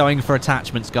just going for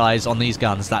attachments, guys, on these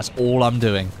guns. That's all I'm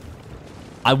doing.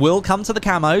 I will come to the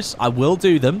camos. I will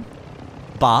do them.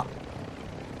 But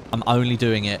I'm only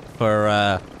doing it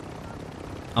for...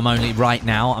 right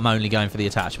now, I'm only going for the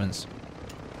attachments.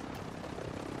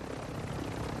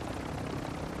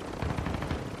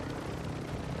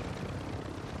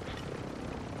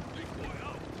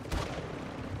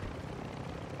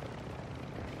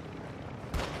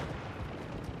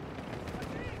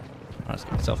 Let's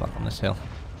get myself up on this hill.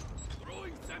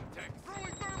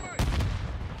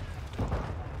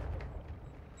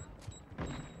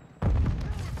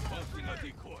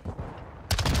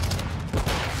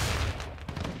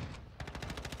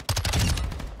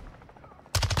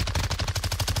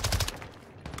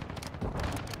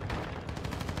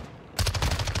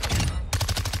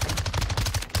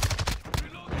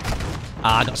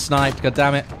 Ah, I got sniped. God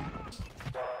damn it.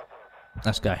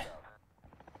 Let's go.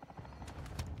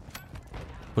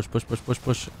 Push, push, push, push,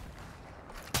 push.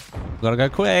 Gotta go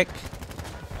quick.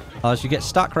 Otherwise you get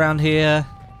stuck around here.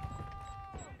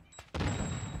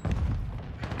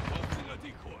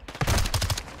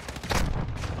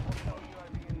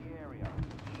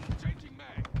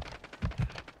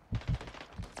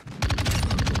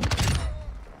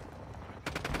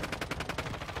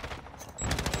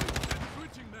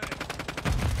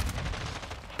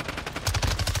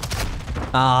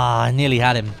 Ah, I nearly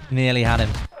had him. Nearly had him.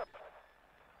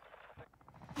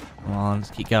 Come on, let's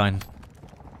keep going.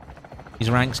 These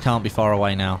ranks can't be far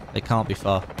away now. They can't be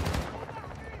far.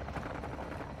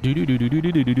 Do do do do do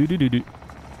do do do do do do.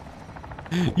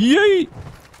 Yay!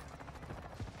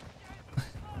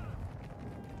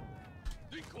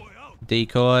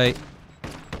 Decoy.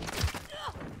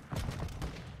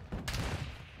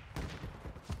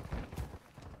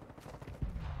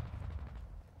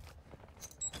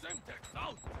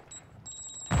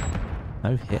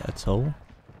 No hit at all.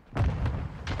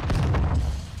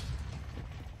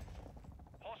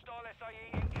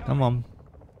 Come on.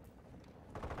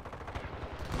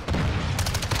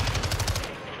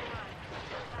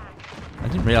 I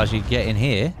didn't realize you'd get in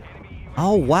here.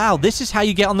 Oh, wow. This is how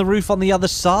you get on the roof on the other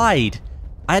side.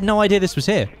 I had no idea this was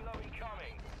here.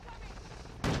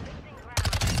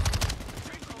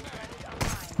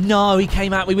 No, he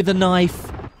came at me with a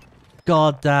knife.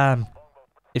 God damn.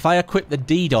 If I equip the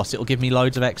DDoS, it'll give me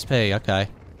loads of XP. Okay.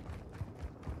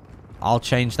 I'll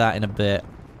change that in a bit.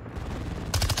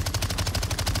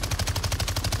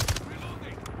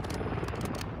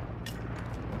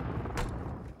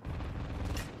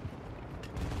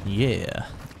 Yeah.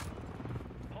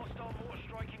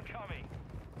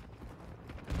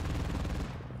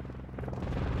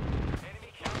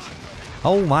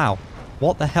 Oh, wow.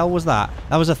 What the hell was that?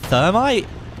 That was a thermite?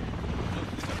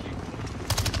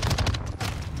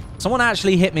 Someone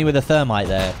actually hit me with a thermite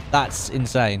there. That's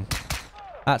insane.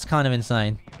 That's kind of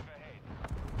insane.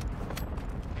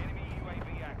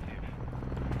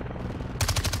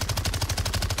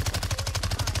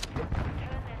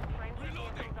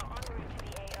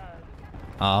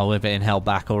 Oh, we're being held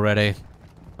back already.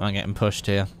 I'm getting pushed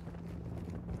here.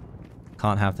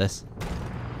 Can't have this.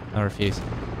 I refuse.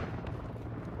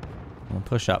 Come on,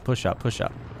 push up, push up, push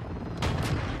up.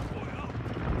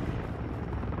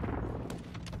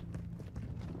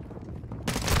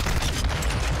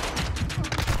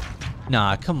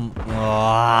 Nah, come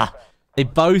on. Oh, they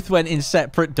both went in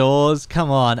separate doors. Come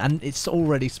on. And it's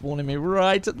already spawning me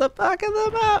right at the back of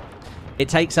the map. It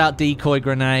takes out decoy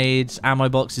grenades, ammo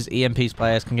boxes, EMPs.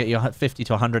 Players can get you 50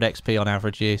 to 100 XP on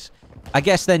average use. I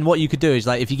guess then what you could do is,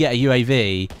 like, if you get a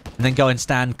UAV and then go and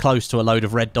stand close to a load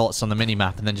of red dots on the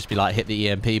minimap and then just be like, hit the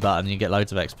EMP button and you get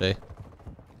loads of XP.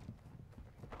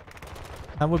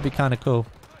 That would be kind of cool.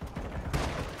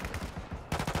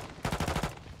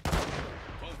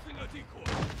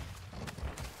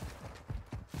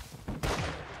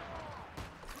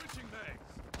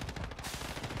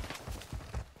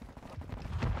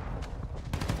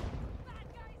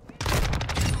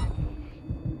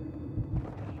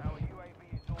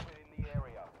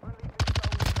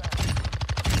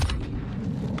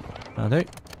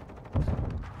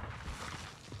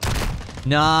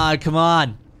 No, come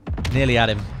on. Nearly had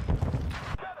him.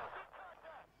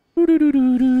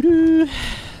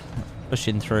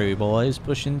 Pushing through, boys.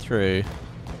 Pushing through.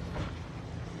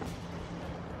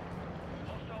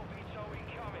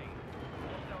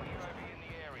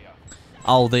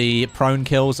 Oh, the prone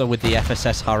kills are with the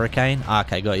FSS Hurricane? Ah,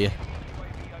 okay, got you.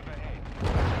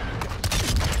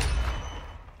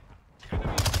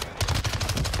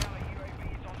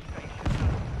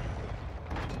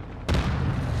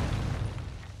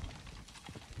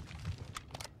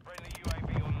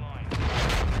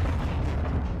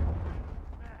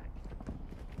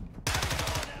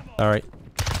 Sorry.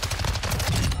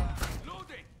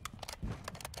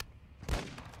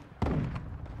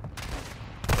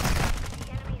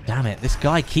 Damn it, this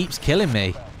guy keeps killing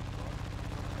me.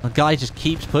 The guy just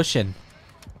keeps pushing.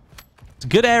 It's a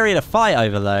good area to fight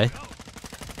over, though.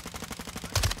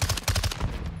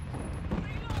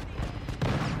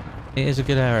 It is a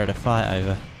good area to fight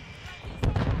over.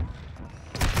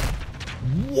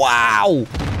 Wow!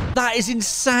 That is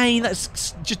insane.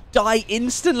 That's just die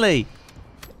instantly.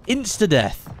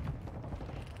 Insta-death.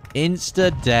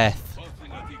 Insta-death.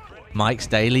 Mike's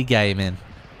Daily Gaming.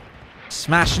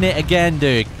 Smashing it again,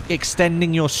 dude.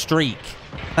 Extending your streak.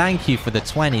 Thank you for the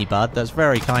 20, bud. That's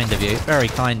very kind of you. Very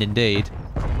kind indeed.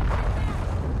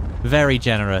 Very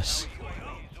generous.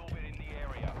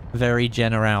 Very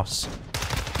generous.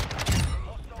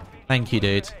 Thank you,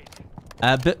 dude.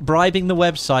 But bribing the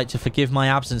website to forgive my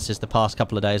absences the past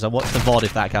couple of days. I watched the VOD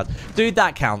if that counts. Dude,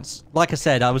 that counts. Like I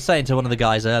said, I was saying to one of the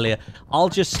guys earlier, I'll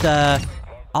just go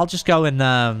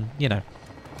and, you know,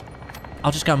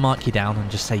 I'll just go mark you down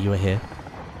and just say you were here.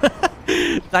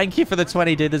 Thank you for the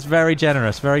 20, dude. That's very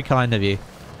generous. Very kind of you.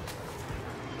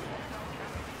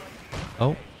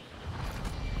 Oh.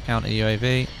 Counter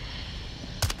UAV.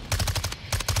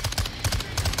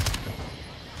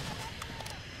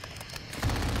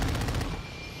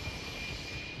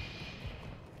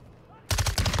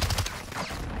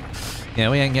 Yeah,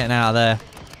 we ain't getting out of there.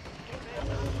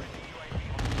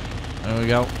 There we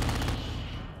go.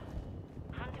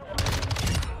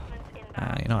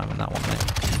 Ah, you're not having that one, mate.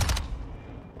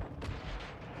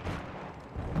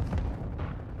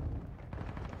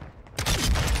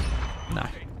 No.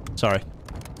 Sorry.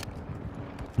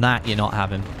 That you're not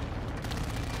having.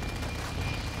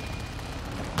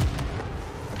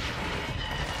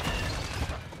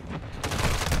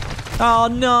 Oh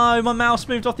no, my mouse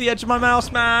moved off the edge of my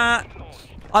mouse mat.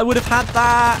 I would have had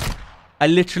that. I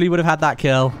literally would have had that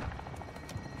kill.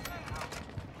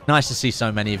 Nice to see so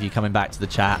many of you coming back to the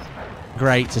chat.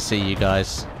 Great to see you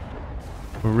guys.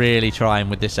 We're really trying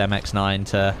with this MX-9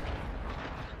 to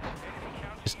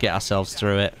just get ourselves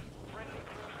through it.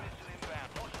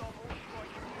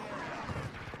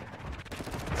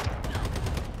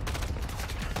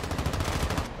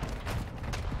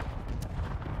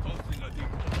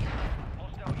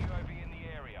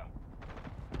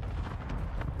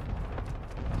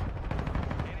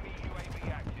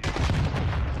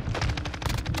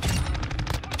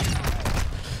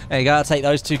 There you go, I'll take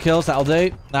those 2 kills. That'll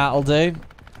do. That'll do.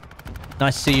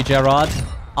 Nice to see you, Gerard.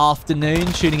 Afternoon,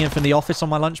 tuning in from the office on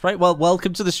my lunch break. Well,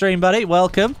 welcome to the stream, buddy.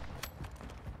 Welcome.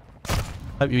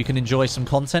 Hope you can enjoy some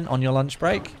content on your lunch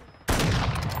break.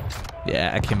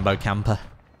 Yeah, Akimbo camper.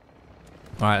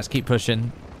 Alright, let's keep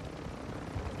pushing.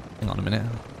 Hang on a minute.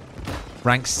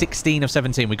 Rank 16 of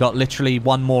 17. We got literally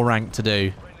one more rank to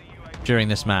do during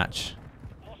this match.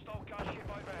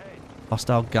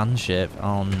 Hostile gunship.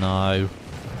 Oh, no.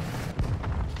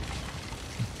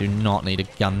 Do not need a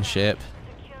gunship.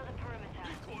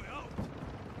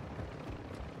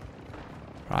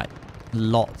 Right.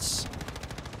 Lots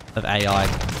of AI.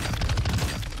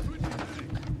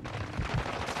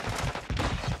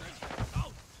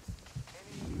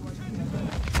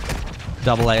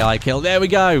 Double AI kill. There we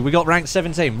go. We got rank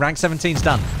 17. Rank 17's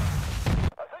done.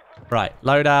 Right.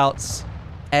 Loadouts.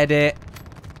 Edit.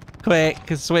 Quick.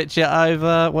 Switch it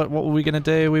over. What were we going to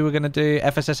do? We were going to do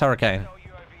FSS Hurricane.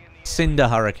 Cinder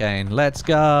Hurricane. Let's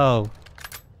go.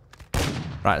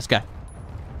 Right, let's go.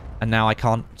 And now I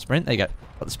can't sprint. There you go.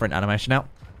 Got the sprint animation out.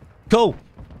 Cool.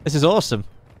 This is awesome.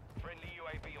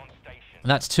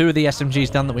 And that's 2 of the SMGs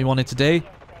done that we wanted to do.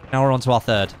 Now we're on to our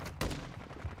 3rd.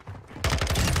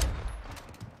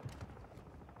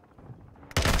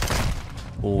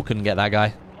 Oh, couldn't get that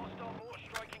guy.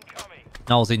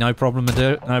 Nolsey, no problem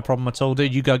at all,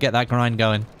 dude. You go get that grind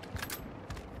going.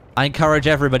 I encourage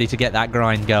everybody to get that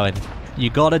grind going. You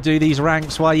gotta do these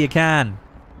ranks while you can.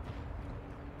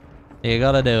 You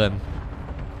gotta do them.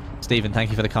 Stephen, thank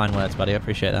you for the kind words, buddy. I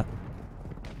appreciate that.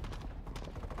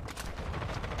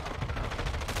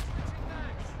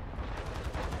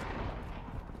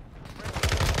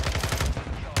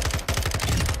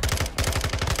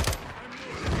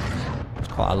 It's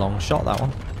quite a long shot, that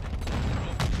one.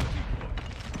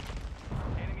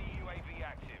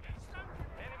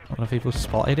 A lot of people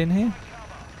spotted in here.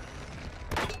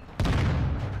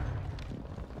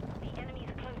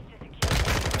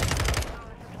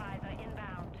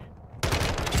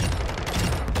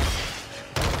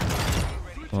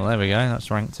 Well, there we go.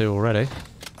 That's rank 2 already.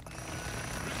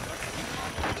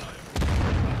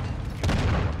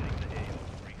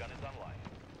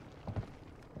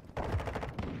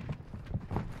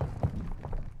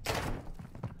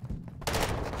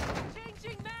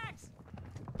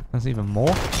 There's even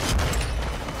more.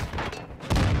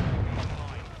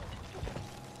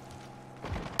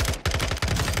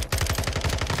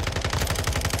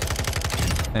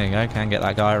 There you go. Can get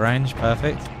that guy at range.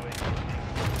 Perfect.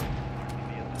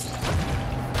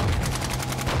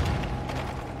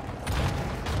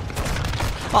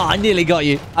 Oh, I nearly got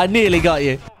you. I nearly got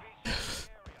you.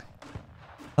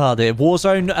 Oh dear.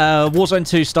 Warzone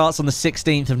 2 starts on the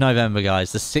 16th of November,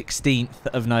 guys. The 16th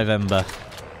of November.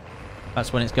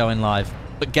 That's when it's going live.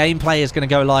 But gameplay is going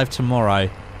to go live tomorrow.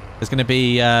 There's going to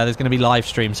be live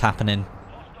streams happening,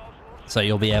 so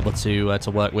you'll be able to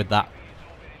work with that.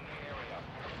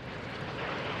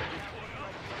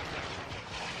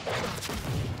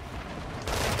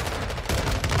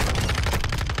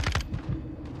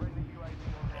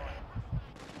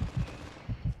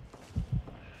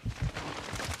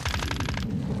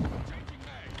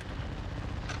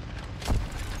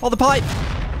 Oh, the pipe!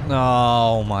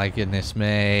 Oh, my goodness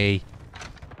me.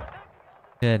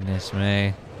 Goodness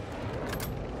me.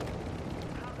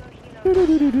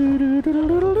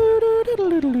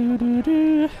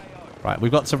 Right,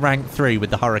 we've got to rank 3 with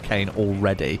the Hurricane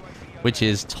already, which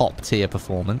is top tier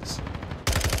performance.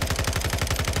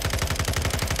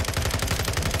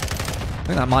 I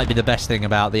think that might be the best thing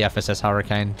about the FSS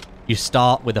Hurricane. You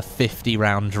start with a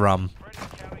 50-round drum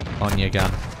on your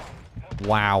gun.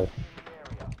 Wow.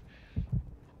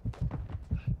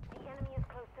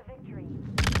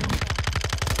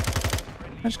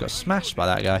 I just got smashed by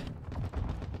that guy.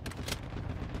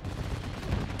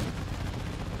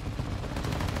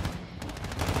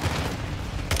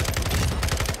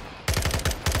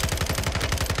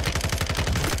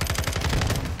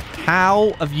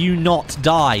 How have you not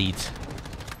died?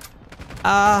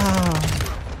 Ah.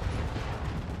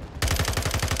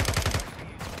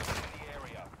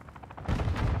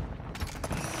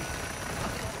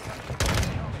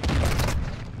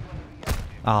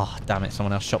 Oh, damn it.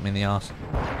 Someone else shot me in the arse.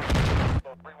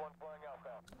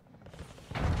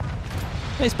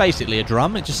 It's basically a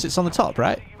drum. It just sits on the top,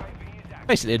 right?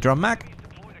 Basically a drum mag.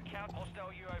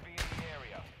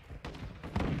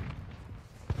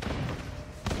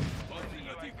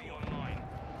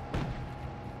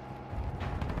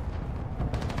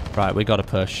 Right, we got to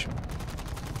push.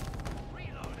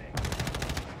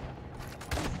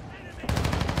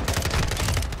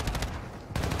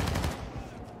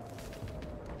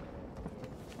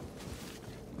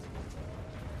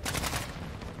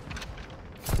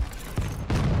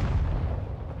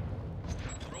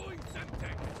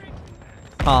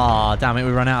 Ah, damn it,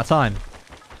 we run out of time.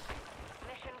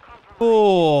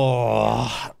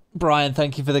 Oh, Brian,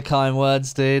 thank you for the kind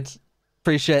words, dude.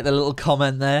 Appreciate the little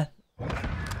comment there.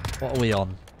 What are we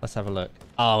on? Let's have a look.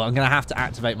 Oh, I'm going to have to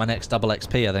activate my next double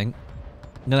XP, I think.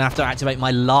 I'm going to have to activate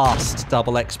my last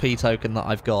double XP token that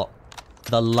I've got.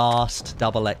 The last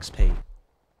double XP.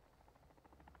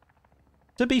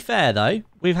 To be fair, though,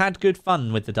 we've had good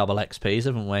fun with the double XPs,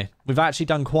 haven't we? We've actually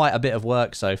done quite a bit of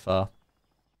work so far.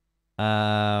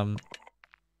 Let's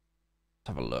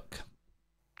have a look.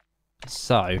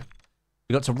 So,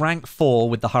 we got to rank 4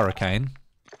 with the Hurricane,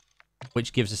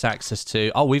 which gives us access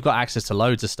to... Oh, we've got access to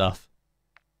loads of stuff.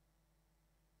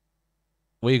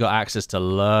 We got access to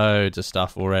loads of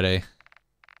stuff already.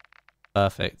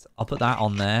 Perfect. I'll put that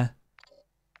on there.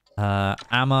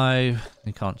 Ammo.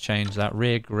 You can't change that.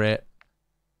 Rear grip.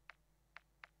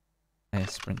 Yeah,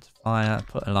 sprint to fire.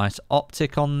 Put a nice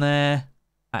optic on there.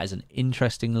 That is an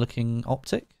interesting looking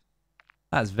optic.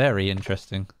 That's very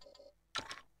interesting.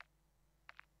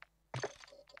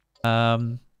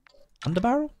 Underbarrel?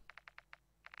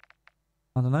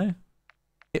 I don't know.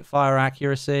 Hit fire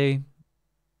accuracy.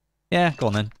 Yeah, go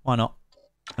on then. Why not?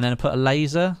 And then I put a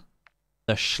laser.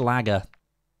 The Schlager.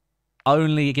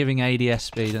 Only giving ADS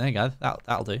speed. There you go.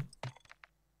 That'll do.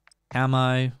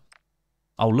 Camo.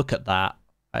 Oh, look at that.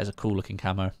 That is a cool looking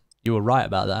camo. You were right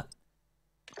about that.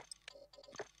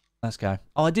 Let's go.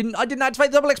 Oh, I didn't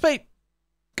activate the double XP.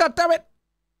 God damn it.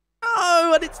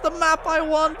 Oh, and it's the map I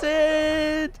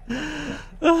wanted.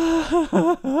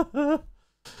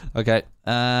 Okay.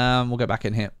 We'll go back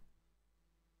in here.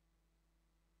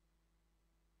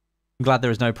 I'm glad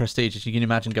there is no prestige. As you can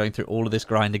imagine going through all of this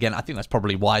grind again. I think that's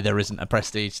probably why there isn't a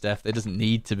prestige, Steph. There doesn't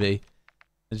need to be.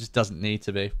 It just doesn't need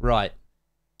to be. Right.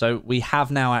 So we have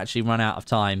now actually run out of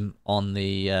time on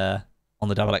the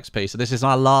double XP. So this is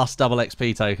our last double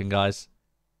XP token, guys.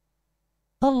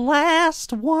 The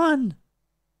last one.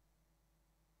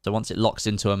 So once it locks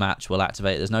into a match, we'll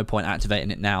activate it. There's no point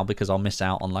activating it now because I'll miss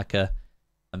out on like a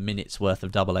minute's worth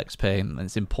of double XP. And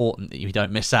it's important that you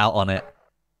don't miss out on it.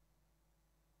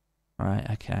 Right,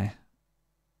 okay.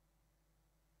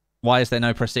 Why is there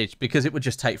no prestige? Because it would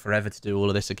just take forever to do all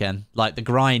of this again. Like, the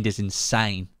grind is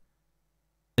insane.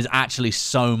 There's actually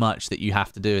so much that you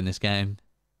have to do in this game.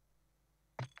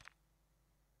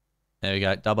 There we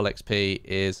go. Double XP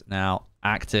is now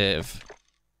active.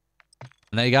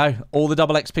 And there you go. All the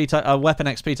double XP weapon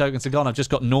XP tokens are gone. I've just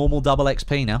got normal double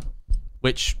XP now,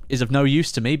 which is of no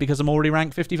use to me because I'm already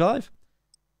ranked 55.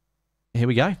 Here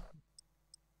we go.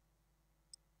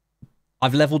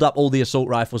 I've leveled up all the assault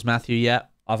rifles, Matthew. Yeah,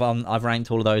 I've ranked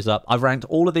all of those up. I've ranked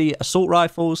all of the assault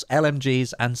rifles,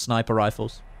 LMGs, and sniper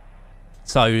rifles.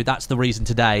 So that's the reason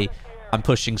today I'm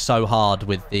pushing so hard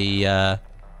with the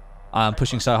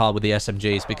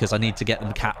SMGs, because I need to get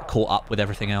them caught up with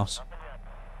everything else.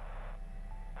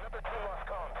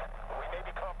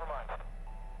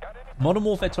 Modern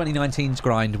Warfare 2019's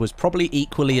grind was probably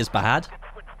equally as bad.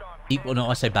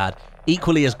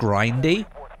 Equally as grindy,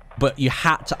 but you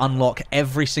had to unlock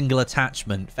every single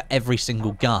attachment for every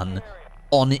single gun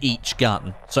on each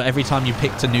gun. So every time you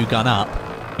picked a new gun up,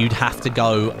 you'd have to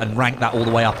go and rank that all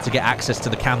the way up to get access to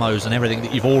the camos and everything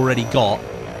that you've already got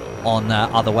on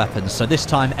other weapons. So this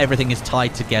time everything is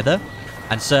tied together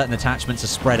and certain attachments are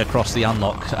spread across the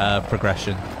unlock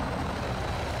progression.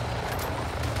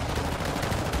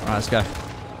 Alright, let's go.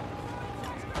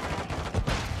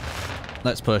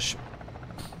 Let's push.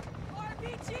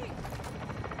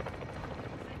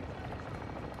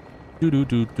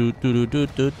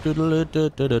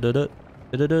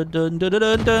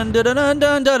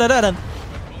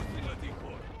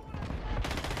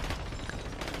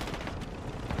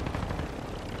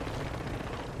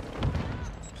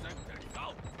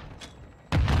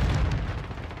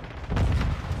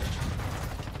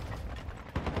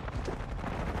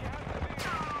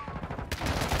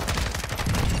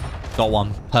 Got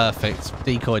one. Perfect.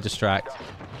 Decoy distract.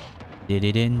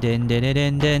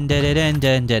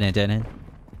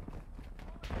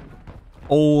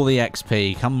 All the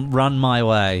XP. Come run my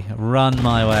way. Run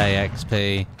my way,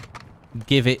 XP.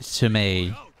 Give it to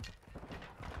me.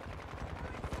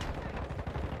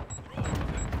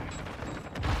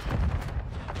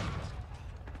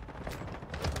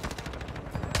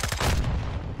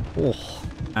 Oh,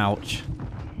 ouch.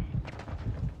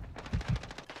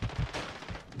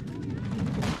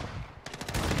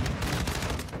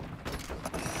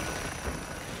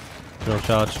 Drill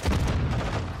charge.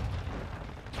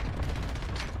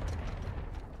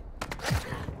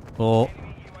 Oh.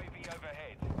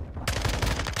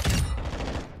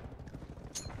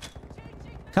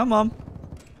 Come on.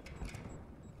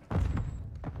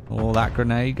 Oh, that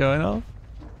grenade going off.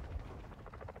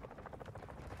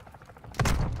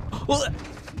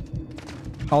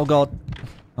 Oh, God.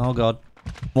 Oh, God.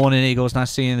 Morning, Eagles. Nice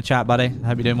to see you in the chat, buddy. I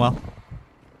hope you're doing well.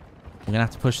 We're going to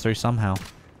have to push through somehow.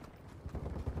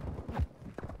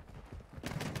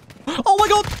 Oh, my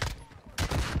God.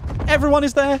 Everyone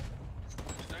is there.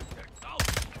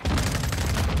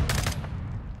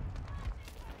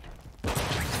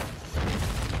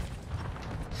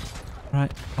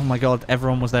 Right. Oh, my God.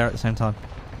 Everyone was there at the same time.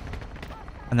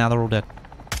 And now they're all dead.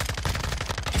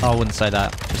 Oh, I wouldn't say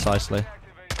that precisely.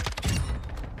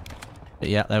 But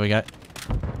yeah, there we go.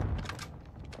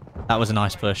 That was a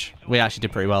nice push. We actually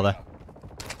did pretty well there.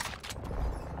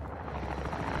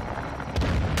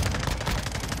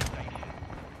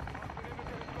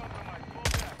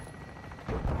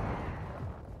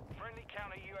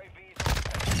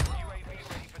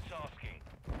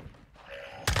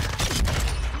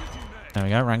 There we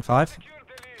go, rank 5.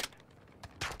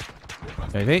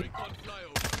 UAV.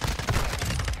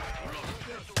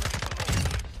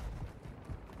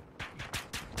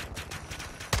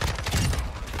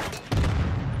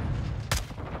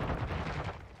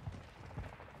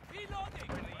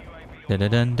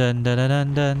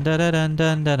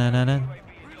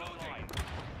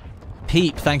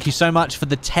 Peep, thank you so much for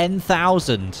the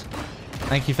 10,000.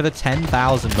 Thank you for the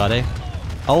 10,000, buddy.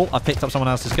 Oh, I picked up someone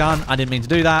else's gun. I didn't mean to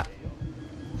do that.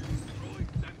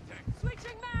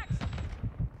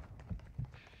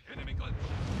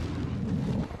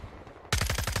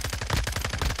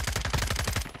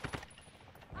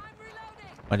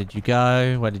 Where did you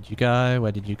go? Where did you go?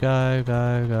 Where did you go?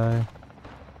 Go, go.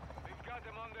 We've got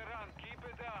them on the run. Keep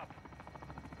it up.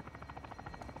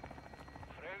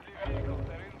 Friendly vehicles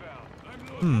are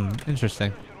inbound.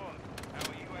 Interesting.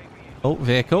 Oh,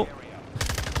 vehicle.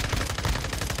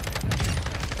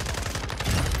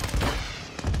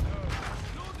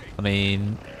 I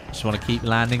mean, just want to keep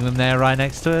landing them there right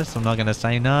next to us. I'm not going to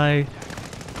say no.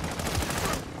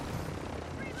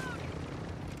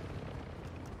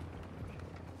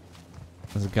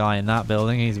 There's a guy in that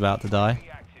building. He's about to die.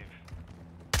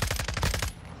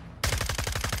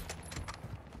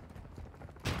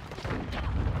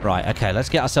 Right, okay, let's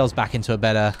get ourselves back into a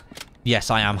better...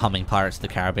 Yes, I am humming Pirates of the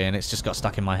Caribbean. It's just got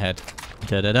stuck in my head.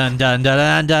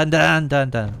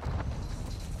 Dun-dun-dun-dun-dun-dun-dun-dun-dun.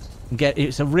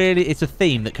 It's a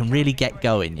theme that can really get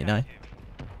going, you know?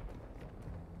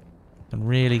 Can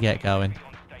really get going.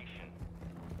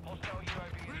 Hostile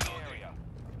UAV in the area.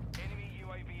 Enemy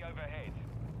UAV overhead.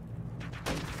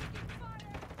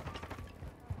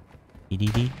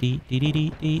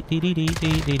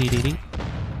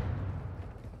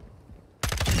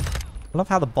 I love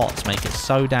how the bots make it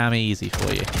so damn easy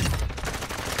for you.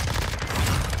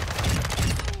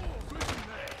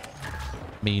 I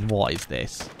mean, what is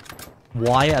this?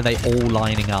 Why are they all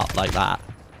lining up like that?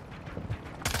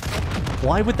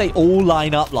 Why would they all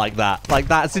line up like that? Like,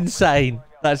 that's insane.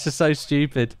 That's just so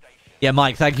stupid. Yeah,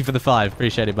 Mike, thank you for the 5.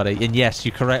 Appreciate it, buddy. And yes,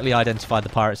 you correctly identified the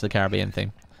Pirates of the Caribbean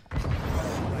theme.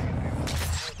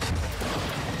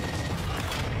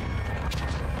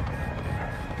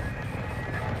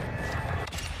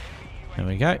 There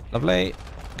we go. Lovely.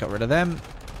 Got rid of them.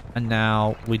 And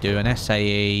now we do an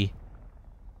SAE.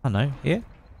 I don't know, here?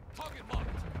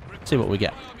 See what we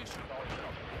get.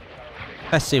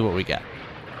 Let's see what we get.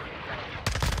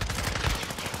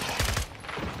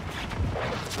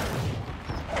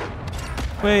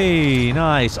 Whee,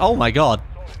 nice. Oh my god.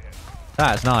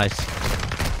 That's nice.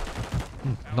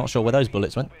 Not sure where those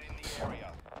bullets went.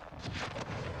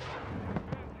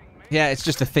 Yeah, it's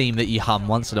just a theme that you hum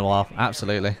once in a while.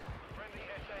 Absolutely.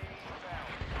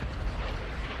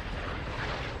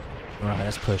 Right,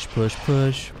 let's push, push,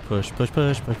 push. Push, push,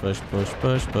 push, push, push, push,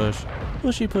 push, push.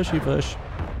 Pushy, pushy, push.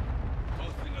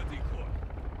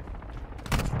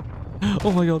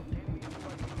 Oh my god.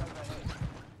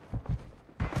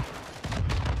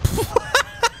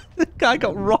 The guy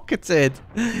got rocketed.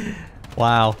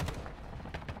 Wow.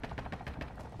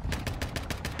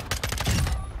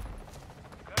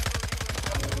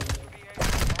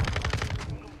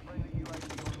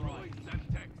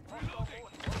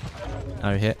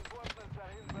 No hit.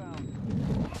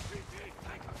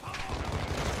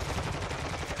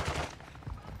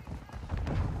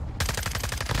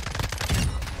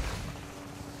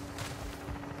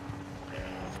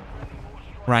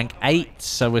 Rank 8,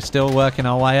 so we're still working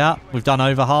our way up. We've done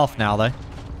over half now, though.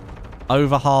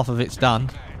 Over half of it's done.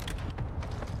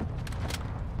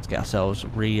 Let's get ourselves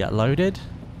reloaded.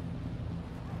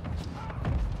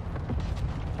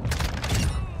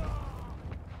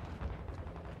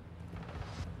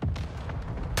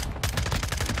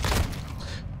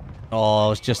 Oh, I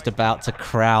was just about to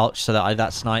crouch so that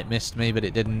that snipe missed me, but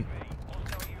it didn't.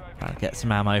 I'll get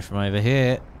some ammo from over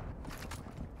here.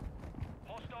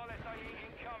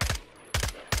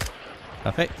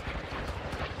 Perfect.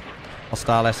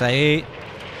 Hostile SAE.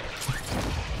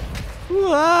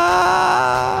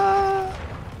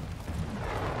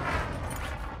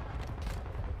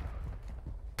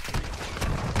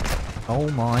 Oh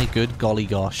my good golly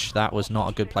gosh. That was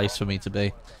not a good place for me to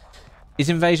be. Is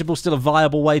Invasionable still a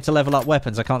viable way to level up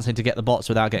weapons? I can't seem to get the bots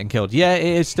without getting killed. Yeah, it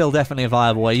is still definitely a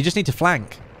viable way. You just need to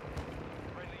flank.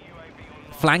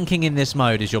 Flanking in this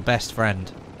mode is your best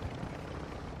friend.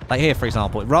 Like here, for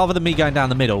example, rather than me going down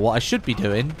the middle, what I should be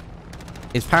doing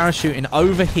is parachuting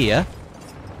over here,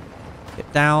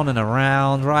 get down and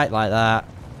around, right like that,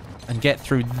 and get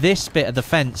through this bit of the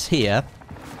fence here,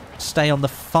 stay on the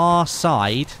far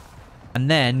side, and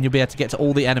then you'll be able to get to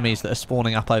all the enemies that are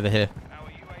spawning up over here.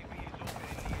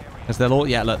 Because they'll all,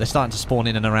 yeah, look, they're starting to spawn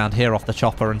in and around here off the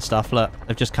chopper and stuff. Look,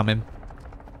 they've just come in.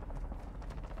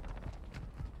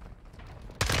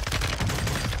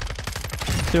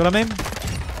 See what I mean?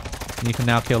 And you can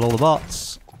now kill all the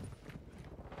bots.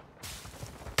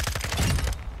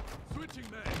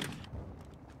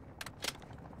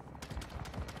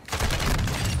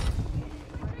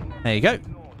 There you go.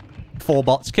 4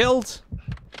 bots killed.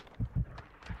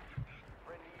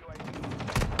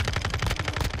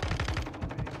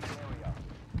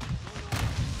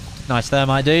 Nice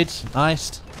thermite, dude.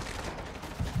 Nice.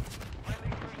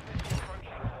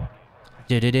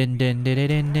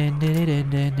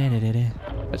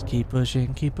 Let's keep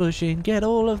pushing, get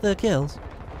all of the kills. Our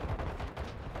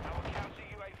counter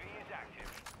UAV is active.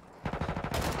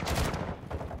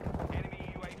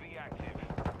 Enemy UAV active.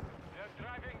 They're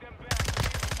driving them back.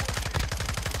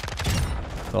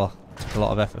 Oh, took a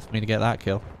lot of effort for me to get that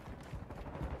kill.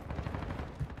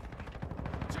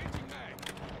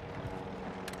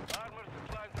 Armor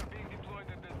supplies are being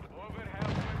deployed at this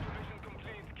overhead. Mission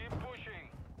complete. Keep pushing.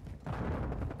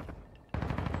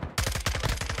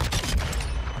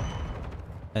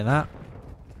 Say that.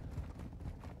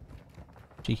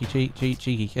 Cheeky kill.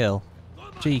 Cheeky kill.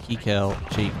 Cheeky kill.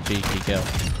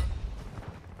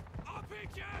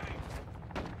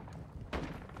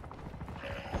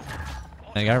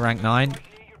 There you go, rank 9.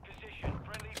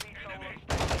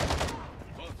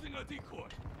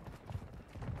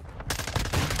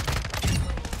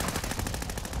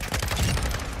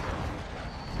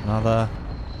 Another.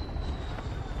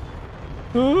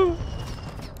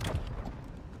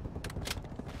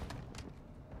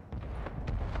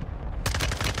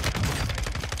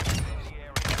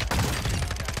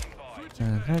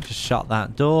 Okay, just shut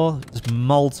that door. There's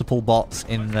multiple bots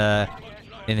in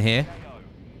here.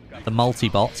 The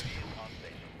multi-bot.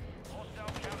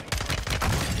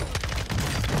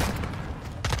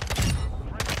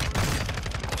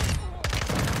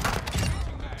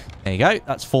 There you go.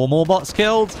 That's 4 more bots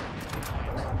killed.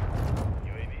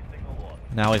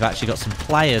 Now we've actually got some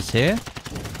players here.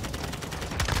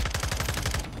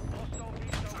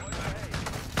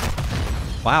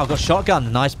 Wow, got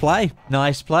shotgun. Nice play.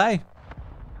 Nice play.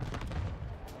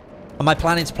 Am I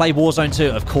planning to play Warzone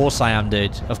 2? Of course I am,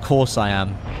 dude. Of course I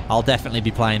am. I'll definitely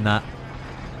be playing that.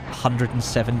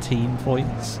 117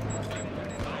 points.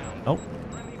 Oh,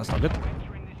 that's not good.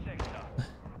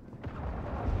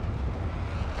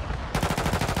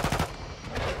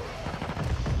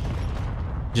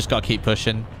 Just got to keep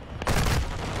pushing.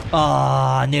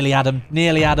 Ah, nearly had him.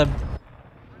 Nearly had him.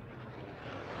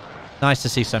 Nice to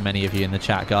see so many of you in the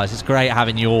chat, guys. It's great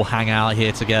having you all hang out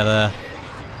here together.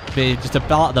 Be just a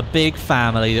part of the big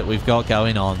family that we've got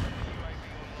going on.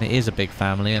 It is a big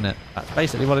family, isn't it? That's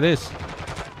basically what it is.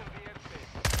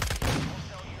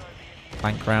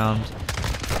 Flank round.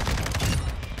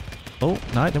 Oh,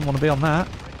 no, didn't want to be on that.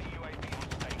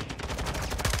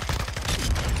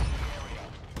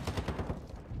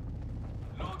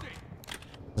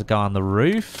 There's a guy on the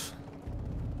roof.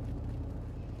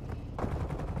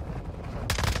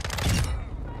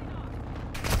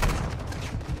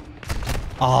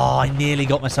 Oh, I nearly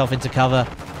got myself into cover.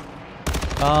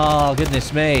 Oh,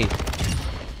 goodness me.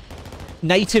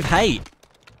 Native Hate.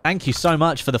 Thank you so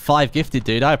much for the 5 gifted,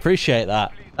 dude. I appreciate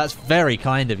that. That's very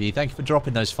kind of you. Thank you for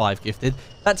dropping those 5 gifted.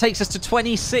 That takes us to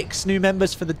 26 new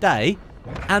members for the day.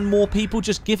 And more people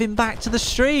just giving back to the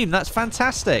stream. That's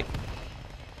fantastic.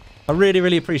 I really,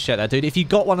 really appreciate that, dude. If you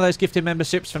got one of those gifted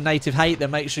memberships from Native Hate,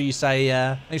 then make sure you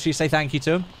say thank you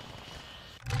to him.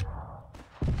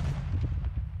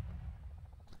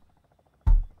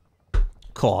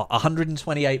 Cool.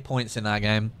 128 points in that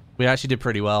game. We actually did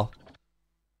pretty well.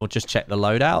 We'll just check the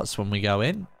loadouts when we go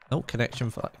in. Oh, connection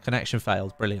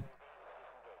failed. Brilliant.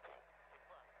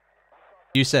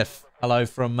 Yusuf, hello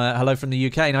from the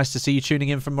UK. Nice to see you tuning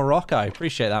in from Morocco.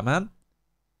 Appreciate that, man.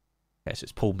 Okay, so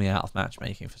it's pulled me out of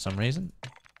matchmaking for some reason.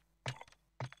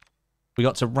 We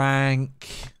got to rank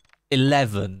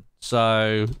 11.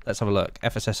 So let's have a look.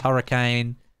 FSS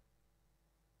Hurricane.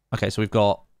 Okay, so we've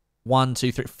got 1,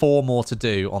 2, 3, 4 more to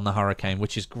do on the Hurricane,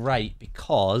 which is great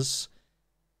because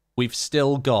we've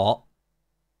still got,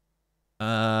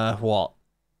 what,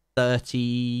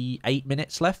 38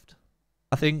 minutes left?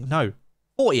 I think, no,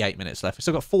 48 minutes left. We've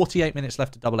still got 48 minutes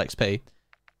left to double XP.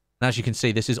 And as you can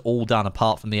see, this is all done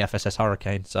apart from the FSS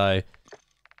Hurricane. So,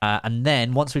 and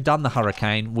then once we've done the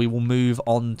Hurricane, we will move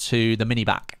on to the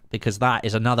Miniback because that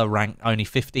is another rank, only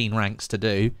 15 ranks to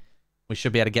do. We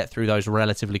should be able to get through those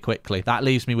relatively quickly. That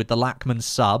leaves me with the Lachman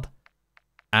sub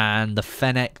and the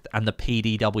Fennec and the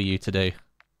PDW to do.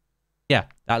 Yeah,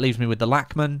 that leaves me with the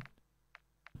Lachman,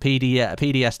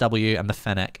 PDSW, and the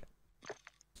Fennec.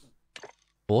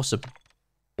 Awesome.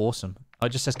 Awesome. Oh,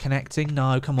 it just says connecting?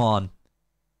 No, come on.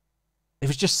 It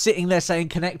was just sitting there saying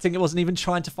connecting. It wasn't even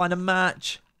trying to find a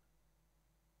match.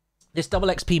 This double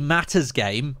XP matters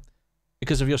game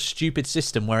because of your stupid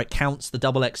system where it counts the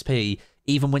double XP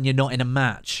even when you're not in a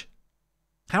match.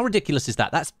 How ridiculous is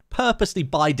that? That's purposely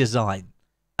by design.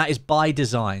 That is by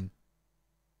design.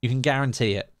 You can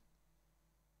guarantee it.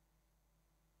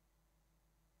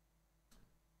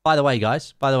 By the way,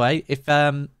 guys, if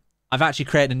I've actually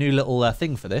created a new little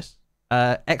thing for this.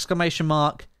 Exclamation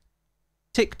mark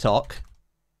TikTok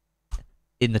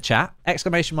in the chat.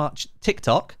 Exclamation mark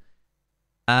TikTok.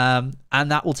 And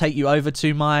that will take you over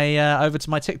to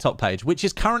my TikTok page, which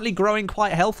is currently growing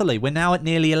quite healthily. We're now at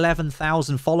nearly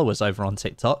 11,000 followers over on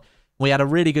TikTok. We had a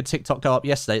really good TikTok go up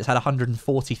yesterday. It's had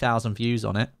 140,000 views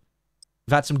on it.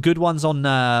 We've had some good ones on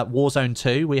Warzone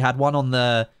 2. We had one on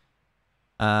the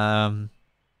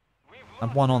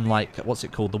one on, like, what's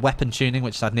it called? The weapon tuning,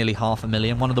 which has had nearly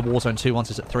 500,000. One of the Warzone 2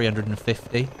 ones is at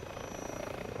 350.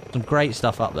 Some great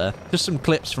stuff up there. Just some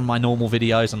clips from my normal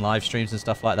videos and live streams and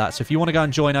stuff like that. So if you want to go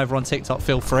and join over on TikTok,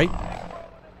 feel free.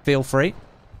 Feel free.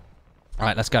 All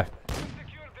right, let's go.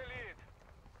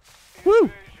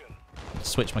 Woo!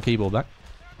 Switch my keyboard back.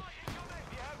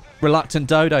 Reluctant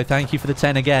Dodo, thank you for the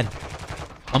 10 again.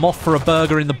 I'm off for a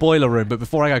burger in the boiler room, but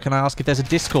before I go, can I ask if there's a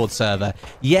Discord server?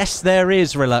 Yes, there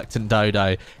is, Reluctant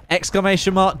Dodo.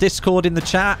 Exclamation mark Discord in the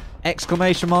chat.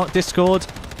 Exclamation mark Discord.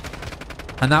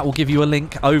 And that will give you a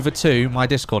link over to my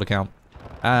Discord account.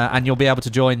 And you'll be able to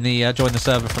join the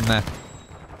server from there.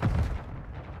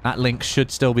 That link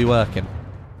should still be working.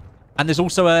 And there's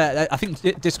also I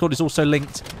think Discord is also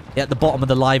linked at the bottom of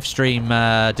the live stream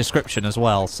description as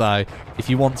well. So if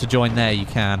you want to join there, you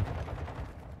can.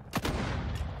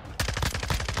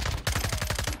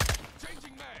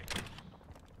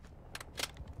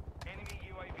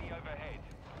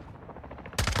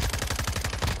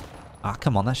 Ah,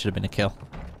 come on, that should have been a kill.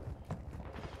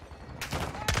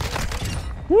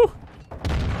 Woo!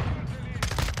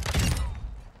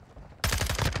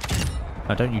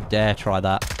 No, don't you dare try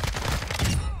that.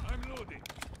 I'm loading.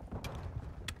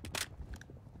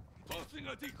 Tossing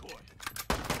a decoy.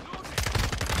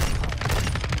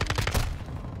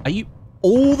 Are you...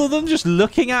 all of them just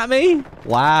looking at me?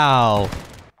 Wow.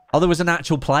 Oh, there was an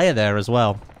actual player there as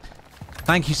well.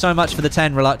 Thank you so much for the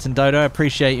 10, Reluctant Dodo. I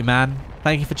appreciate you, man.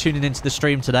 Thank you for tuning into the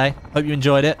stream today. Hope you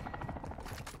enjoyed it.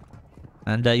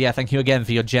 And yeah, thank you again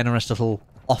for your generous little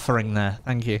offering there.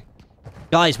 Thank you.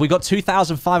 Guys, we got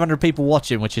 2,500 people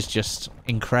watching, which is just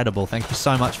incredible. Thank you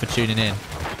so much for tuning in.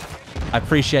 I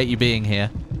appreciate you being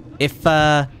here. If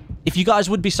you guys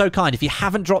would be so kind, if you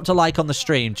haven't dropped a like on the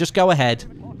stream, just go ahead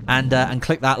and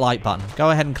click that like button. Go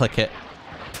ahead and click it.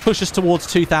 Push us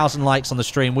towards 2,000 likes on the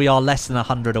stream. We are less than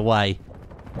 100 away.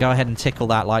 Go ahead and tickle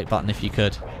that like button if you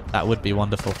could. That would be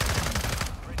wonderful.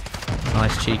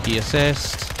 Nice cheeky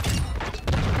assist.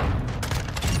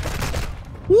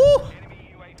 Woo!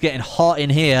 It's getting hot in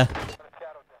here.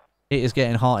 It is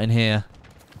getting hot in here.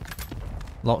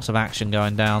 Lots of action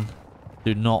going down.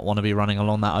 Do not want to be running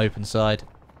along that open side.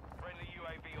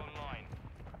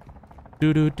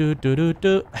 Do.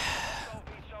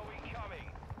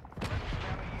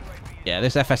 Yeah,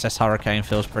 this FSS Hurricane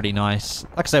feels pretty nice.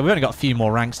 Like I said, we've only got a few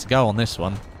more ranks to go on this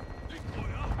one.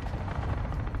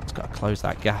 Just got to close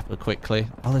that gap quickly.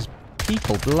 Oh, there's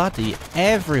people bloody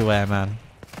everywhere, man.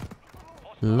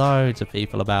 Loads of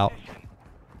people about.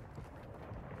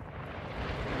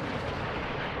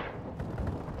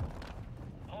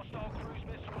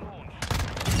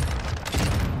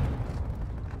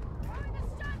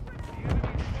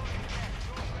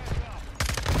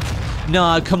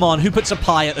 No, come on. Who puts a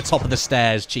pie at the top of the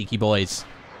stairs? Cheeky boys.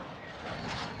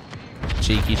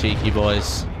 Cheeky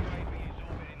boys.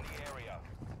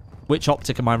 Which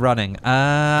optic am I running?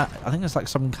 I think it's like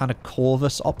some kind of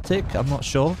Corvus optic. I'm not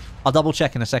sure. I'll double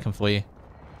check in a second for you.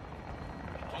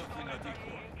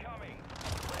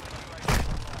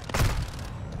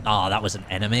 Oh, that was an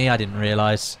enemy. I didn't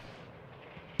realise.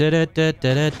 Pushing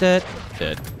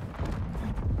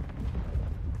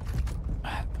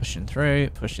through,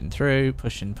 pushing through,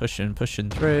 pushing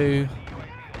through.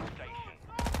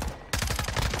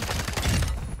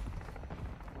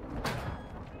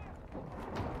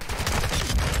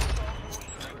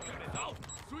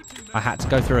 I had to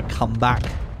go through a comeback.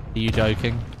 Are you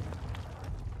joking?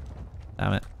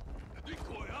 Damn it.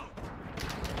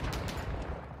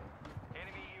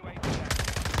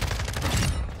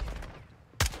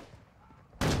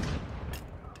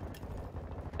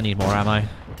 I need more ammo.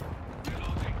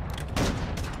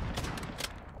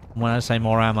 When I say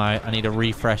more ammo, I need a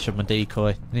refresh of my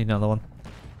decoy. I need another one.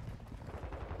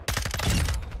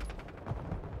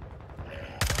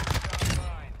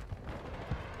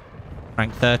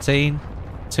 Rank 13.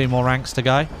 2 more ranks to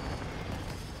go.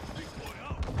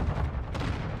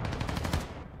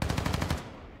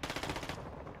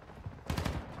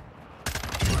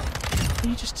 What are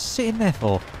you just sitting there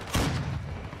for?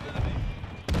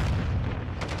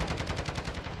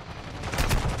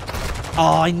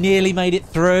 Oh, I nearly made it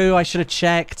through. I should have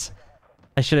checked.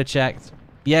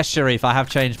 Yes, Sharif, I have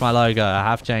changed my logo. I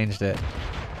have changed it.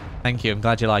 Thank you. I'm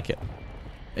glad you like it.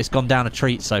 It's gone down a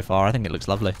treat so far. I think it looks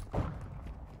lovely.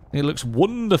 It looks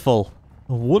wonderful.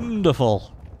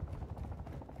 Wonderful.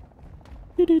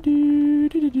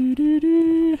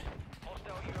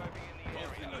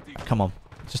 Come on.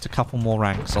 Just a couple more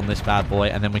ranks on this bad boy,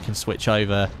 and then we can switch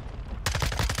over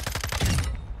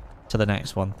to the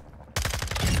next one.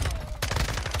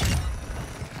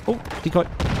 Oh, decoy.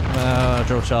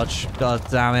 Drill charge. God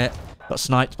damn it. Got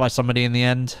sniped by somebody in the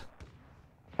end.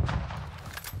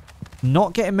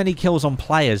 Not getting many kills on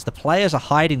players. The players are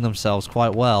hiding themselves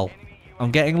quite well.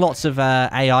 I'm getting lots of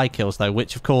AI kills, though,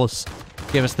 which, of course,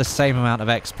 give us the same amount of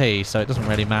XP, so it doesn't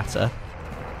really matter.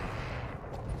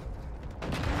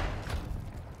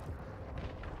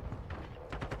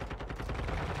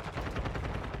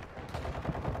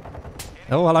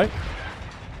 Oh, hello.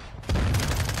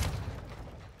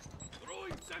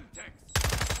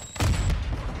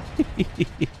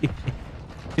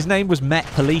 His name was Met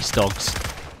Police Dogs.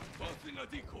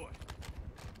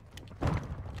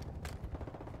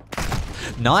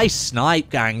 Nice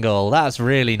snipe angle. That's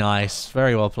really nice.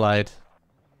 Very well played.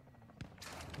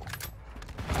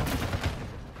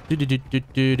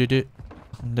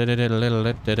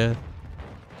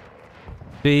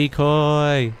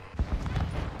 Decoy.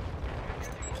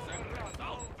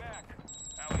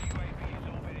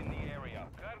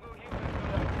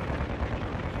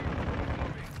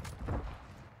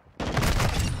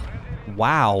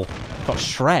 Wow. Got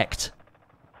Shrek'd.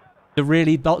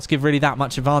 The bots give really that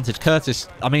much advantage. Curtis,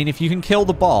 I mean, if you can kill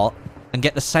the bot and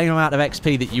get the same amount of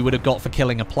XP that you would have got for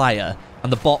killing a player,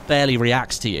 and the bot barely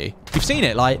reacts to you. You've seen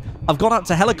it, like, I've gone up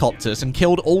to helicopters and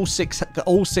killed all six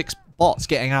bots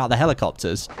getting out of the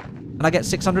helicopters, and I get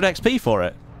 600 XP for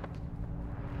it.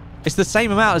 It's the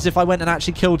same amount as if I went and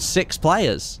actually killed 6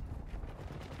 players.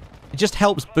 It just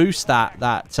helps boost that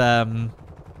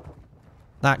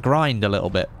grind a little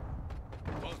bit.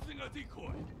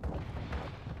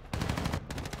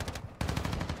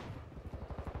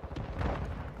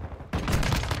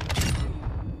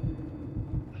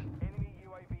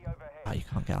 Oh, you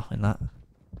can't get off in that.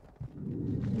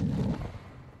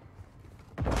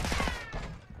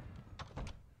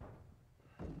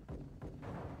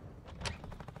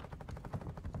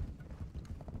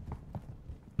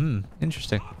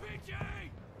 Interesting.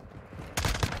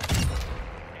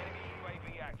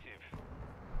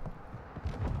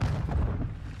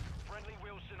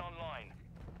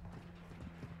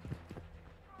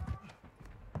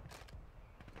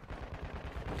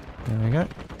 There we go.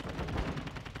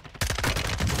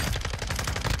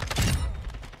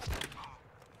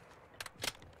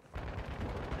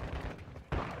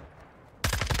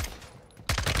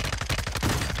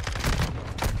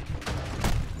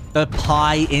 The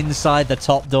pie inside the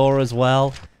top door as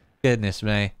well. Goodness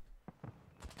me.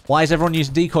 Why is everyone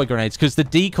using decoy grenades? Because the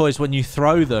decoys, when you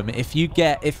throw them,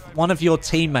 if one of your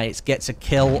teammates gets a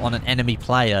kill on an enemy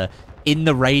player in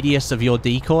the radius of your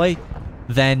decoy,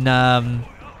 then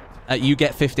you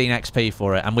get 15 XP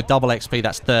for it. And with double XP,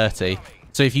 that's 30.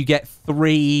 So if you get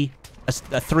three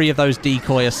of those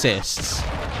decoy assists,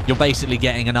 you're basically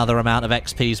getting another amount of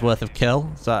XP's worth of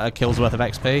kills worth of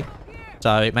XP.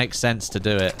 So it makes sense to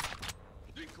do it.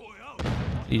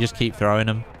 You just keep throwing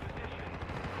them.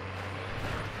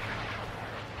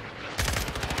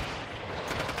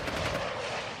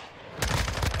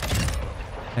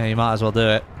 Yeah, you might as well do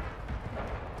it.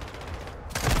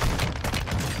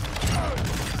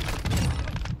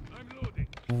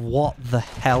 What the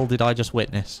hell did I just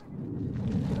witness?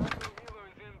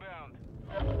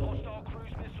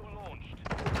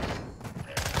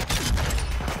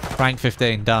 Rank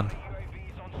 15, done.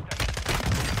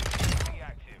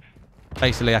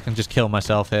 Basically, I can just kill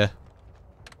myself here.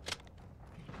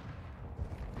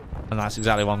 And that's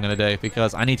exactly what I'm going to do,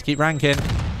 because I need to keep ranking.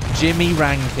 Jimmy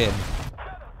ranking.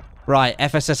 Right,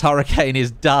 FSS Hurricane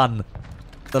is done.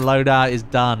 The loadout is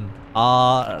done.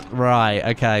 Right,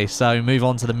 okay, so move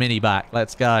on to the mini back.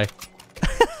 Let's go.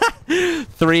 3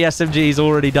 SMGs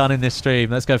already done in this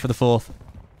stream. Let's go for the 4th.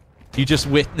 You just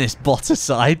witnessed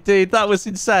boticide, dude. That was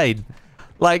insane.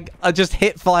 Like, I just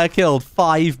hit fire killed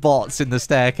 5 bots in the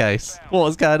staircase. What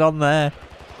was going on there?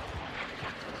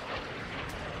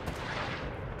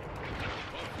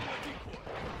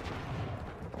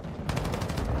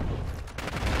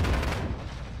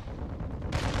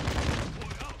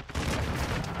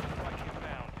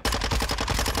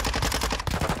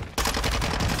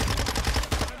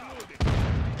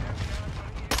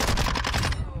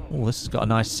 Oh, this has got a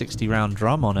nice 60-round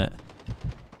drum on it.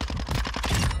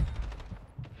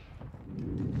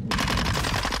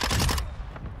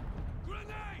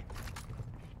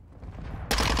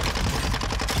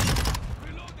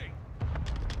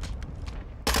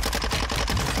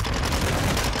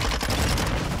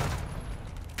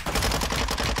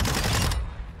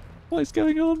 What is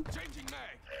going on?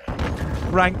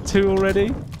 Rank 2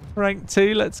 already. Rank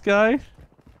 2, let's go.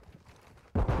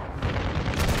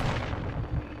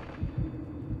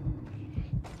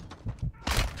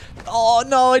 Oh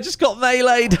no, I just got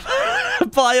meleeed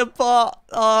by a bot.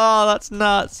 Oh, that's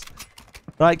nuts.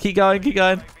 Right, keep going, keep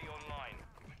going.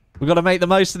 We've got to make the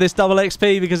most of this double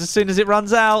XP, because as soon as it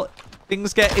runs out,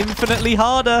 things get infinitely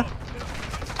harder.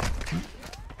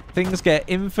 Things get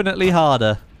infinitely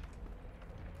harder.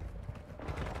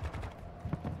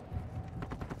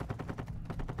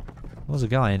 There's a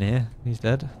guy in here. He's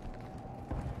dead.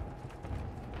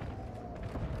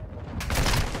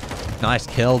 Nice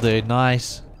kill, dude.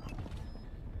 Nice.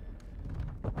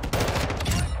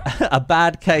 A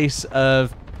bad case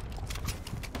of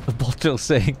Little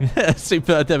sing.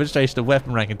 Super demonstration of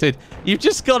weapon ranking. Dude, you've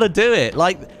just got to do it.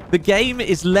 Like, the game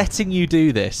is letting you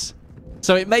do this.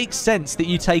 So it makes sense that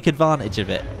you take advantage of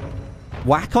it.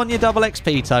 Whack on your double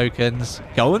XP tokens,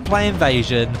 go and play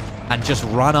Invasion, and just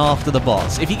run after the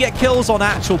bots. If you get kills on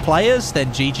actual players, then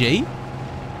GG.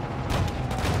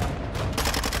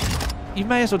 You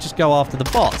may as well just go after the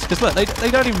bots. Because look, they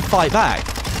don't even fight back.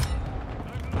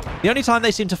 The only time they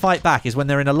seem to fight back is when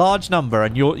they're in a large number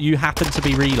and you happen to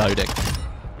be reloading.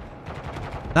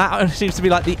 That seems to be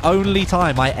like the only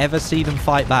time I ever see them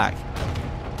fight back.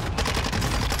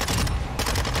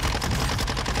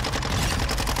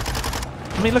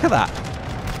 I mean, look at that.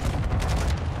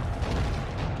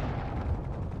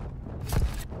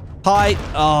 Hi.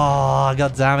 Oh,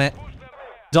 god damn it.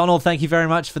 Donald, thank you very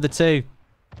much for the 2.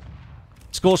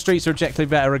 Score streaks are objectively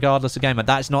better regardless of gamer.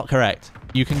 That's not correct.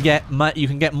 You can get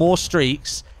more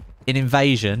streaks in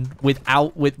Invasion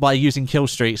by using kill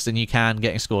streaks than you can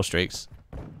getting score streaks.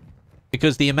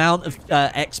 Because the amount of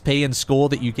XP and score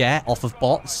that you get off of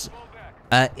bots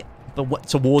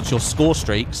towards your score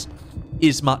streaks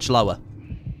is much lower.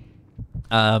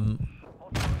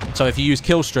 So if you use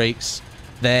kill streaks,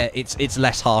 it's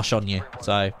less harsh on you.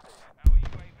 So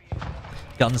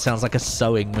gun sounds like a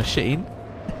sewing machine.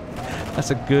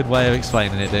 That's a good way of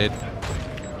explaining it, dude.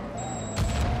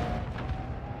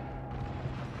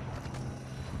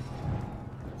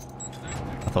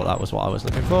 I thought that was what I was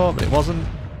looking for, but it wasn't.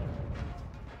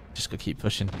 Just gotta keep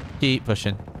pushing. Keep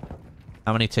pushing.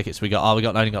 How many tickets we got? Oh, we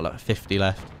only got like 50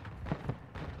 left.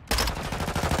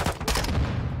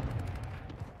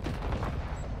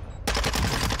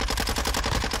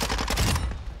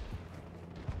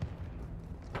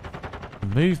 The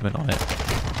movement on it.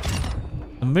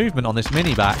 The movement on this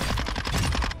mini back.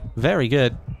 Very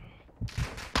good.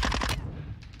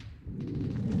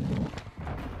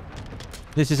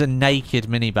 This is a naked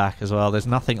mini back as well. There's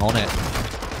nothing on it.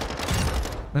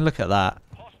 I mean, look at that.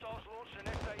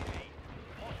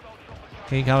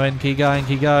 Keep going, keep going,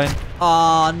 keep going.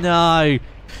 Oh, no.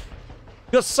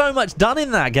 Got so much done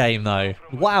in that game, though.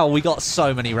 Wow, we got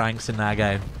so many ranks in that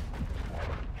game.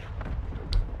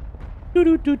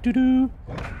 Doo-doo-doo-doo-doo.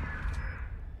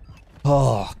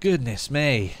 Oh, goodness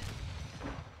me.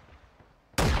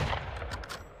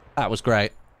 That was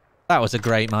great. That was a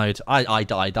great mode. I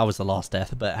died. That was the last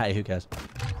death, but hey, who cares?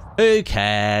 Who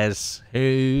cares?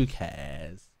 Who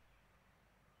cares?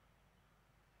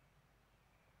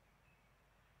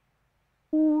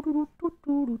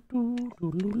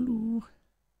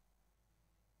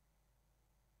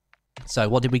 So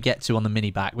what did we get to on the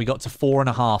mini back? We got to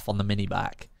 4.5 on the mini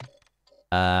back.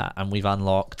 And we've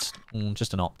unlocked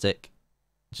just an optic.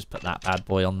 Just put that bad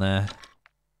boy on there.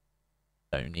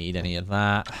 Don't need any of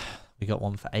that. We got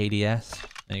one for ADS.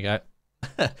 There you go.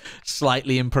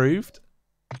 Slightly improved.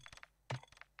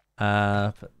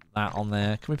 Put that on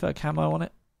there. Can we put a camo on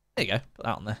it? There you go. Put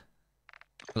that on there.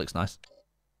 It looks nice.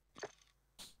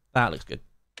 That looks good.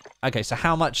 Okay, so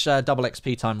how much double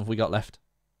XP time have we got left?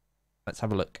 Let's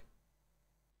have a look.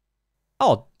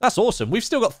 Oh, that's awesome. We've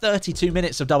still got 32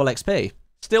 minutes of double XP.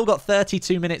 Still got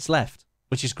 32 minutes left,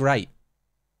 which is great.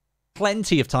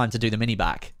 Plenty of time to do the mini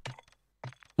back.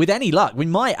 With any luck, we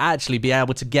might actually be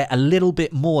able to get a little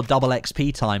bit more double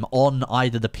XP time on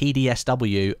either the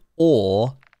PDSW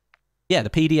or... yeah, the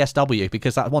PDSW,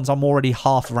 because that one's I'm already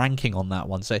half ranking on that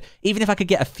one. So even if I could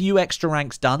get a few extra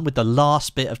ranks done with the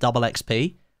last bit of double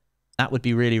XP, that would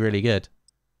be really, really good.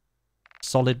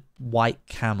 Solid white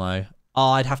camo.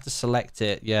 Oh, I'd have to select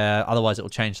it. Yeah, otherwise it will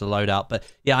change the loadout. But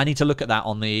yeah, I need to look at that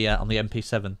on the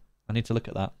MP7. I need to look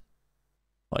at that.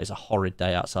 Oh, it's a horrid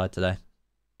day outside today.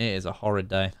 It is a horrid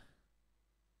day.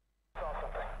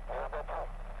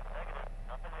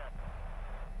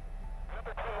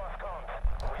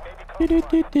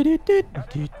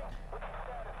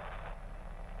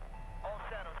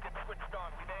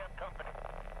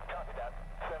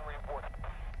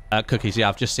 Cookies, yeah,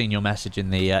 I've just seen your message in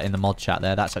the mod chat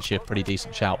there. That's actually a pretty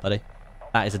decent shout, buddy.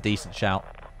 That is a decent shout.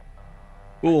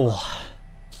 Ooh.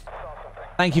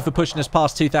 Thank you for pushing us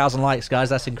past 2,000 likes, guys.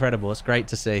 That's incredible. It's great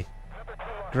to see.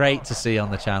 Great to see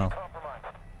on the channel.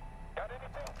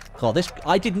 God,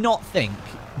 I did not think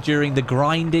during the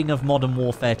grinding of Modern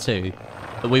Warfare 2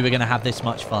 that we were going to have this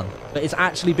much fun. But it's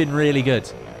actually been really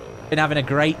good. Been having a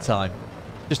great time.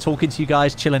 Just talking to you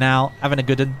guys, chilling out, having a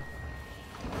good one.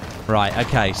 Right,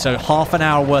 okay, so half an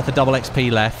hour worth of double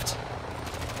XP left.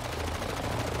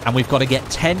 And we've got to get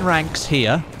 10 ranks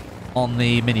here on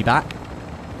the mini-back,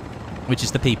 which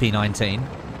is the PP19.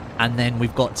 And then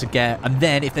we've got to get... and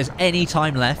then if there's any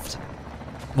time left,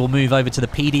 we'll move over to the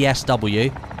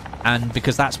PDSW. And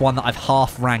because that's one that I've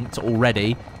half ranked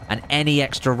already, And any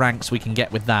extra ranks we can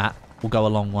get with that will go a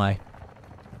long way.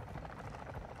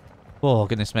 Oh,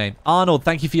 goodness me. Arnold,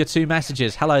 thank you for your 2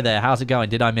 messages. Hello there. How's it going?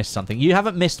 Did I miss something? You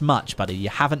haven't missed much, buddy. You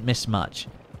haven't missed much.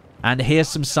 And here's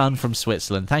some sun from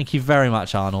Switzerland. Thank you very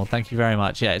much, Arnold. Thank you very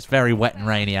much. Yeah, it's very wet and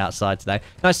rainy outside today.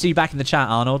 Nice to see you back in the chat,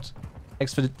 Arnold.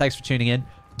 Thanks for tuning in.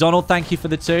 Donald, thank you for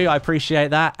the 2. I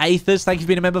appreciate that. Aethers, thank you for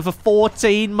being a member for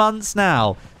 14 months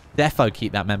now. Defo,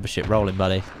 keep that membership rolling,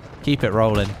 buddy. Keep it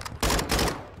rolling.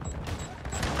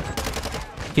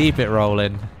 Keep it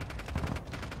rolling.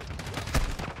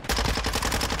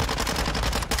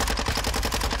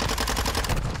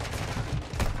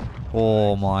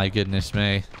 Oh my goodness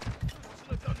me.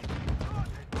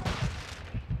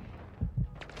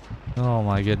 Oh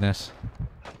my goodness.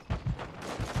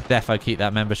 Defo, keep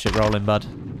that membership rolling, bud.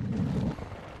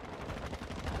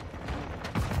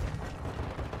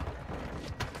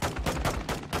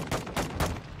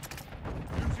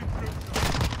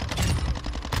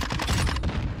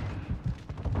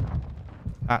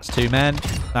 That's 2 men.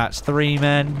 That's 3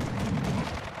 men.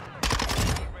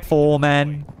 4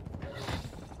 men.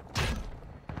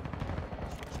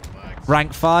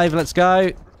 Rank 5, let's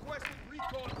go.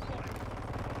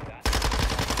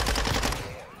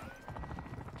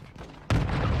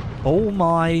 Oh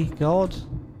my god.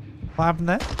 What happened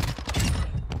there?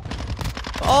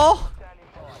 Oh!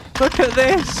 Look at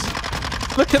this!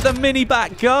 Look at the mini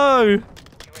back go!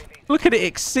 Look at it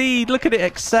exceed! Look at it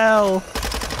excel!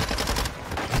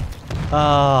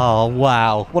 Oh,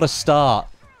 wow. What a start.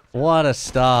 What a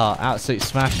start. Absolute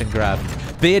smash and grab.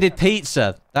 Bearded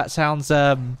pizza. That sounds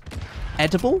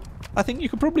edible, I think you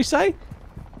could probably say.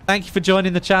 Thank you for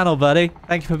joining the channel, buddy.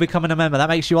 Thank you for becoming a member. That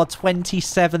makes you our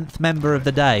 27th member of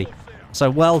the day. So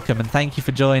welcome and thank you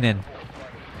for joining.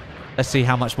 Let's see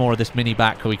how much more of this mini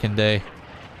back we can do.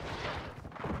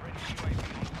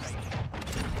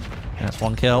 That's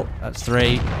 1 kill. That's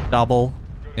 3. Double.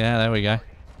 Yeah, there we go.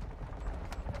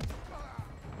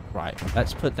 Right,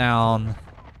 let's put down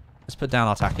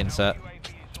our attack insert.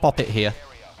 Let's pop it here.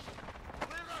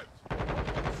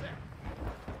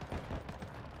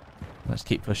 Let's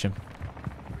keep pushing.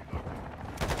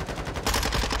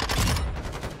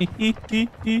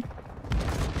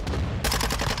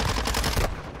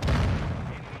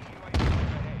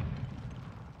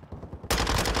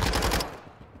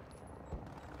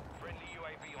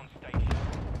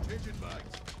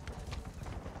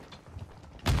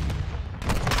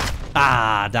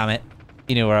 Ah, damn it.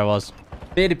 You knew where I was.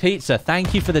 Bearded pizza,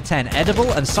 thank you for the 10.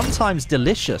 Edible and sometimes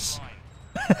delicious.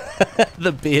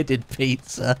 The bearded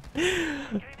pizza.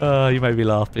 Oh, you made me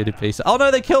laugh, bearded pizza. Oh no,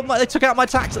 they took out my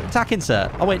attack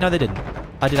insert. Oh wait, no they didn't.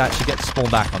 I did actually get to spawn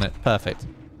back on it. Perfect.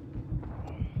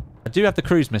 I do have the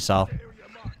cruise missile.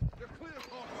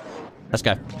 Let's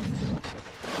go.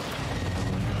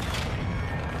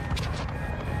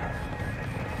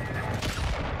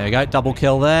 There we go, double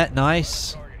kill there.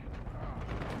 Nice.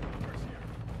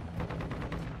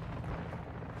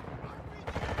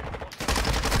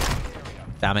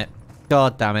 Damn it.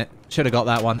 God damn it. Should have got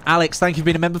that one. Alex, thank you for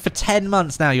being a member for 10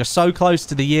 months now. You're so close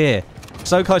to the year.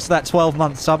 So close to that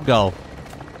 12-month sub goal.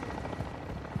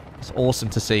 It's awesome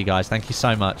to see, guys. Thank you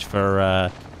so much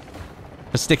for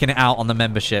sticking it out on the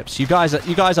memberships. You guys are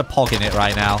pogging it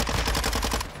right now.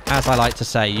 As I like to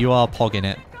say, you are pogging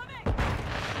it.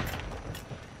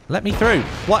 Let me through.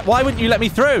 Why wouldn't you let me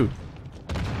through?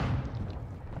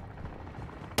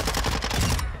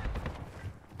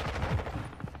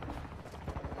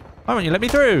 Why won't you let me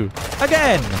through?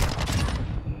 Again!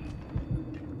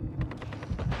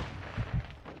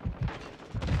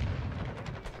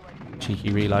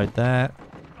 Cheeky reload there.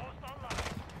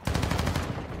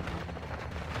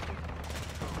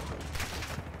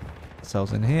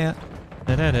 Cells in here.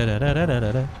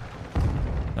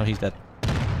 Oh, he's dead.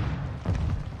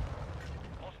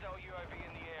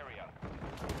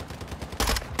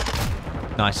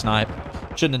 Nice snipe.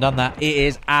 Shouldn't have done that. It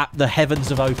is the heavens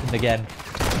have opened again.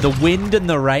 The wind and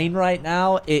the rain right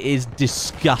now, it is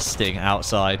disgusting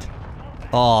outside.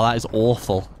 Oh, that is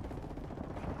awful.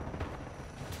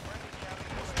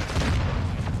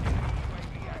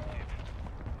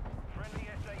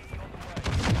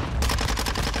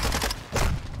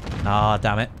 Ah,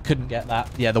 damn it. Couldn't get that.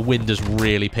 Yeah, the wind has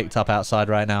really picked up outside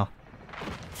right now.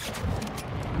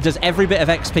 Does every bit of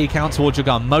XP count towards your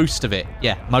gun? Most of it.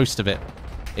 Yeah, most of it.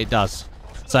 It does.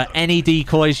 So any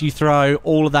decoys you throw,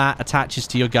 all of that attaches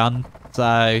to your gun.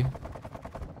 So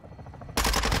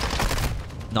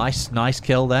nice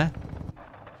kill there.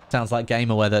 Sounds like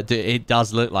gamer weather. It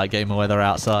does look like gamer weather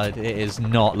outside. It is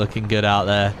not looking good out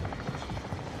there.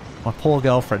 My poor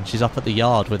girlfriend, she's up at the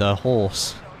yard with her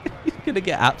horse. She's gonna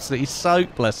get absolutely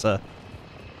soaked, bless her.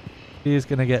 She is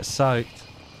going to get soaked.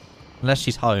 Unless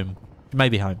she's home.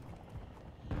 Maybe home.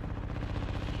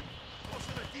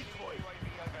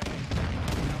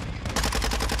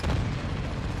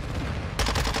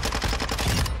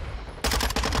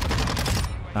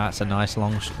 That's a nice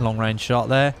long range shot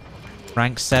there.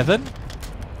 Rank 7. Is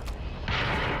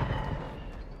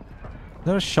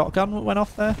there a shotgun that went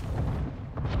off there?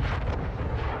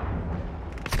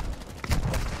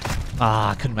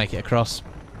 Ah, I couldn't make it across.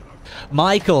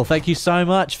 Michael, thank you so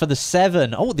much for the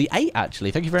 7. Oh, the 8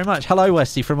 actually. Thank you very much. Hello,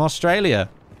 Westie from Australia.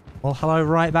 Well, hello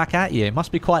right back at you. It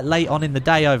must be quite late on in the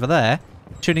day over there.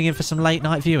 Tuning in for some late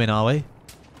night viewing, are we?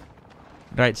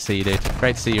 Great to see you, dude.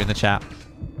 Great to see you in the chat.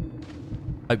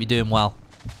 Hope you're doing well.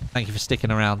 Thank you for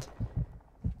sticking around.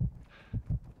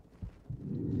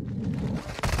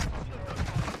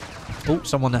 Oh,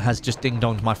 someone that has just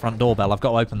ding-donged my front doorbell. I've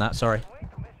got to open that, sorry.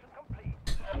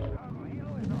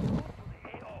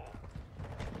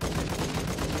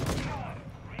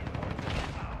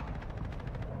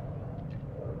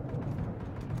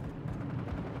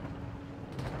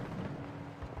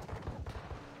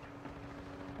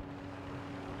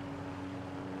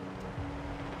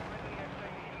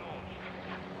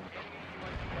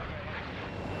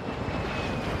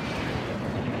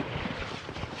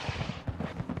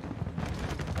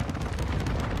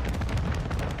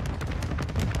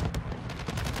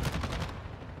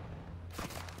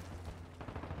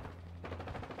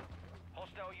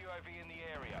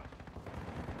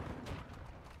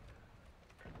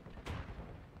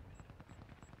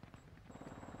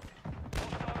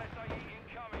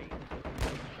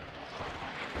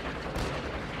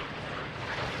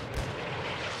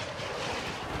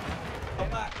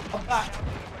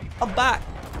 I'm back.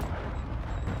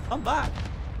 I'm back.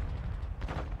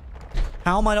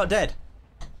 How am I not dead?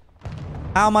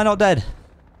 How am I not dead?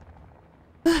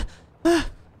 I'm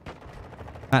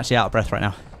actually out of breath right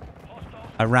now.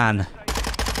 I ran.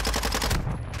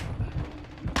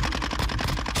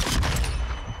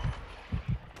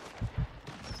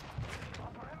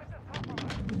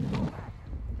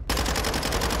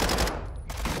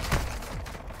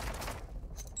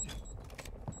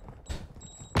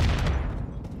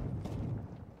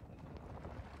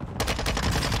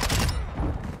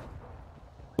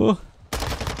 Oh.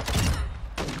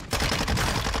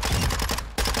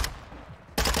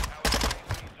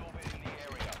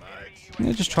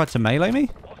 They just tried to melee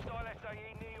me?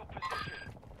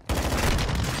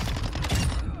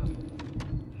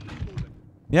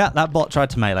 Yeah, that bot tried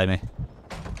to melee me.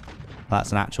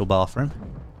 That's an actual bathroom.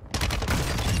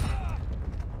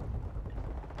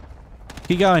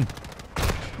 Keep going.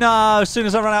 No, as soon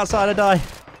as I run outside, I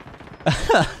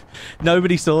die.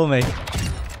 Nobody saw me.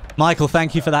 Michael,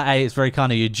 thank you for that A. It's very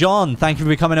kind of you. John, thank you for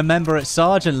becoming a member at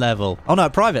sergeant level. Oh, no,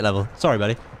 private level. Sorry,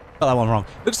 buddy. Got that one wrong.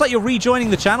 Looks like you're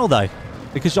rejoining the channel, though,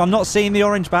 because I'm not seeing the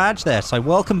orange badge there. So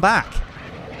welcome back.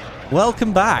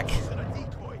 Welcome back.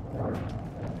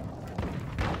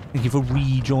 Thank you for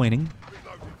rejoining.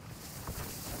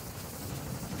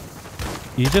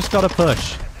 You just got to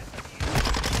push.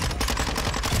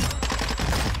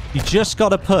 You just got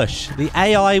to push. The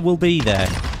AI will be there.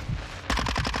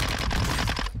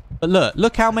 But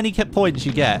look how many points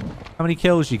you get. How many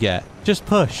kills you get. Just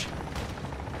push.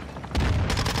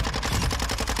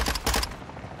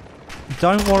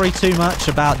 Don't worry too much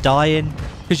about dying,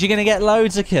 because you're going to get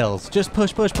loads of kills. Just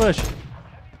push, push, push.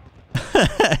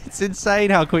 It's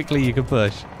insane how quickly you can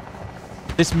push.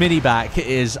 This mini-back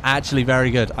is actually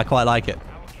very good. I quite like it.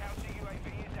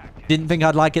 Didn't think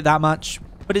I'd like it that much,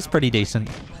 but it's pretty decent.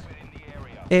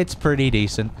 It's pretty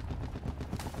decent.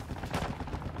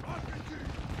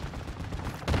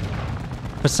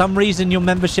 For some reason, your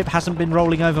membership hasn't been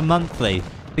rolling over monthly.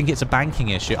 I think it's a banking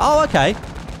issue. Oh, okay.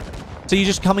 So you're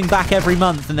just coming back every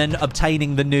month and then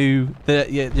obtaining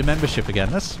your membership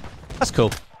again. That's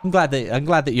cool. I'm glad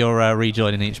that you're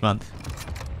rejoining each month.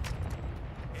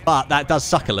 But that does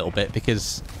suck a little bit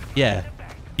because, yeah,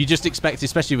 you just expect,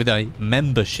 especially with a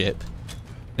membership,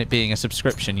 and it being a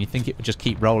subscription, you think it would just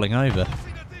keep rolling over.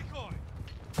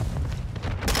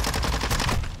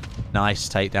 Nice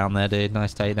takedown there, dude.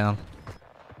 Nice takedown.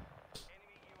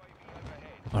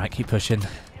 Alright, keep pushing.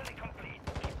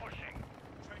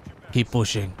 Keep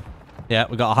pushing. Yeah,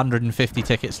 we've got 150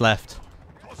 tickets left.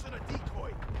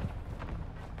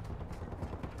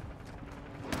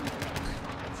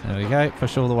 There we go.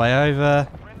 Push all the way over.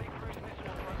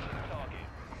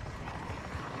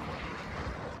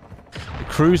 The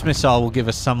cruise missile will give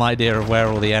us some idea of where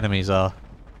all the enemies are.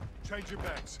 Change your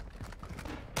backs.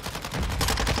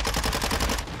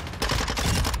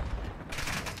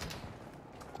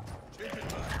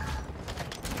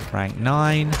 Rank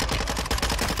 9.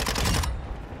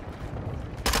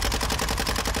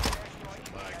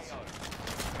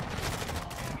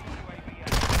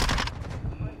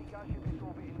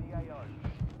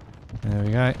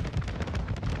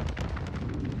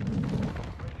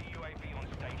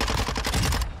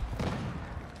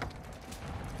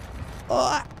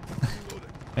 Oh.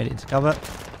 Made it into cover.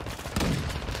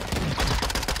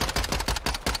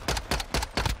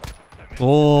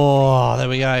 Oh, there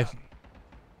we go.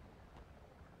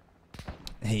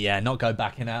 Yeah, not go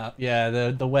backing out. Yeah,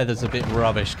 the weather's a bit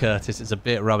rubbish, Curtis. It's a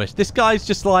bit rubbish. This guy's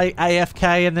just like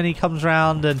AFK and then he comes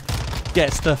round and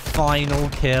gets the final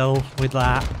kill with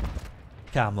that.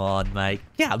 Come on, mate.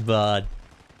 Come on.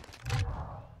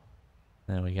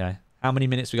 There we go. How many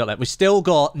minutes we got left? We still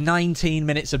got 19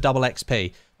 minutes of double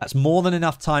XP. That's more than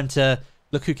enough time to...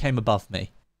 Look who came above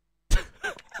me.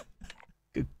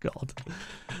 Good God.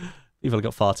 People have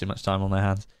got far too much time on their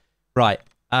hands. Right.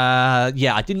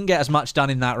 Yeah, I didn't get as much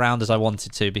done in that round as I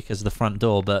wanted to because of the front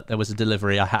door, but there was a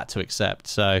delivery I had to accept.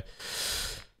 So,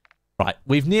 right,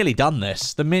 we've nearly done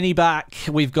this. The mini back,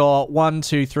 we've got 1,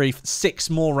 2, 3, 6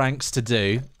 more ranks to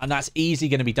do, and that's easy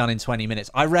going to be done in 20 minutes.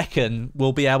 I reckon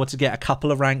we'll be able to get a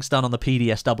couple of ranks done on the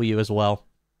PDSW as well.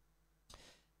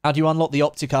 How do you unlock the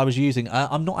optic I was using?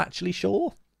 I'm not actually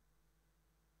sure.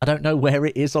 I don't know where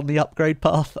it is on the upgrade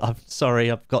path. I'm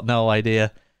sorry, I've got no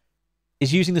idea.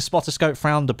 Is using the spotter scope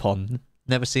frowned upon?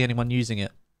 Never see anyone using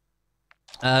it.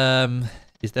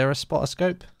 Is there a spotter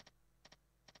scope?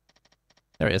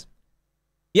 There it is.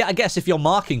 Yeah, I guess if you're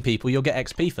marking people, you'll get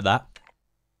XP for that.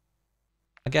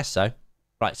 I guess so.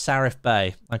 Right, Sarif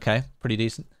Bay. Okay, pretty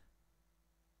decent.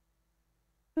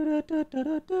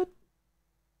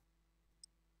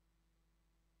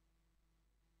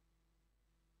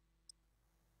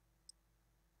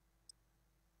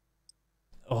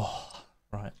 Oh,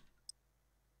 right.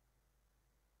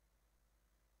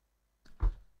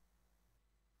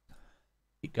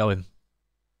 Keep going.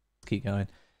 Keep going.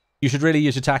 You should really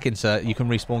use attack insert. You can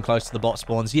respawn close to the bot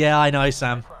spawns. Yeah, I know,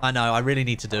 Sam. I know. I really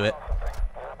need to do it.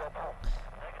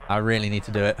 I really need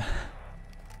to do it.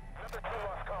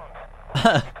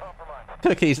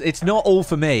 Cookies, it's not all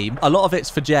for me. A lot of it's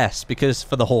for Jess, because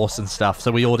for the horse and stuff.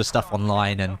 So we order stuff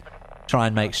online and try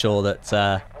and make sure that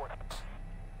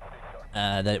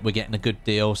that we're getting a good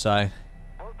deal. So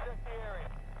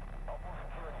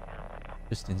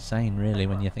just insane, really,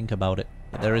 when you think about it.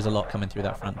 There is a lot coming through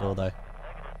that front door, though.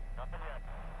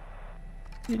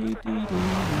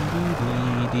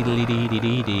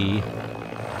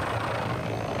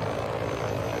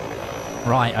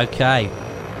 Right, okay.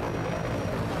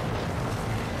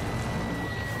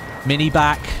 Mini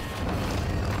back.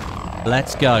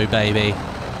 Let's go, baby.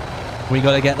 We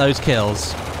got to get those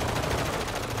kills.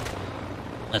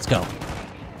 Let's go.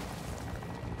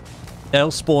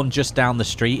 They'll spawn just down the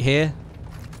street here.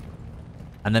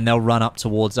 And then they'll run up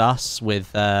towards us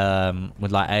with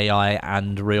like AI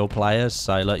and real players.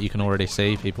 So look, you can already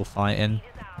see people fighting.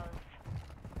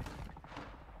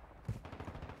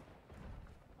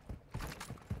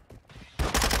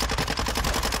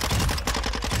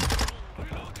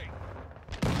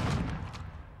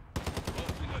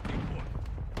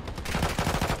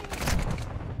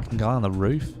 Guy on the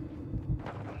roof.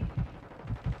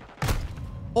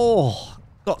 Oh,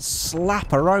 got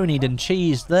slapperonied and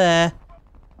cheesed there.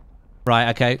 Right,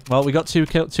 okay. Well, we got 2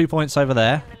 points over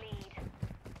there.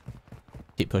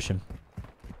 Keep pushing.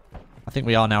 I think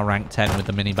we are now ranked 10 with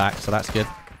the mini back, so that's good.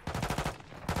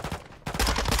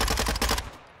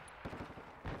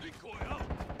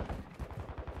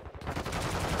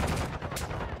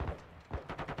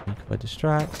 Decoy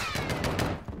distract.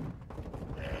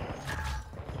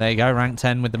 There you go, rank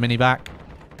 10 with the mini back.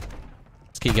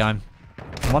 Let's keep going.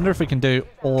 I wonder if we can do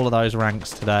all of those ranks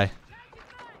today.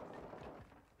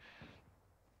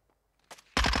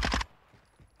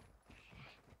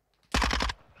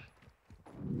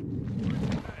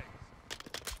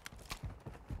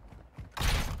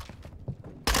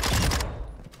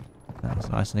 That's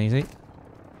nice and easy.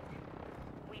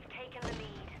 We've taken the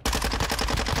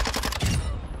lead.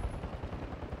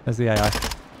 There's the AI.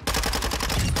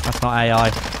 That's not AI.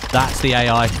 That's the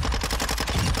AI.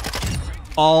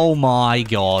 Oh my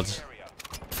god.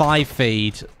 5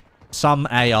 feed. Some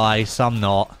AI, some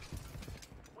not.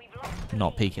 I'm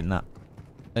not peeking that.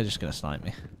 They're just going to snipe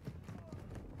me.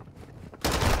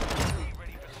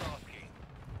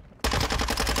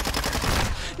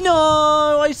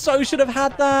 No! I so should have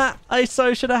had that. I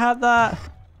so should have had that.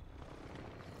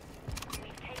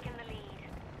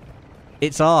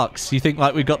 It's Arcs. You think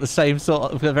like we've got the same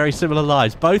sort of very similar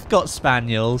lives. Both got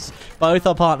spaniels. Both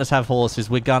our partners have horses.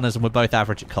 We're gunners and we're both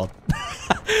average at COD.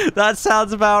 That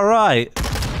sounds about right.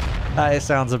 That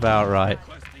sounds about right.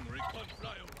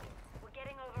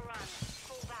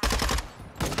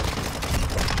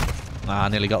 Ah, I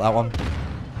nearly got that one.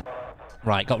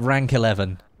 Right, got rank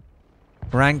 11.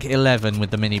 Rank 11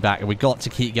 with the mini back. And we've got to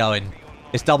keep going.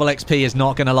 This double XP is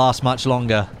not going to last much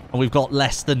longer. And we've got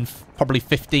less than probably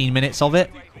 15 minutes of it.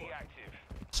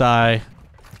 So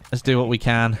let's do what we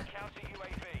can.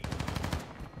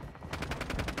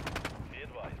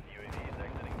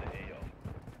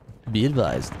 Be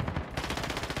advised.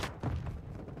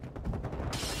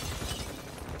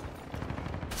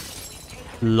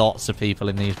 Lots of people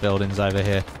in these buildings over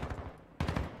here.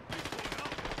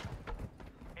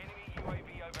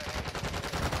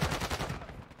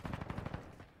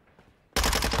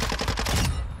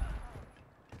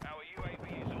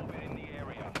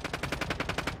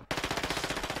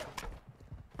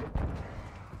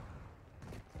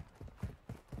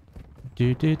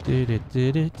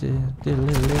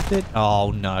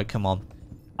 Oh no, come on.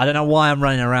 I don't know why I'm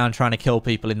running around trying to kill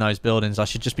people in those buildings. I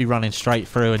should just be running straight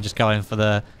through and just going for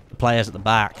the players at the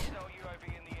back.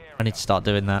 I need to start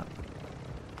doing that.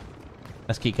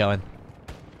 Let's keep going.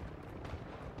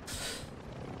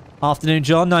 Afternoon,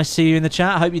 John. Nice to see you in the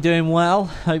chat. Hope you're doing well.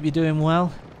 Hope you're doing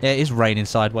well. Yeah, it is raining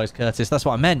sideways, Curtis. That's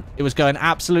what I meant. It was going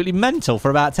absolutely mental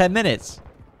for about 10 minutes.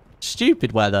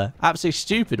 Stupid weather. Absolutely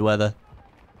stupid weather.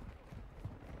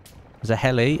 There's a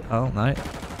heli. Oh, no.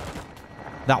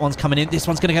 That one's coming in. This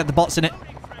one's going to get the bots in it.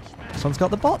 This one's got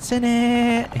the bots in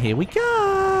it. Here we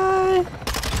go.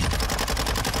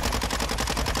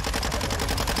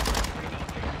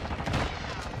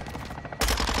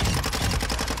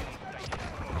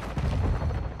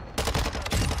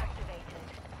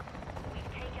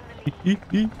 There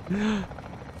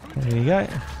you go.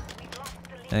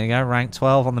 There you go. Rank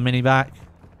 12 on the mini back.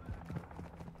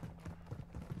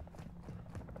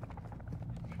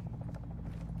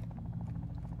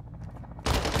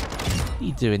 What are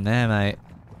you doing there, mate?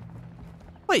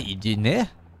 What are you doing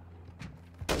there?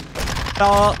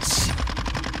 Bots!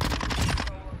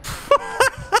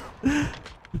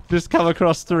 Just come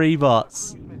across 3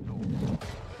 bots.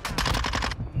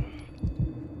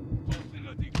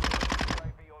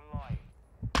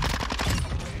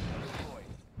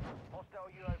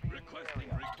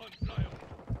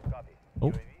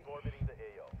 Oh.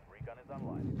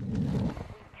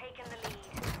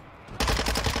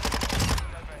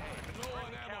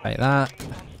 Like that.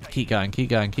 Keep going, keep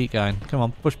going, keep going. Come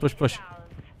on, push, push, push.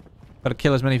 Gotta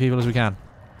kill as many people as we can.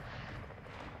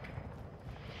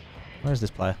 Where's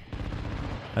this player?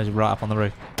 Oh, he's right up on the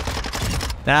roof.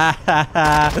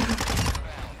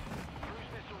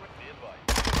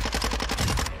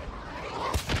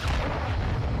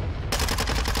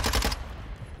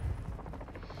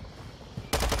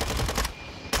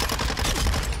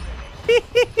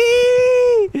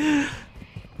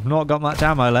 I've not got much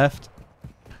ammo left.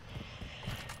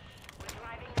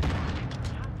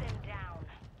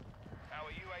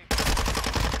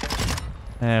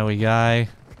 There we go.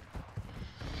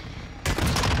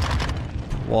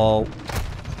 Whoa.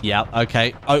 Yeah,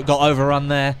 okay. Oh, got overrun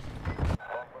there.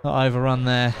 Got overrun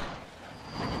there.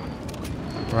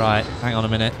 Right, hang on a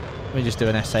minute. Let me just do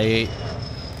an SAE.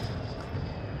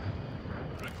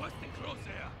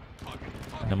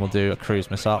 And then we'll do a cruise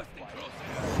missile.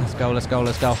 Let's go, let's go,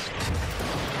 let's go.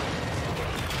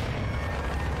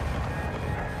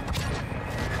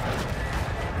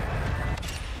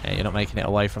 Yeah, you're not making it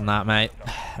away from that, mate.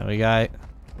 There we go.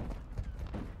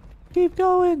 Keep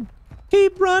going.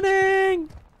 Keep running.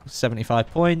 75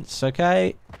 points,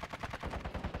 okay.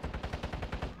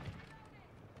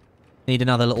 Need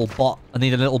another little bot. I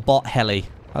need a little bot heli.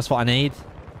 That's what I need.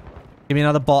 Give me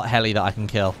another bot heli that I can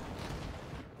kill.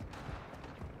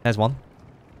 There's one.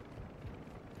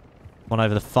 One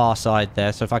over the far side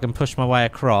there. So if I can push my way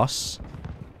across,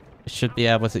 I should be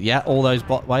able to... Yeah, all those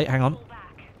bot... Wait, hang on.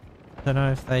 I don't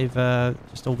know if they've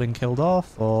just all been killed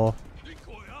off or...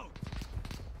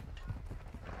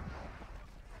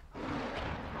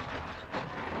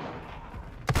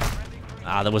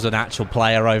 Ah, there was an actual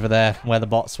player over there where the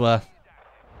bots were.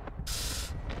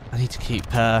 I need to keep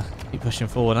pushing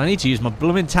forward. I need to use my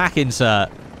blooming tack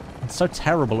insert. I'm so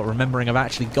terrible at remembering I've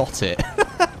actually got it.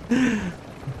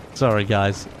 Sorry,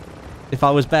 guys. If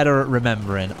I was better at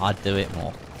remembering, I'd do it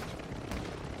more.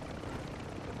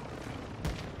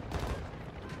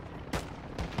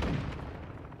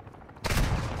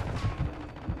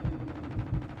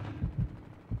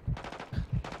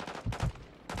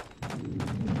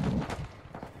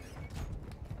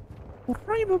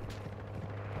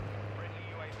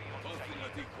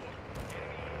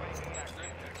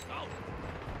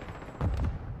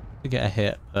 To get a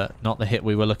hit, but not the hit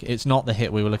we were looking. It's not the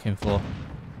hit we were looking for.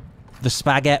 The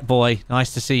Spaghetti boy,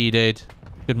 nice to see you, dude.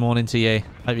 Good morning to you.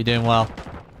 Hope you're doing well.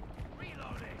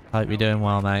 Hope you're doing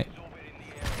well, mate.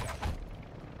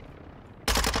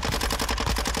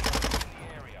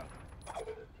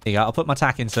 There you go. I'll put my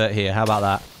tack insert here. How about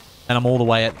that? And I'm all the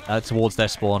way towards their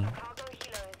spawn.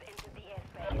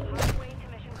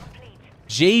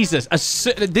 Jesus.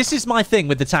 This is my thing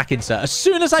with the tack insert. As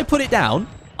soon as I put it down,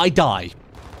 I die.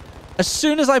 As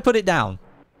soon as I put it down.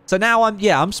 So now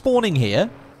I'm spawning here.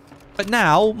 But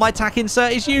now my tack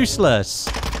insert is useless.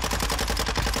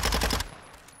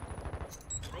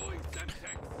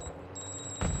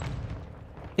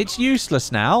 It's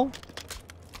useless now.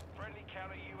 Friendly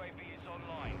counter UAV is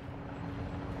online.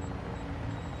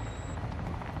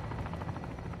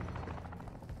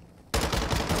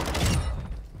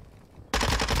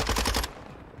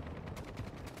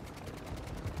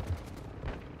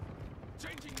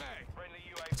 Changing mag. Friendly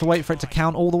UAV. To wait for it to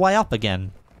count all the way up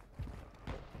again.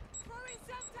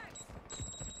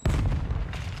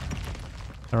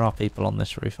 There are people on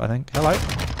this roof, I think. Hello.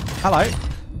 Hello.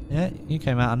 Yeah, you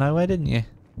came out of nowhere, didn't you?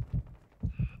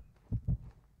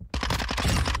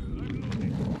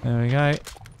 There we go.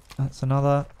 That's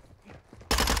another.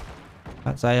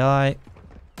 That's AI.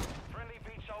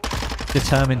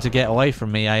 Determined to get away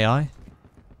from me, AI.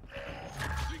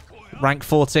 Rank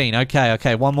 14. Okay,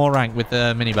 okay. One more rank with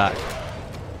the mini-back.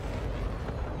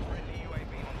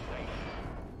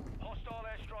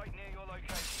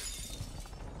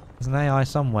 There's an AI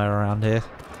somewhere around here.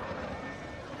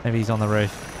 Maybe he's on the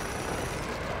roof.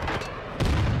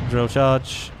 Drill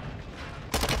charge.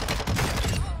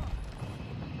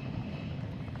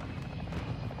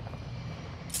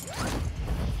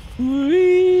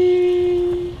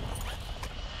 Whee!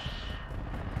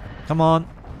 Come on.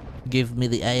 Give me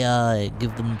the AI.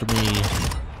 Give them to me.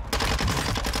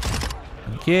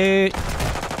 Thank you.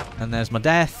 And there's my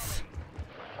death.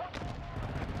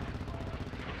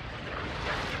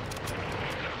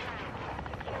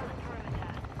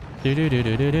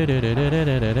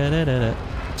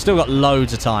 Still got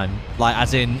loads of time, like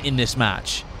as in this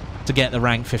match, to get the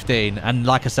rank 15. And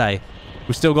like I say,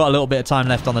 we've still got a little bit of time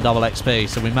left on the double XP,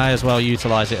 so we may as well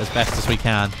utilize it as best as we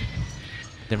can.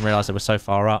 Didn't realize it was so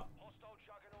far up.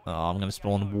 Oh, I'm going to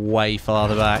spawn way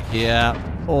farther back. Yeah,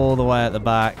 all the way at the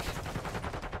back.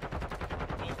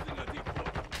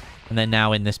 And they're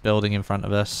now in this building in front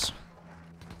of us.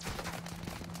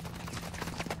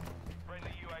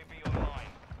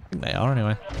 I think they are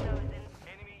anyway.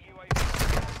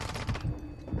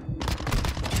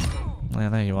 Yeah,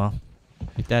 there you are.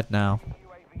 You're dead now.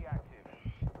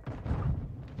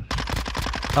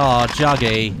 Oh,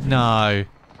 Juggy. No.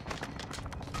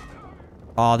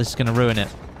 Oh, this is going to ruin it.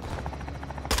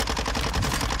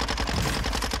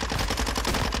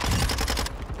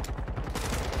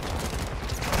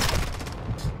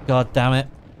 God damn it.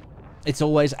 It's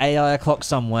always AI o'clock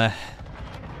somewhere.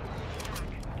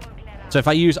 So if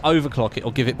I use overclock,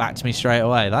 it'll give it back to me straight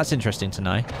away. That's interesting to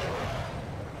know.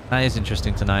 That is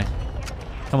interesting to know.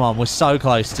 Come on, we're so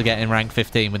close to getting rank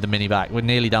 15 with the mini back. We're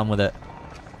nearly done with it.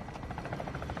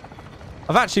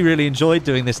 I've actually really enjoyed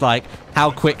doing this, like,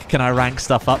 how quick can I rank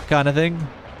stuff up kind of thing.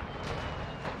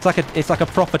 It's like a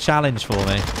proper challenge for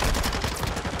me.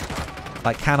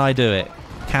 Like, can I do it?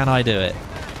 Can I do it?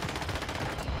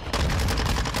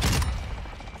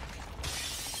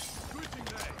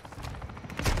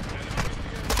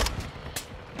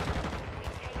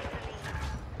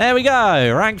 There we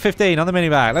go. Rank 15 on the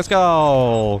mini-back. Let's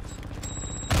go.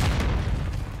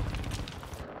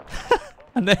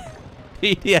 And then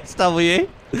PDSW.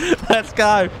 Let's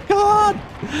go. Come on.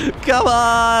 Come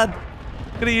on.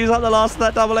 Gonna use up the last of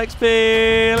that double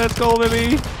XP. Let's go,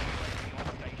 baby.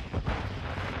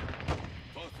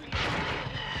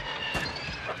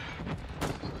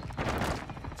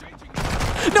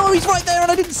 No, he's right there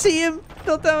and I didn't see him.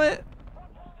 God damn it.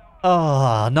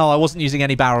 Oh, no, I wasn't using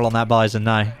any barrel on that bison,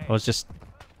 no. I was just...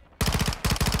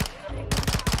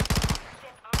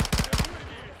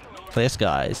 Clear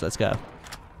skies, let's go.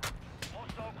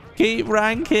 Keep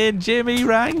ranking, Jimmy,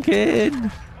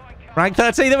 ranking. Rank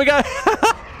 13, there we go.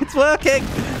 It's working.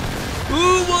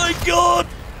 Oh my god.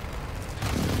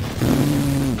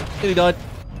 He died.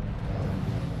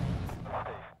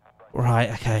 Right,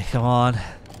 okay, come on.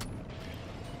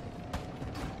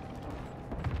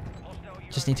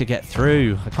 Just need to get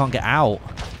through. I can't get out.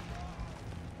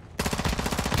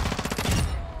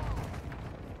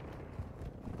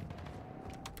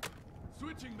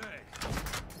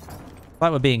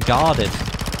 Like we're being guarded.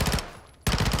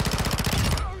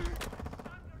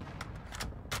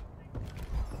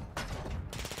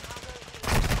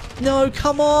 No,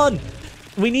 come on!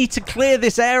 We need to clear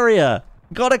this area.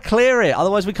 Gotta clear it,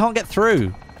 otherwise we can't get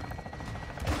through.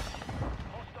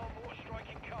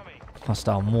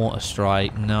 Hostile mortar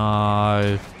strike.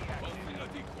 No.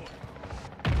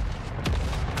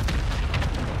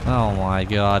 Oh my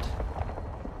god.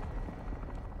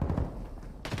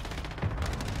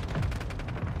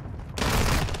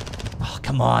 Oh,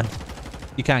 come on.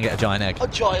 You can get a giant egg. A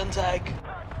giant egg.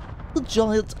 A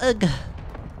giant egg.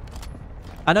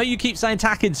 I know you keep saying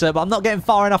tack insert, but I'm not getting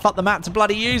far enough up the map to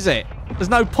bloody use it. There's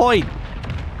no point.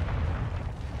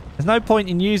 There's no point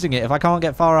in using it if I can't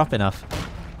get far up enough.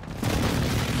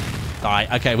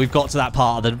 Alright, okay, we've got to that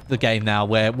part of the game now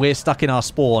where we're stuck in our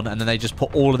spawn and then they just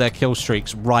put all of their kill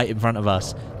streaks right in front of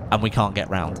us and we can't get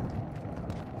round.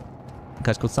 The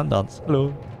guy's called Sundance.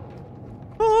 Hello.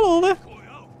 Oh, hello there.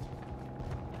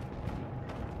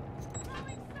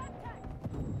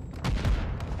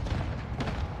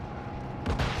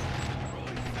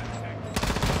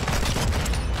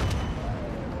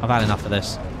 I've had enough of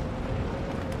this.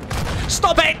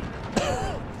 Stop it!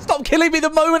 Stop killing me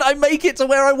the moment I make it to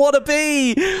where I want to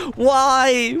be!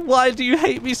 Why? Why do you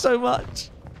hate me so much?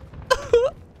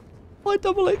 My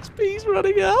double XP's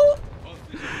running out.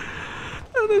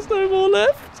 And there's no more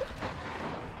left.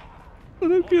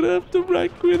 And I'm gonna have to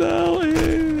rank without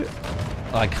it.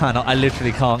 I cannot. I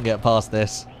literally can't get past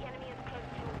this.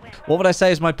 What would I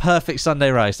say is my perfect Sunday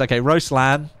roast? Okay, roast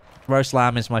lamb. Roast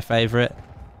lamb is my favourite.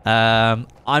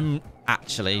 I'm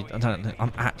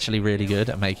actually really good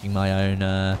at making my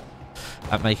own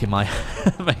making my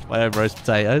own roast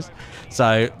potatoes.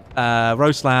 So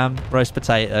roast lamb, roast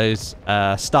potatoes,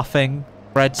 stuffing,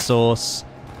 bread sauce,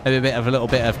 maybe a little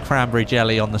bit of cranberry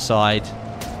jelly on the side.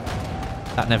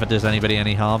 That never does anybody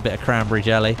any harm. Bit of cranberry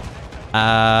jelly.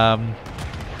 Yeah,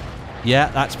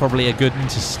 that's probably a good one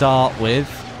to start with.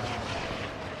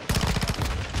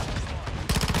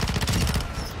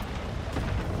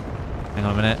 Hang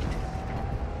on a minute.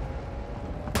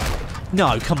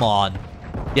 No, come on.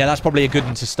 Yeah, that's probably a good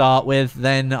one to start with.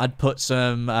 Then I'd put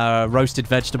some roasted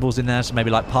vegetables in there. So maybe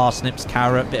like parsnips,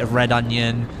 carrot, bit of red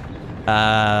onion,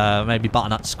 maybe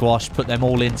butternut squash. Put them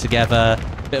all in together.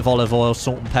 Bit of olive oil,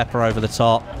 salt and pepper over the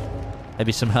top.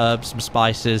 Maybe some herbs, some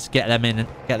spices. Get them in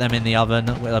the oven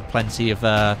with plenty of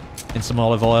in some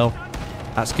olive oil.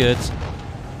 That's good.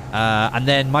 And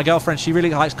then my girlfriend, she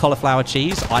really likes cauliflower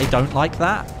cheese. I don't like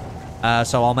that.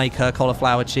 So I'll make her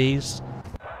cauliflower cheese.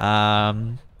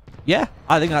 Yeah,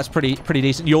 I think that's pretty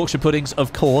decent. Yorkshire puddings,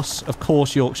 of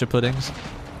course Yorkshire puddings.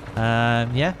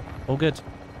 Yeah, all good.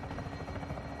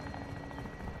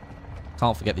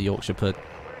 Can't forget the Yorkshire pud.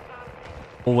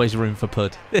 Always room for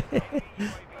pud.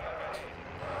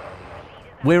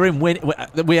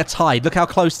 We are tied. Look how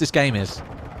close this game is.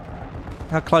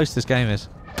 How close this game is.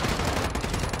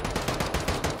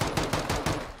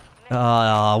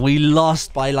 Oh, we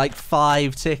lost by like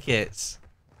 5 tickets.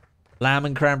 Lamb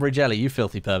and cranberry jelly, you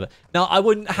filthy pervert. No, I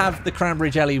wouldn't have the cranberry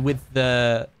jelly with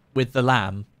the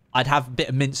lamb. I'd have a bit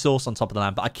of mint sauce on top of the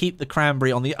lamb, but I keep the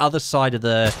cranberry on the other side of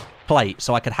the plate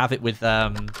so I could have it with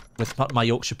my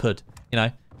Yorkshire pud. You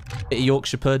know, bit of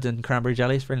Yorkshire pud and cranberry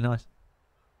jelly. It's really nice.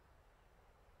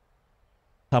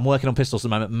 I'm working on pistols at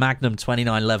the moment. Magnum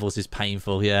 29 levels is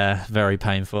painful. Yeah, very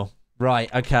painful.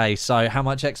 Right, okay, so how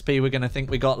much XP we're going to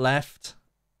think we got left?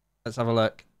 Let's have a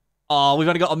look. Oh, we've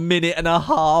only got 1.5 minutes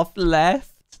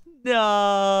left.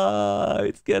 No,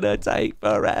 it's going to take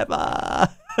forever.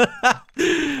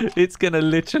 It's going to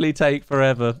literally take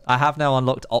forever. I have now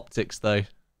unlocked optics, though,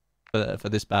 for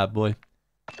this bad boy.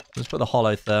 Let's put the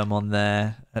holotherm on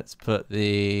there. Let's put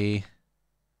the...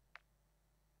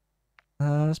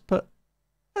 let's put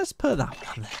that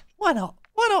one on there. Why not?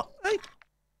 Why not? Hey.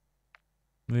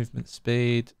 Movement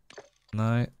speed.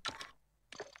 No.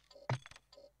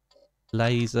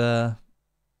 Laser.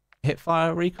 Hip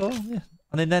fire recoil. Yeah.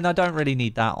 And then I don't really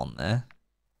need that on there.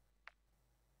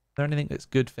 Is there anything that's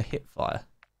good for hip fire?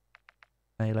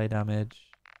 Melee damage.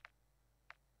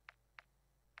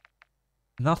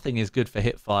 Nothing is good for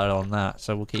hip fire on that,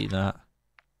 so we'll keep that.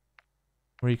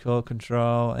 Recoil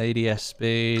control. ADS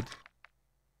speed.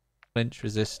 Flinch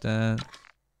resistance.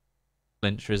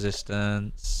 Flinch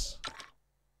resistance.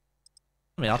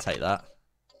 I mean, I'll take that.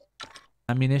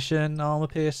 Ammunition, armor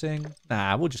piercing.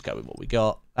 Nah, we'll just go with what we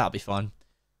got. That'll be fine.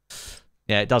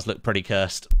 Yeah, it does look pretty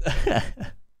cursed.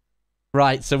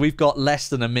 Right, so we've got less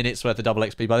than a minute's worth of double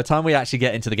XP. By the time we actually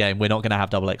get into the game, we're not going to have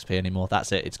double XP anymore.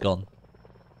 That's it. It's gone.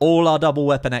 All our double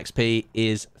weapon XP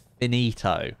is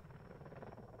finito.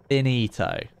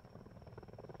 Finito.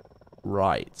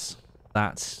 Right.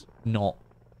 That's not...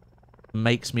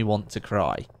 makes me want to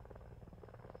cry.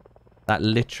 That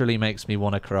literally makes me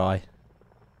want to cry.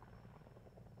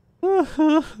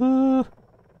 Oh,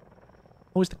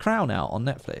 is The Crown out on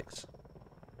Netflix?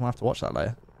 I'll have to watch that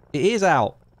later. It is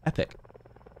out. Epic.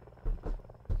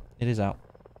 It is out.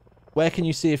 Where can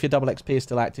you see if your double XP is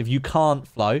still active? You can't,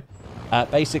 Flo.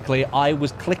 Basically, I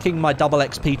was clicking my double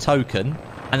XP token,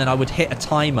 and then I would hit a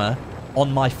timer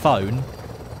on my phone,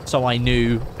 so I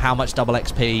knew how much double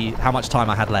XP, how much time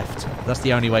I had left. That's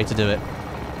the only way to do it.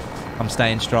 I'm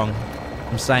staying strong.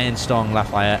 I'm staying strong,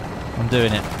 Lafayette. I'm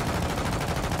doing it.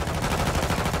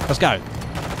 Let's go.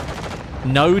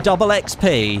 No double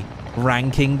XP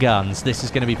ranking guns. This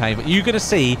is going to be painful. You're going to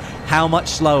see how much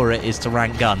slower it is to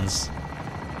rank guns.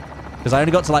 Because I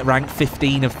only got to like rank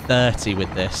 15 of 30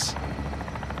 with this,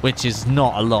 which is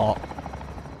not a lot.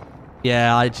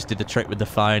 Yeah, I just did the trick with the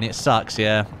phone. It sucks,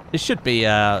 yeah. It should be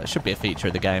a feature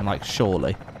of the game, like,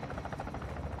 surely.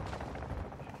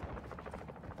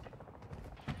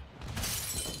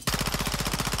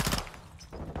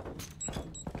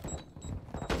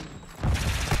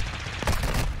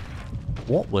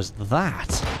 What was that?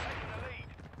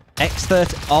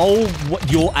 X30. Oh,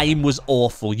 your aim was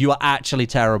awful. You are actually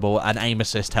terrible, and aim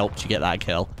assist helped you get that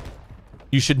kill.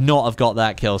 You should not have got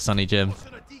that kill, Sonny Jim.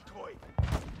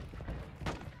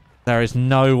 There is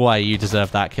no way you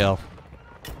deserve that kill.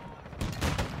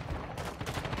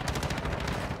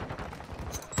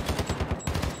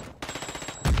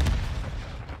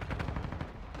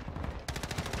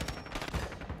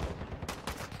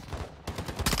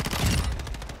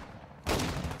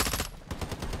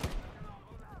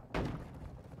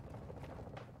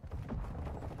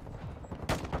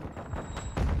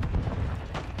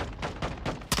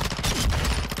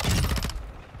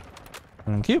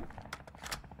 Thank you.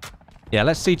 Yeah,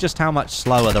 let's see just how much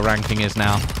slower the ranking is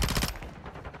now.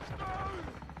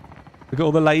 Look at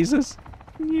all the lasers.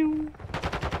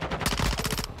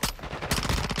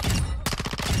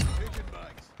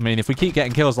 I mean, if we keep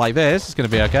getting kills like this, it's going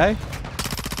to be okay.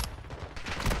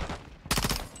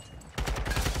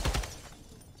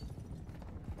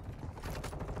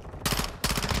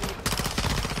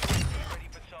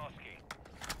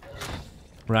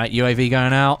 Right, UAV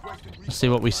going out. Let's see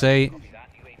what we see.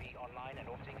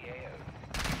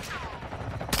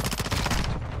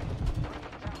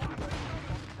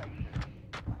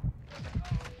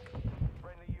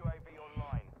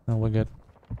 Oh, we're good.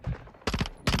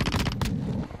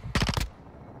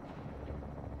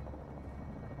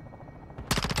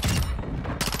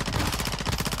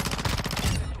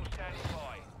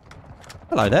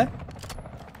 Hello there.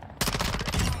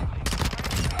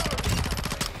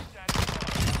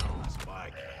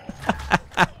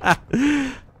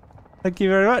 Thank you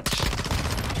very much.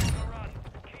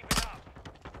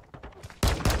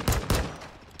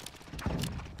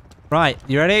 Right,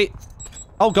 you ready?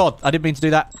 Oh god, I didn't mean to do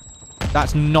that.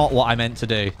 That's not what I meant to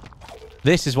do.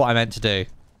 This is what I meant to do.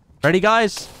 Ready,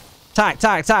 guys? Tack,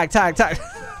 tack, tack, tack, tack.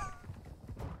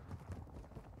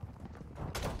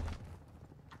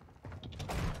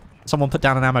 Someone put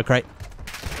down an ammo crate.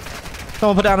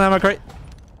 Someone put down an ammo crate.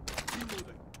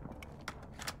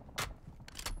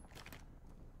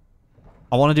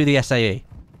 I want to do the SAE.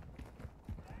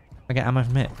 I get ammo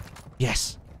from it.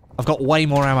 Yes. I've got way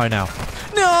more ammo now.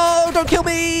 No! Don't kill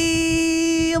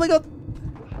me! Oh my god.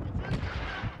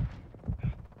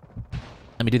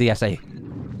 Let me do the SAE.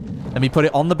 Let me put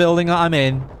it on the building that I'm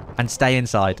in and stay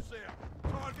inside.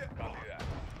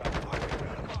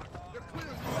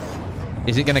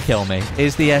 Is it going to kill me?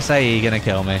 Is the SAE going to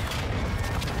kill me?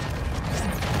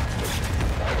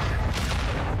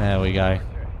 There we go.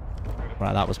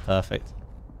 Right, that was perfect.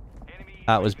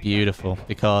 That was beautiful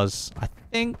because I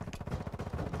think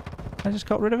I just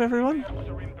got rid of everyone.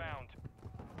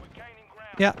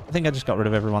 Yeah, I think I just got rid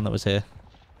of everyone that was here.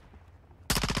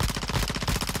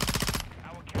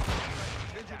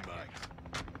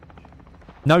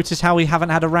 Notice how we haven't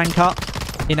had a rank up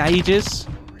in ages.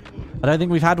 I don't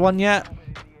think we've had one yet.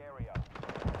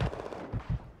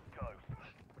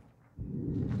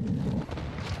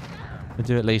 We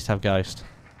do at least have Ghost.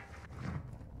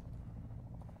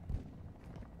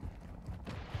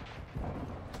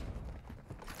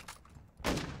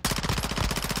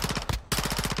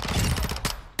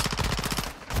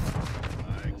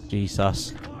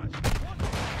 Jesus.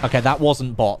 Okay, that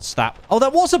wasn't bots. Oh,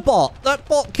 that was a bot. That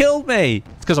bot killed me.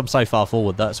 It's because I'm so far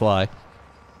forward. That's why.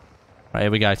 Right,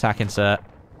 here we go. Attack insert.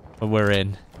 We're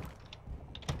in.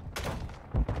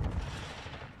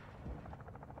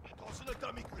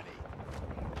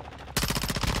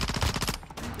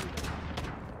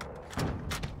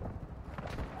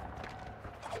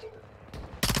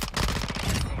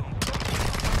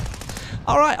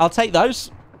 All right, I'll take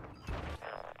those.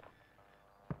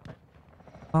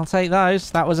 I'll take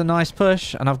those. That was a nice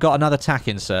push. And I've got another tack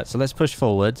insert. So let's push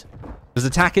forward. Because the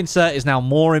tack insert is now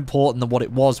more important than what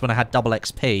it was when I had double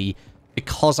XP.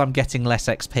 Because I'm getting less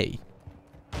XP.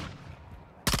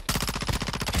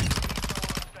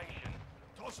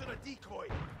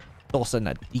 Tossing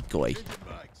a decoy.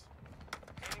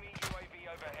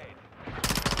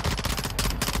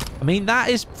 I mean, that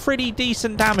is pretty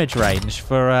decent damage range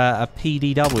for a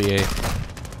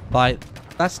PDW. Like,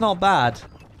 that's not bad.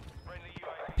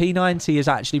 P90 is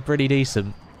actually pretty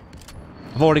decent.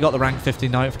 I've already got the rank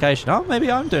 15 notification. Oh,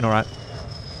 maybe I'm doing alright.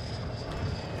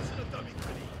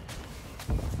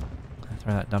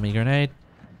 Throw that dummy grenade.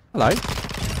 Hello.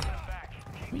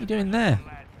 What are you doing there?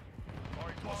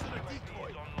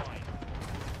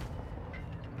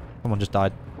 Someone just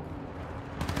died.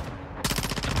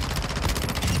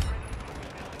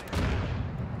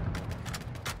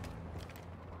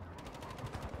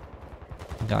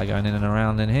 Guy going in and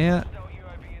around in here.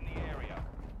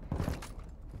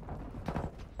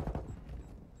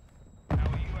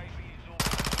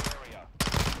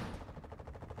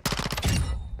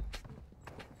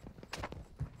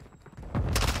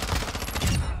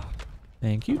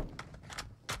 Thank you.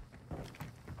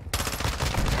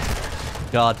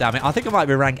 God damn it. I think I might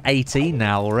be rank 18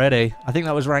 now already. I think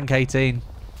that was rank 18.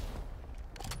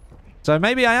 So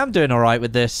maybe I am doing alright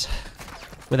with this.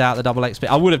 Without the double XP.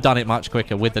 I would have done it much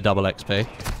quicker with the double XP.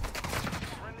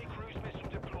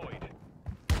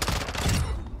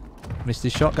 Missed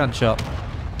his shotgun shot.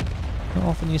 Not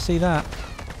often you see that.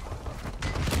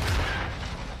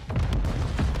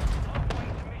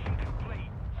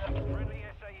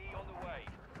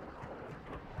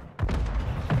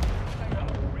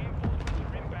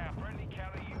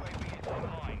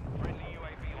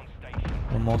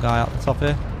 One more guy up the top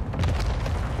here.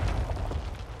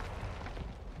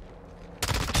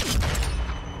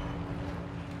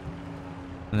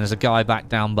 And there's a guy back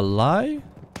down below.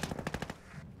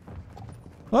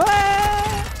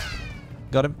 Ah!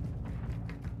 Got him.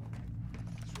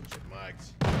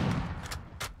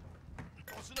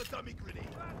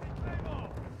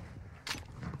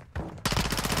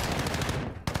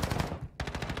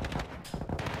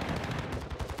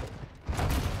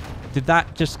 Did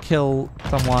that just kill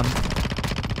someone?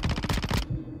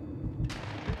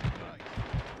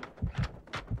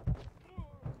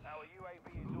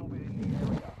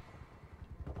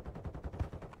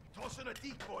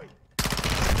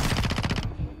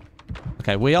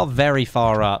 Okay, we are very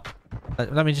far up.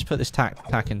 Let me just put this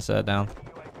tack insert down.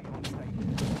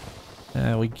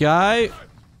 There we go.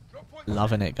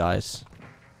 Loving it, guys.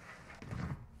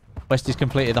 Westie's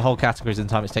completed the whole categories in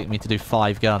time it's taken me to do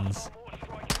 5 guns.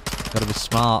 Gotta be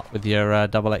smart with your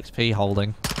double XP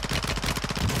holding.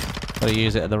 Gotta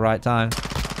use it at the right time.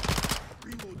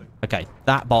 Okay,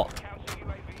 that bot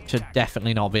should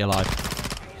definitely not be alive.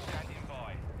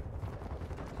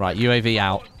 Right, UAV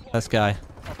out. Let's go.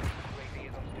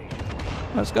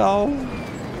 Let's go.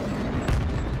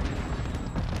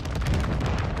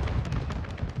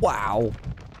 Wow.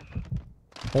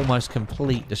 Almost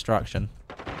complete destruction.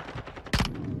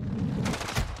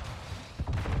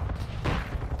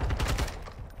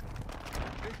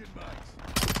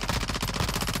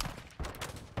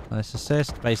 Nice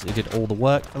assist. Basically did all the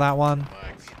work for that one.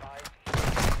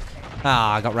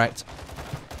 Ah, I got wrecked.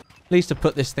 At least to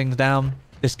put this thing down.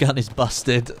 This gun is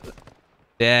busted.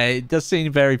 Yeah, it does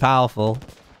seem very powerful.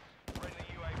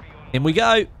 In we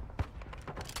go.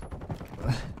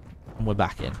 And we're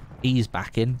back in. He's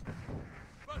back in.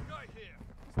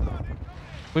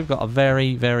 We've got a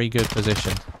very, very good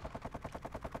position.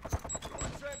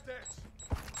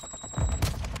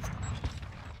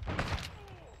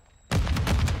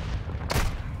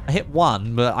 I hit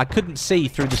one, but I couldn't see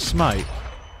through the smoke.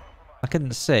 I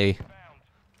couldn't see.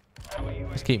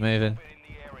 Let's keep moving.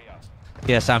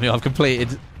 Yeah, Samuel, I've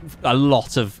completed a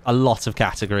lot of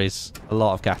categories. A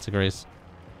lot of categories.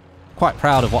 Quite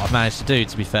proud of what I've managed to do,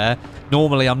 to be fair.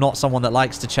 Normally, I'm not someone that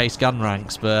likes to chase gun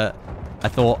ranks, but I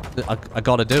thought I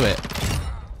gotta do it.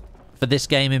 For this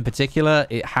game in particular,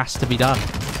 it has to be done.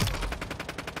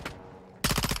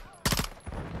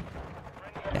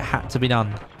 It had to be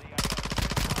done.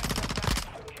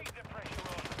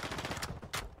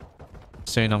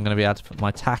 Soon I'm going to be able to put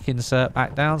my tack insert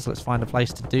back down, so let's find a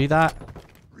place to do that.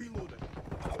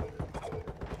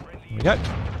 Here we go.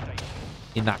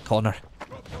 In that corner.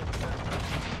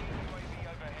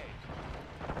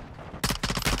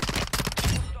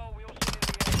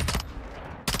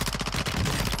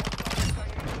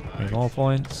 Three more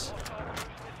points.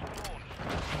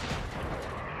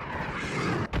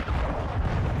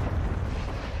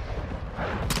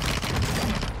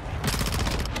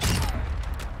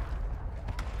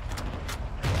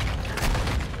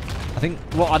 I think,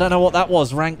 well, I don't know what that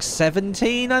was. Rank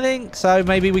 17, I think? So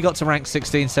maybe we got to rank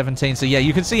 16, 17. So yeah,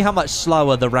 you can see how much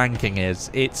slower the ranking is.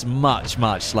 It's much,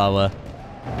 much slower.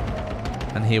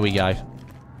 And here we go.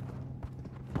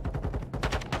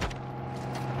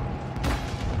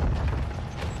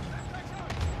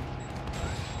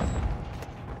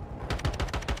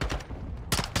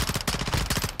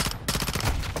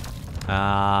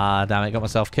 Ah, damn it. Got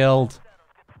myself killed.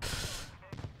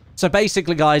 So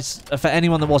basically, guys, for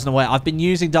anyone that wasn't aware, I've been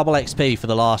using double XP for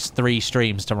the last 3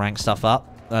 streams to rank stuff up.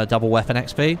 Double weapon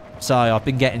XP. So I've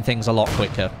been getting things a lot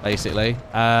quicker, basically,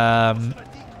 than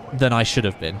I should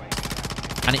have been.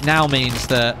 And it now means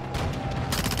that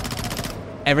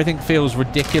everything feels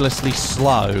ridiculously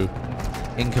slow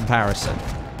in comparison.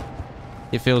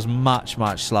 It feels much,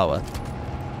 much slower.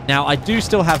 Now, I do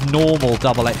still have normal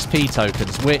double XP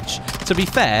tokens, which, to be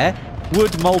fair,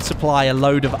 would multiply a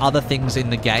load of other things in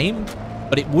the game,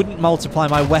 but it wouldn't multiply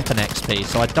my weapon XP,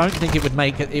 so I don't think it would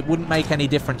it wouldn't make any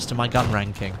difference to my gun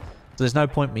ranking. So there's no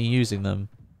point me using them.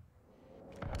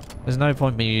 There's no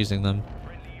point me using them.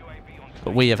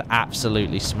 But we have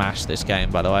absolutely smashed this game,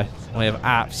 by the way. We have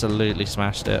absolutely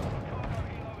smashed it.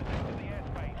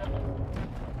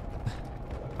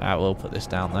 I will put this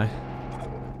down, though.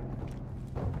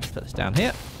 Put this down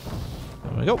here.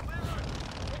 There we go.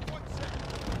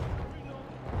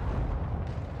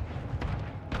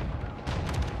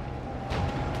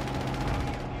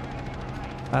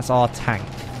 That's our tank.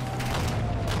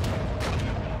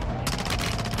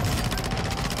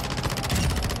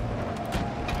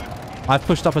 I've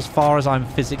pushed up as far as I'm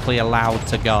physically allowed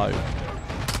to go.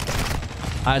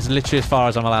 That is literally as far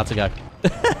as I'm allowed to go.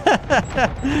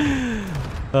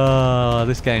 Oh,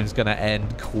 this game's gonna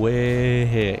end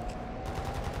quick.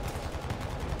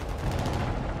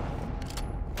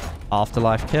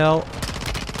 Afterlife kill.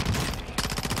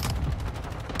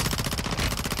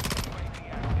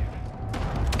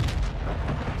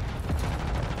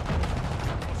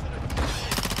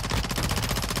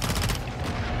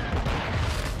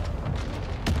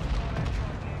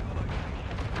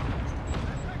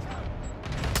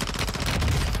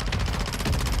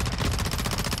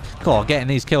 God, getting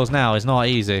these kills now is not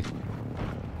easy.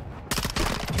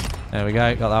 There we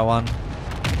go, got that one.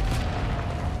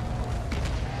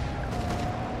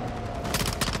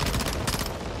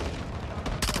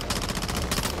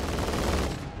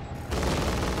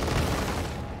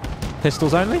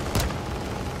 Pistols only?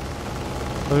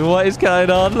 What is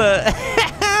going on? Look.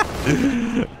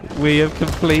 We have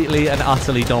completely and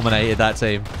utterly dominated that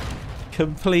team.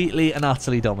 Completely and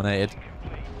utterly dominated.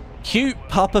 Cute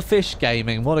Pufferfish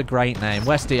Gaming. What a great name.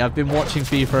 Westie, I've been watching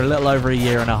for you for a little over 1.5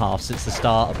 years since the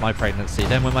start of my pregnancy.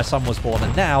 Then when my son was born,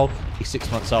 and now he's 6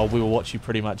 months old, we will watch you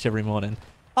pretty much every morning.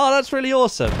 Oh, that's really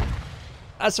awesome.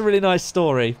 That's a really nice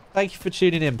story. Thank you for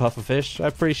tuning in, Pufferfish. I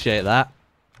appreciate that.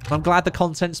 I'm glad the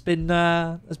content's been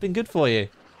has been good for you.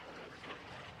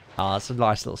 Oh, that's a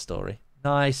nice little story.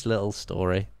 Nice little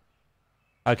story.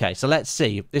 Okay, so let's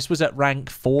see. This was at rank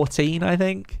 14, I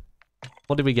think.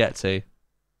 What did we get to?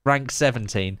 Rank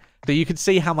 17. So you can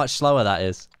see how much slower that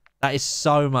is. That is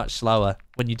so much slower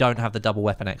when you don't have the double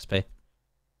weapon XP.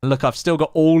 And look, I've still got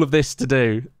all of this to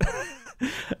do.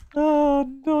 Oh,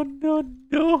 no, no,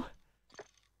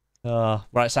 no.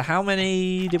 Right, so how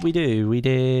many did we do? We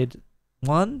did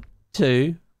 1,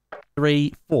 2,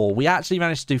 3, 4. We actually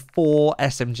managed to do 4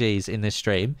 SMGs in this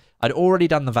stream. I'd already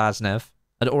done the Vaznev.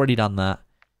 I'd already done that.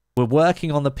 We're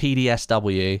working on the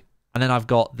PDSW. And then I've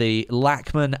got the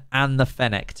Lachman and the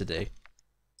Fennec to do. And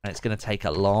it's going to take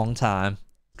a long time.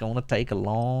 It's going to take a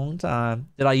long time.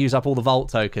 Did I use up all the Vault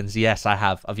tokens? Yes, I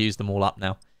have. I've used them all up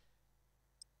now.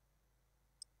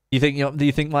 Do you think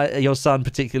your son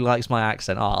particularly likes my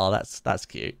accent? Oh, that's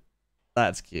cute.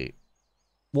 That's cute.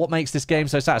 What makes this game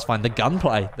so satisfying? The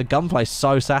gunplay. The gunplay is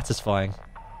so satisfying.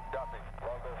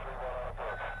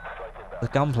 The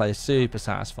gunplay is super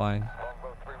satisfying.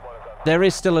 There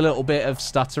is still a little bit of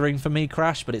stuttering for me,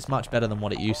 Crash, but it's much better than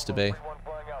what it used to be.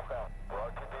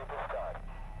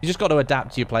 You just got to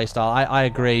adapt to your playstyle. I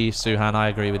agree, Suhan. I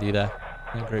agree with you there.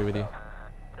 I agree with you.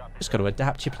 Just got to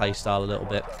adapt your playstyle a little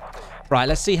bit. Right,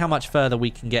 let's see how much further we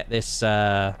can get this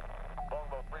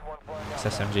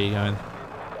SMG going.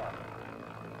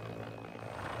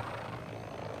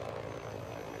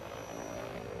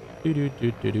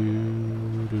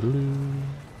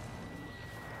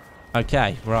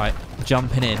 Okay, right.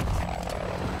 Jumping in.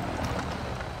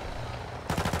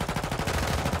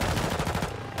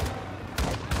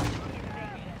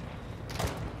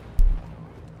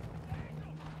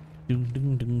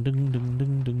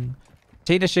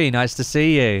 Tina Shee, nice to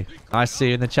see you. Nice to see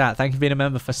you in the chat. Thank you for being a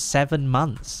member for 7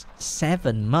 months.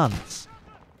 7 months.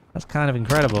 That's kind of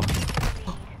incredible.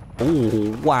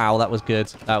 Oh, wow, that was good.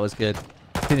 That was good.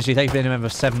 Tina Shee, thank you for being a member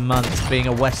for 7 months. Being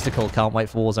a Westicle, can't wait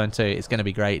for Warzone 2. It's going to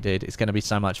be great, dude. It's going to be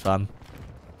so much fun.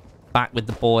 Back with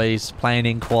the boys, playing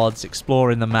in quads,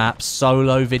 exploring the map,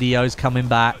 solo videos coming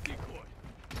back.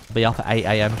 I'll be up at 8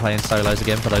 AM playing solos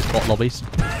again for those bot lobbies.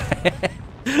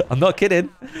 I'm not kidding.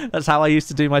 That's how I used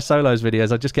to do my solos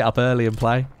videos. I'd just get up early and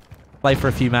play. Play for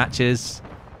a few matches.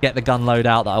 Get the gun load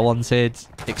out that I wanted.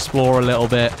 Explore a little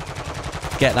bit.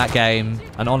 Get that game.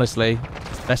 And honestly,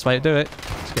 it's the best way to do it.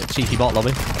 Just get a cheeky bot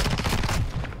lobby.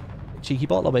 Cheeky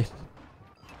bot lobby.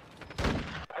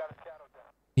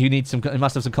 You need some. You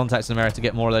must have some contacts in America to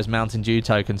get more of those Mountain Dew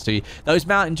tokens. Do you? Those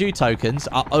Mountain Dew tokens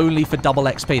are only for double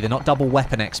XP. They're not double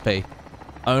weapon XP.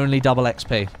 Only double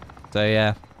XP. So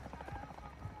yeah.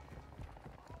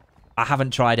 I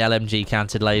haven't tried LMG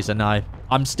canted laser. No,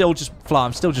 I'm still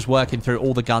just working through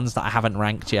all the guns that I haven't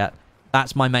ranked yet.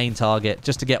 That's my main target,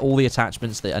 just to get all the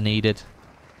attachments that are needed.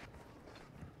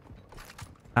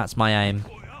 That's my aim.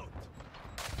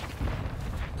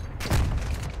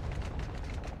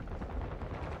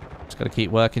 Just got to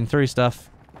keep working through stuff.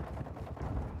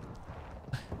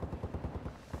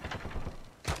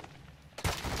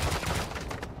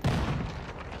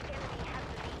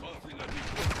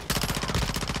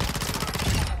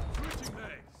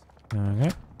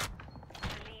 Okay.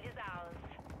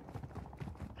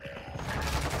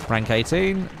 Rank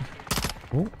 18.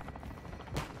 Ooh.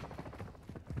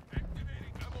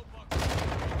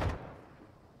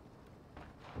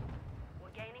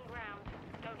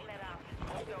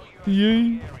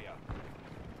 Yay.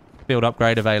 Field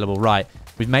upgrade available. Right.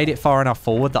 We've made it far enough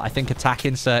forward that I think attack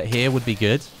insert here would be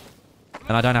good.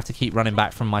 And I don't have to keep running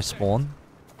back from my spawn.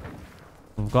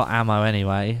 We've got ammo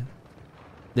anyway.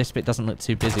 This bit doesn't look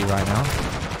too busy right now.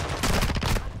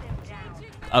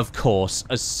 Of course,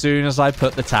 as soon as I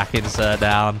put the tack insert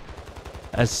down,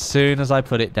 as soon as I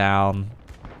put it down.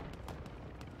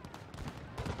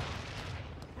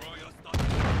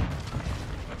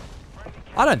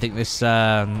 I don't think this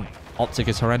optic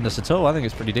is horrendous at all. I think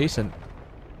it's pretty decent.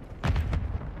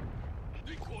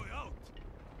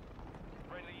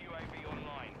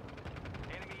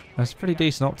 That's a pretty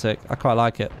decent optic. I quite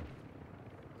like it.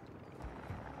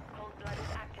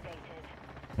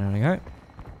 There we go.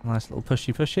 Nice little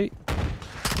pushy.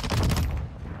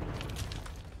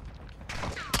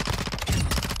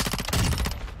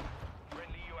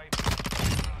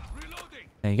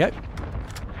 There you go.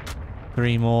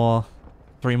 Three more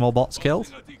bots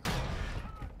killed.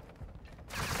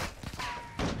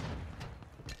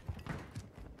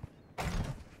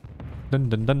 Dun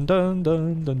dun dun dun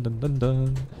dun dun dun dun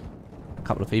dun. A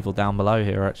couple of people down below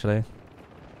here actually.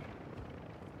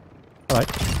 All right.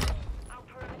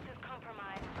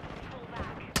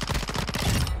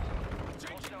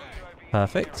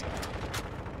 Perfect.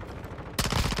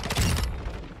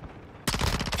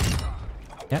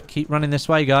 Yeah, keep running this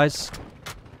way, guys.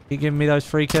 Keep giving me those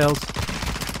free kills.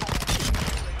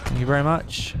 Thank you very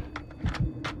much.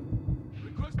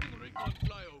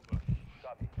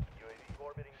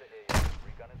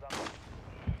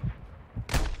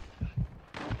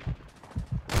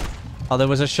 Oh, there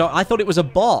was a shot. I thought it was a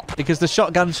bot because the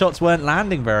shotgun shots weren't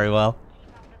landing very well.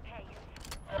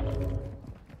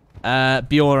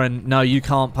 Bjorn, no, you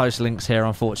can't post links here,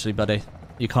 unfortunately, buddy.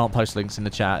 You can't post links in the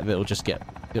chat. It'll just get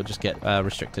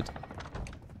restricted.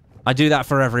 I do that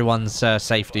for everyone's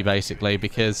safety, basically,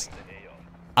 because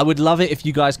I would love it if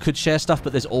you guys could share stuff,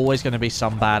 but there's always going to be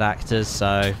some bad actors,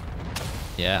 so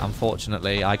yeah,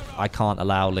 unfortunately, I can't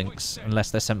allow links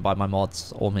unless they're sent by my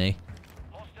mods or me.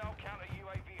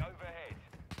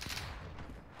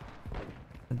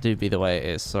 It do be the way it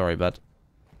is. Sorry, bud.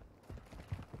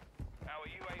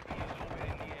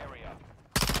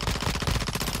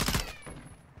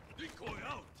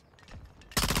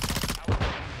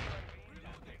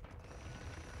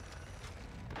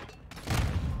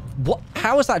 What?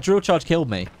 How has that drill charge killed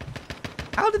me?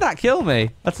 How did that kill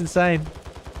me? That's insane.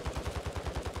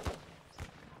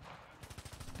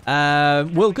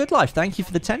 Will Goodlife, thank you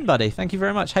for the 10, buddy. Thank you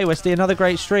very much. Hey, Westie, another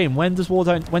great stream. When does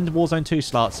Warzone 2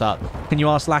 starts up? Can you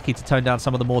ask Lackey to tone down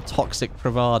some of the more toxic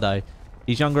bravado?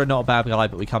 He's younger and not a bad guy,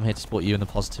 but we come here to support you and the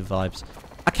positive vibes.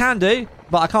 I can do,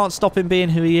 but I can't stop him being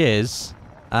who he is.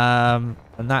 And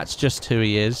that's just who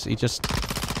he is. He just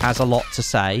has a lot to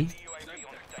say.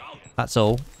 That's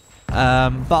all.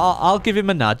 But I'll give him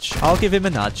a nudge. I'll give him a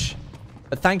nudge.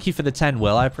 But thank you for the 10,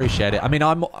 Will. I appreciate it. I mean,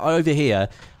 I'm over here.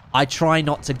 I try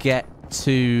not to get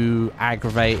too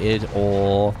aggravated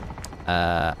or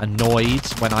annoyed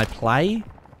when I play.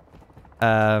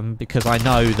 Because I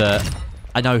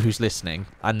know who's listening.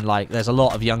 And, like, there's a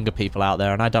lot of younger people out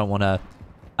there. And I don't want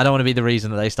to be the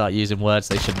reason that they start using words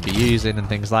they shouldn't be using and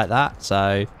things like that.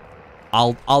 So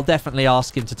I'll definitely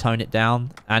ask him to tone it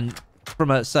down. And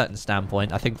from a certain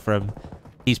standpoint, I think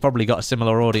he's probably got a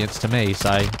similar audience to me,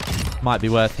 so might be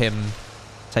worth him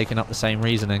taking up the same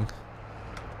reasoning.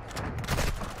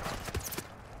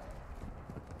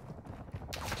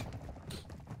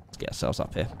 get ourselves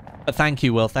up here. But thank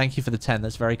you, Will. Thank you for the 10.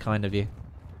 That's very kind of you.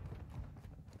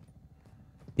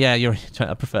 Yeah,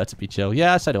 I prefer to be chill.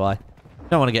 Yeah, so do I.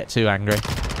 Don't want to get too angry. Ready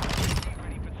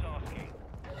for tasking.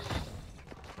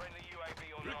 Friendly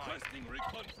UAV online. Requesting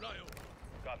recon flyover.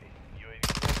 Copy.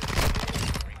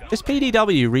 UAV. This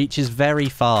PDW reaches very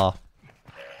far.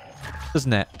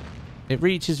 Doesn't it? It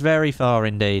reaches very far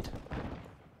indeed.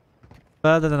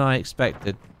 Further than I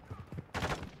expected.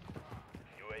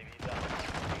 UAV down.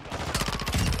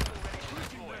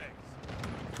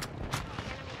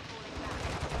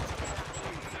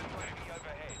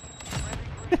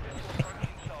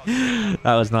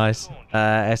 That was nice.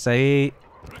 SAE.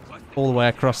 All the way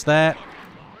across there.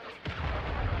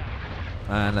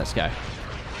 And let's go.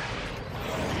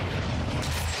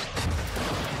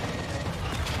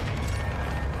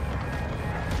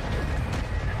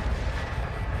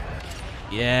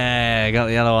 Yeah, got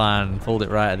the other one. Pulled it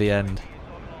right at the end.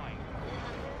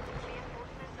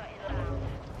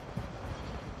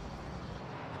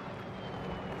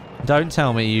 Don't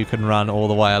tell me you can run all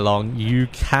the way along. You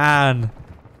can.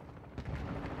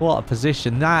 What a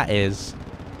position that is.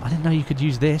 I didn't know you could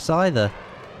use this either.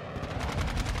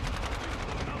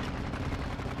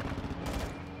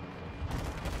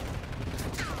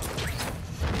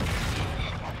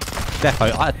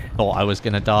 Defo, I thought I was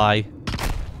going to die.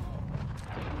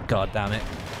 God damn it.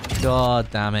 God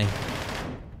damn it.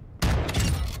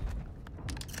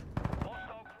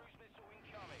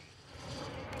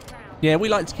 Yeah, we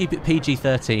like to keep it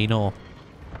PG-13 or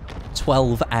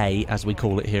 12A as we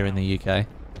call it here in the UK.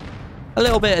 A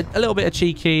little bit of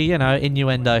cheeky, you know,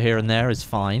 innuendo here and there is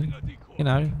fine. You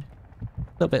know,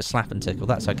 a little bit of slap and tickle,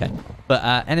 that's okay. But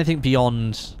anything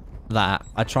beyond that,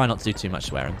 I try not to do too much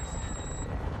swearing.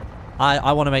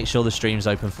 I want to make sure the stream's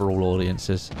open for all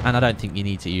audiences, and I don't think you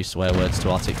need to use swear words to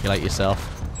articulate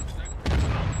yourself.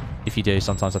 If you do,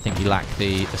 sometimes I think you lack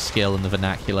the skill and the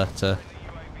vernacular to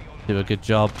do a good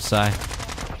job, so...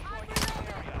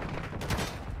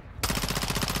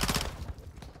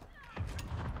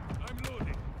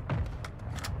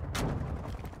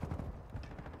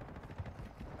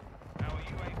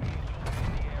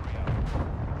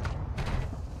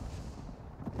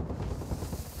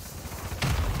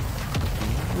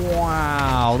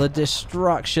 Wow, the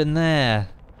destruction there.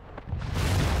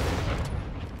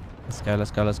 Let's go,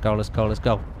 let's go, let's go, let's go, let's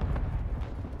go.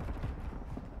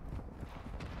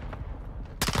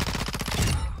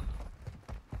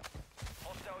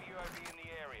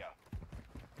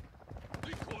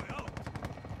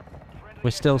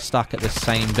 We're still stuck at the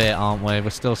same bit, aren't we? We're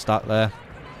still stuck there.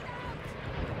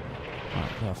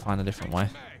 Right, gotta find a different way.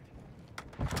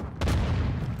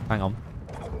 Hang on.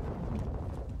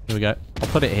 Here we go. I'll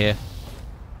put it here.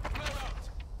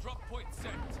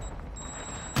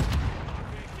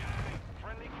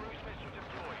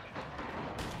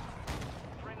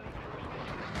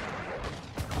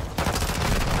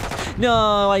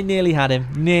 No, I nearly had him.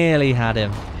 Nearly had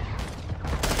him.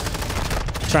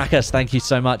 Trackers, thank you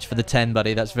so much for the 10,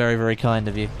 buddy. That's very, very kind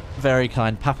of you. Very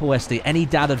kind. Papa Westie, any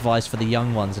dad advice for the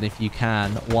young ones? And if you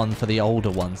can, one for the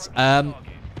older ones. Well,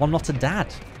 I'm not a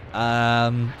dad.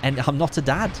 And I'm not a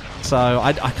dad. So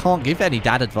I can't give any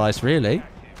dad advice, really.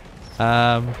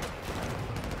 I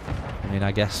mean,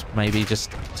 I guess maybe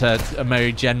just to a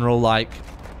very general, like,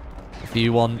 if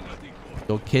you want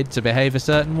your kid to behave a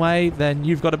certain way, then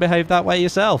you've got to behave that way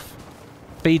yourself.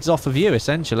 Feeds off of you,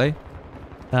 essentially.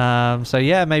 So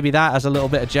yeah, maybe that as a little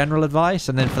bit of general advice,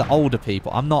 and then for the older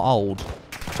people, I'm not old,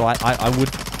 so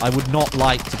I would not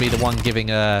like to be the one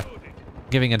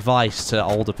giving advice to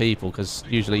older people, because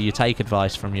usually you take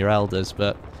advice from your elders,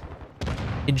 but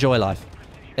enjoy life.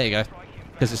 There you go,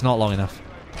 because it's not long enough.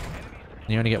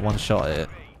 You only get one shot at it.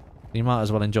 You might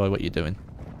as well enjoy what you're doing.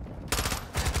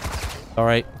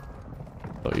 Alright.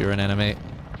 Thought you were an enemy.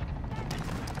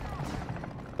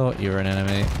 Thought you were an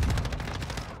enemy.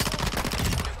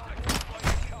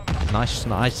 Nice,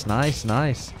 nice, nice,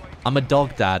 nice. I'm a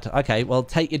dog dad. Okay, well,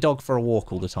 take your dog for a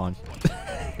walk all the time.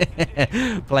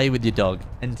 Play with your dog.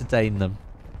 Entertain them.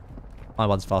 My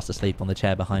one's fast asleep on the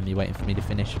chair behind me, waiting for me to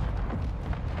finish.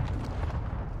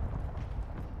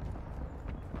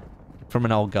 From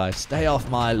an old guy. Stay off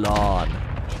my lawn.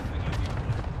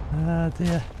 Ah,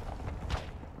 dear.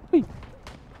 Whee.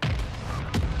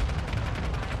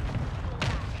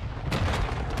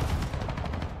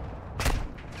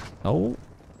 Oh.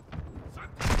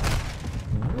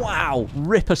 Wow,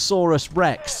 Ripposaurus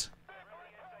Rex.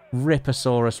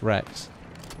 Ripposaurus Rex.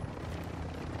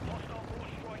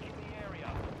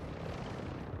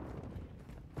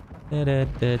 Da, da,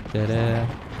 da, da, da.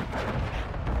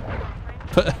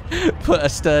 Put a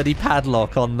sturdy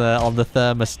padlock on the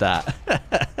thermostat.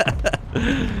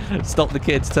 Stop the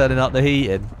kids turning up the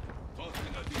heating.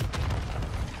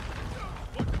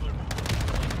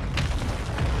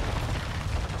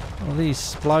 Well, these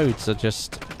explodes are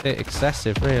just a bit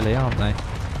excessive, really, aren't they?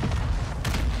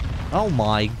 Oh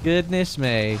my goodness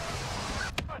me.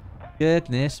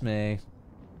 Goodness me.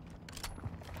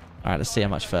 Alright, let's see how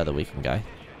much further we can go.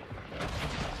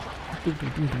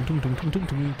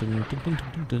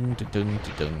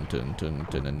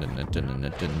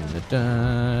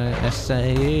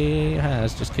 SAE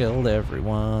has just killed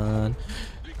everyone.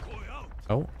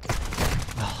 Oh.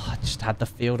 I just had the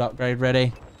field upgrade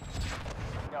ready.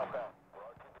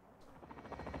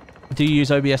 Do you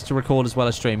use OBS to record as well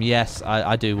as stream? Yes,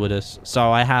 I do, Woodus. So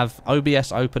I have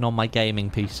OBS open on my gaming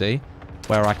PC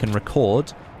where I can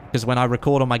record. Because when I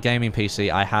record on my gaming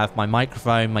PC, I have my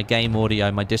microphone, my game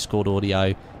audio, my Discord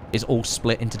audio is all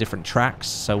split into different tracks.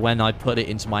 So when I put it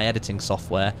into my editing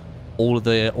software, all of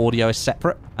the audio is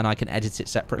separate and I can edit it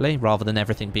separately rather than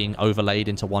everything being overlaid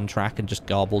into one track and just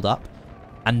garbled up.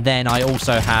 And then I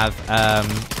also have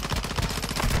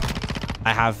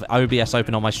OBS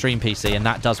open on my stream PC and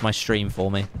that does my stream for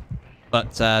me.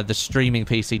 But the streaming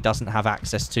PC doesn't have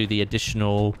access to the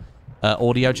additional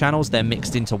audio channels. They're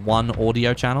mixed into one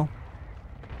audio channel.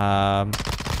 And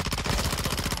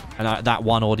that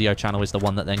one audio channel is the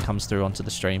one that then comes through onto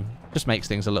the stream. Just makes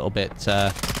things a little bit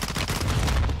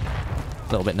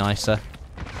nicer.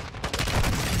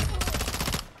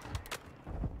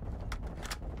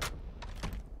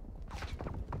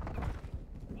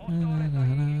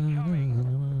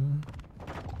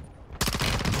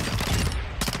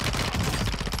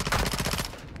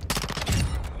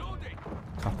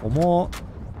 Couple more.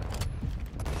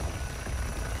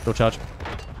 Full charge.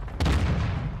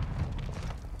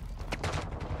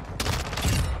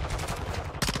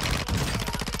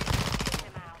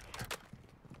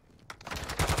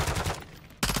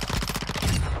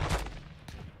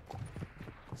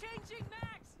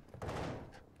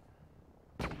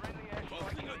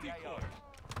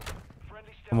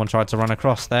 Someone tried to run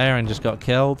across there and just got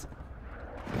killed.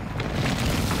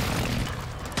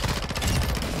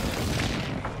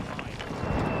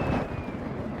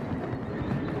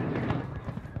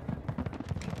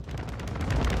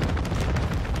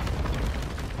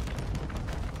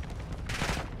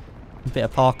 A bit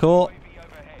of parkour.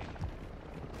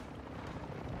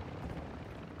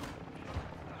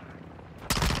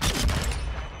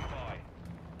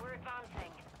 We're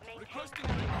advancing.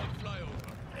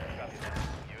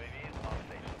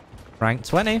 Rank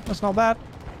 20, that's not bad.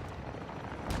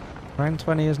 Rank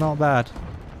 20 is not bad.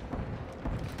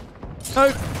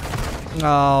 No!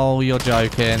 Oh, you're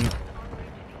joking.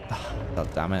 God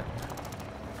damn it.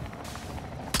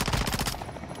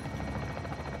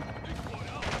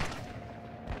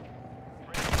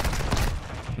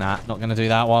 Nah, not gonna do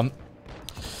that one.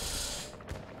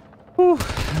 Whew.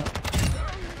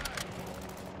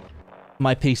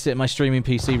 My PC, my streaming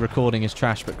PC recording is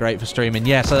trash, but great for streaming.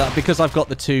 Yeah, so because I've got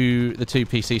the two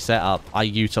PC set up, I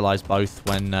utilize both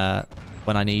when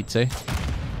I need to.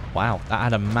 Wow, that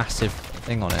had a massive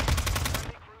thing on it.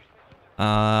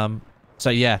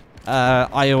 So yeah,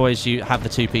 I always have the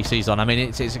two PCs on. I mean,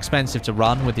 it's expensive to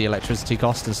run with the electricity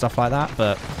cost and stuff like that,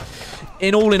 but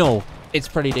in all, it's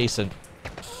pretty decent.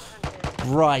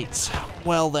 Right,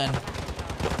 well then.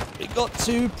 We got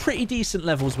to pretty decent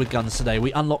levels with guns today.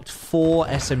 We unlocked 4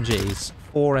 SMGs.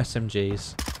 4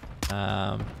 SMGs.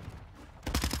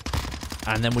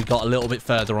 And then we got a little bit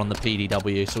further on the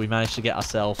PDW. So we managed to get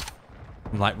ourselves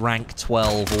from like rank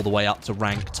 12 all the way up to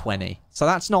rank 20. So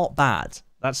that's not bad.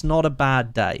 That's not a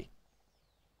bad day.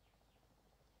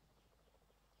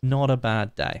 Not a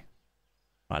bad day.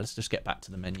 Right, let's just get back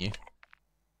to the menu.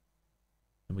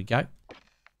 There we go.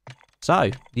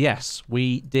 So, yes,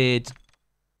 we did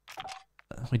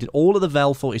all of the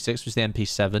Vel 46, which is the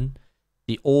MP7.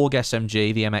 The AUG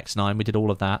SMG, the MX9, we did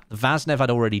all of that. The Vaznev I'd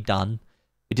already done.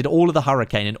 We did all of the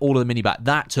Hurricane and all of the Minibat.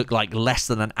 That took like less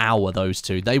than an hour, those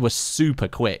two. They were super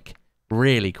quick.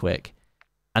 Really quick.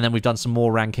 And then we've done some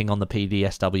more ranking on the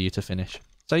PDSW to finish.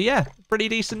 So yeah, pretty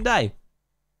decent day.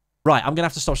 Right, I'm going to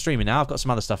have to stop streaming now. I've got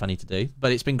some other stuff I need to do.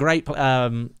 But it's been great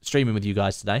streaming with you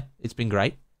guys today. It's been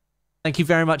great. Thank you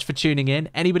very much for tuning in.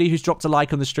 Anybody who's dropped a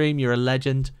like on the stream, you're a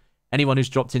legend. Anyone who's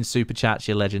dropped in super chats,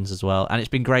 you're legends as well. And it's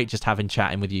been great just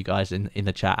chatting with you guys in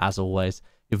the chat, as always.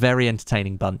 You're a very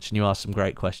entertaining bunch, and you ask some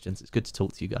great questions. It's good to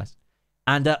talk to you guys.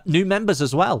 And new members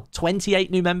as well. 28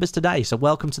 new members today, so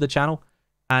welcome to the channel.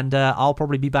 And I'll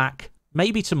probably be back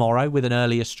maybe tomorrow with an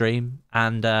earlier stream,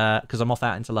 and because I'm off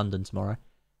out into London tomorrow.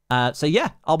 So yeah,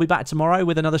 I'll be back tomorrow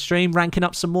with another stream, ranking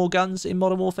up some more guns in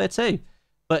Modern Warfare 2.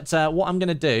 But what I'm going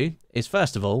to do is,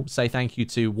 first of all, say thank you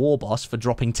to Warboss for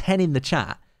dropping 10 in the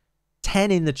chat.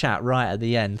 10 in the chat right at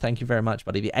the end. Thank you very much,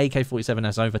 buddy. The AK-47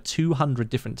 has over 200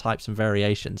 different types and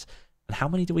variations. And how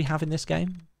many do we have in this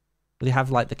game? We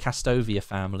have, like, the Castovia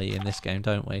family in this game,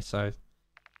 don't we? So,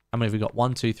 how many have we got?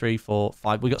 1, 2, 3, 4,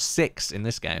 5. We got 6 in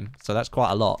this game. So, that's quite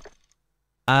a lot.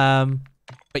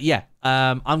 But, yeah.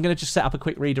 I'm going to just set up a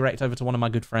quick redirect over to one of my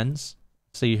good friends.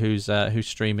 See who's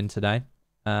streaming today.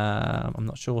 I'm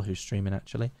not sure who's streaming,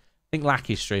 actually. I think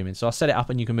Lacky's streaming, so I'll set it up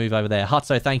and you can move over there.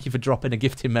 Hutso, thank you for dropping a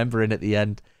gifted member in at the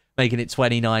end, making it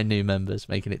 29 new members,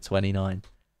 making it 29.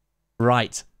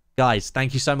 Right, guys,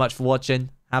 thank you so much for watching.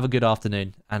 Have a good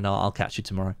afternoon, and I'll catch you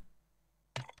tomorrow.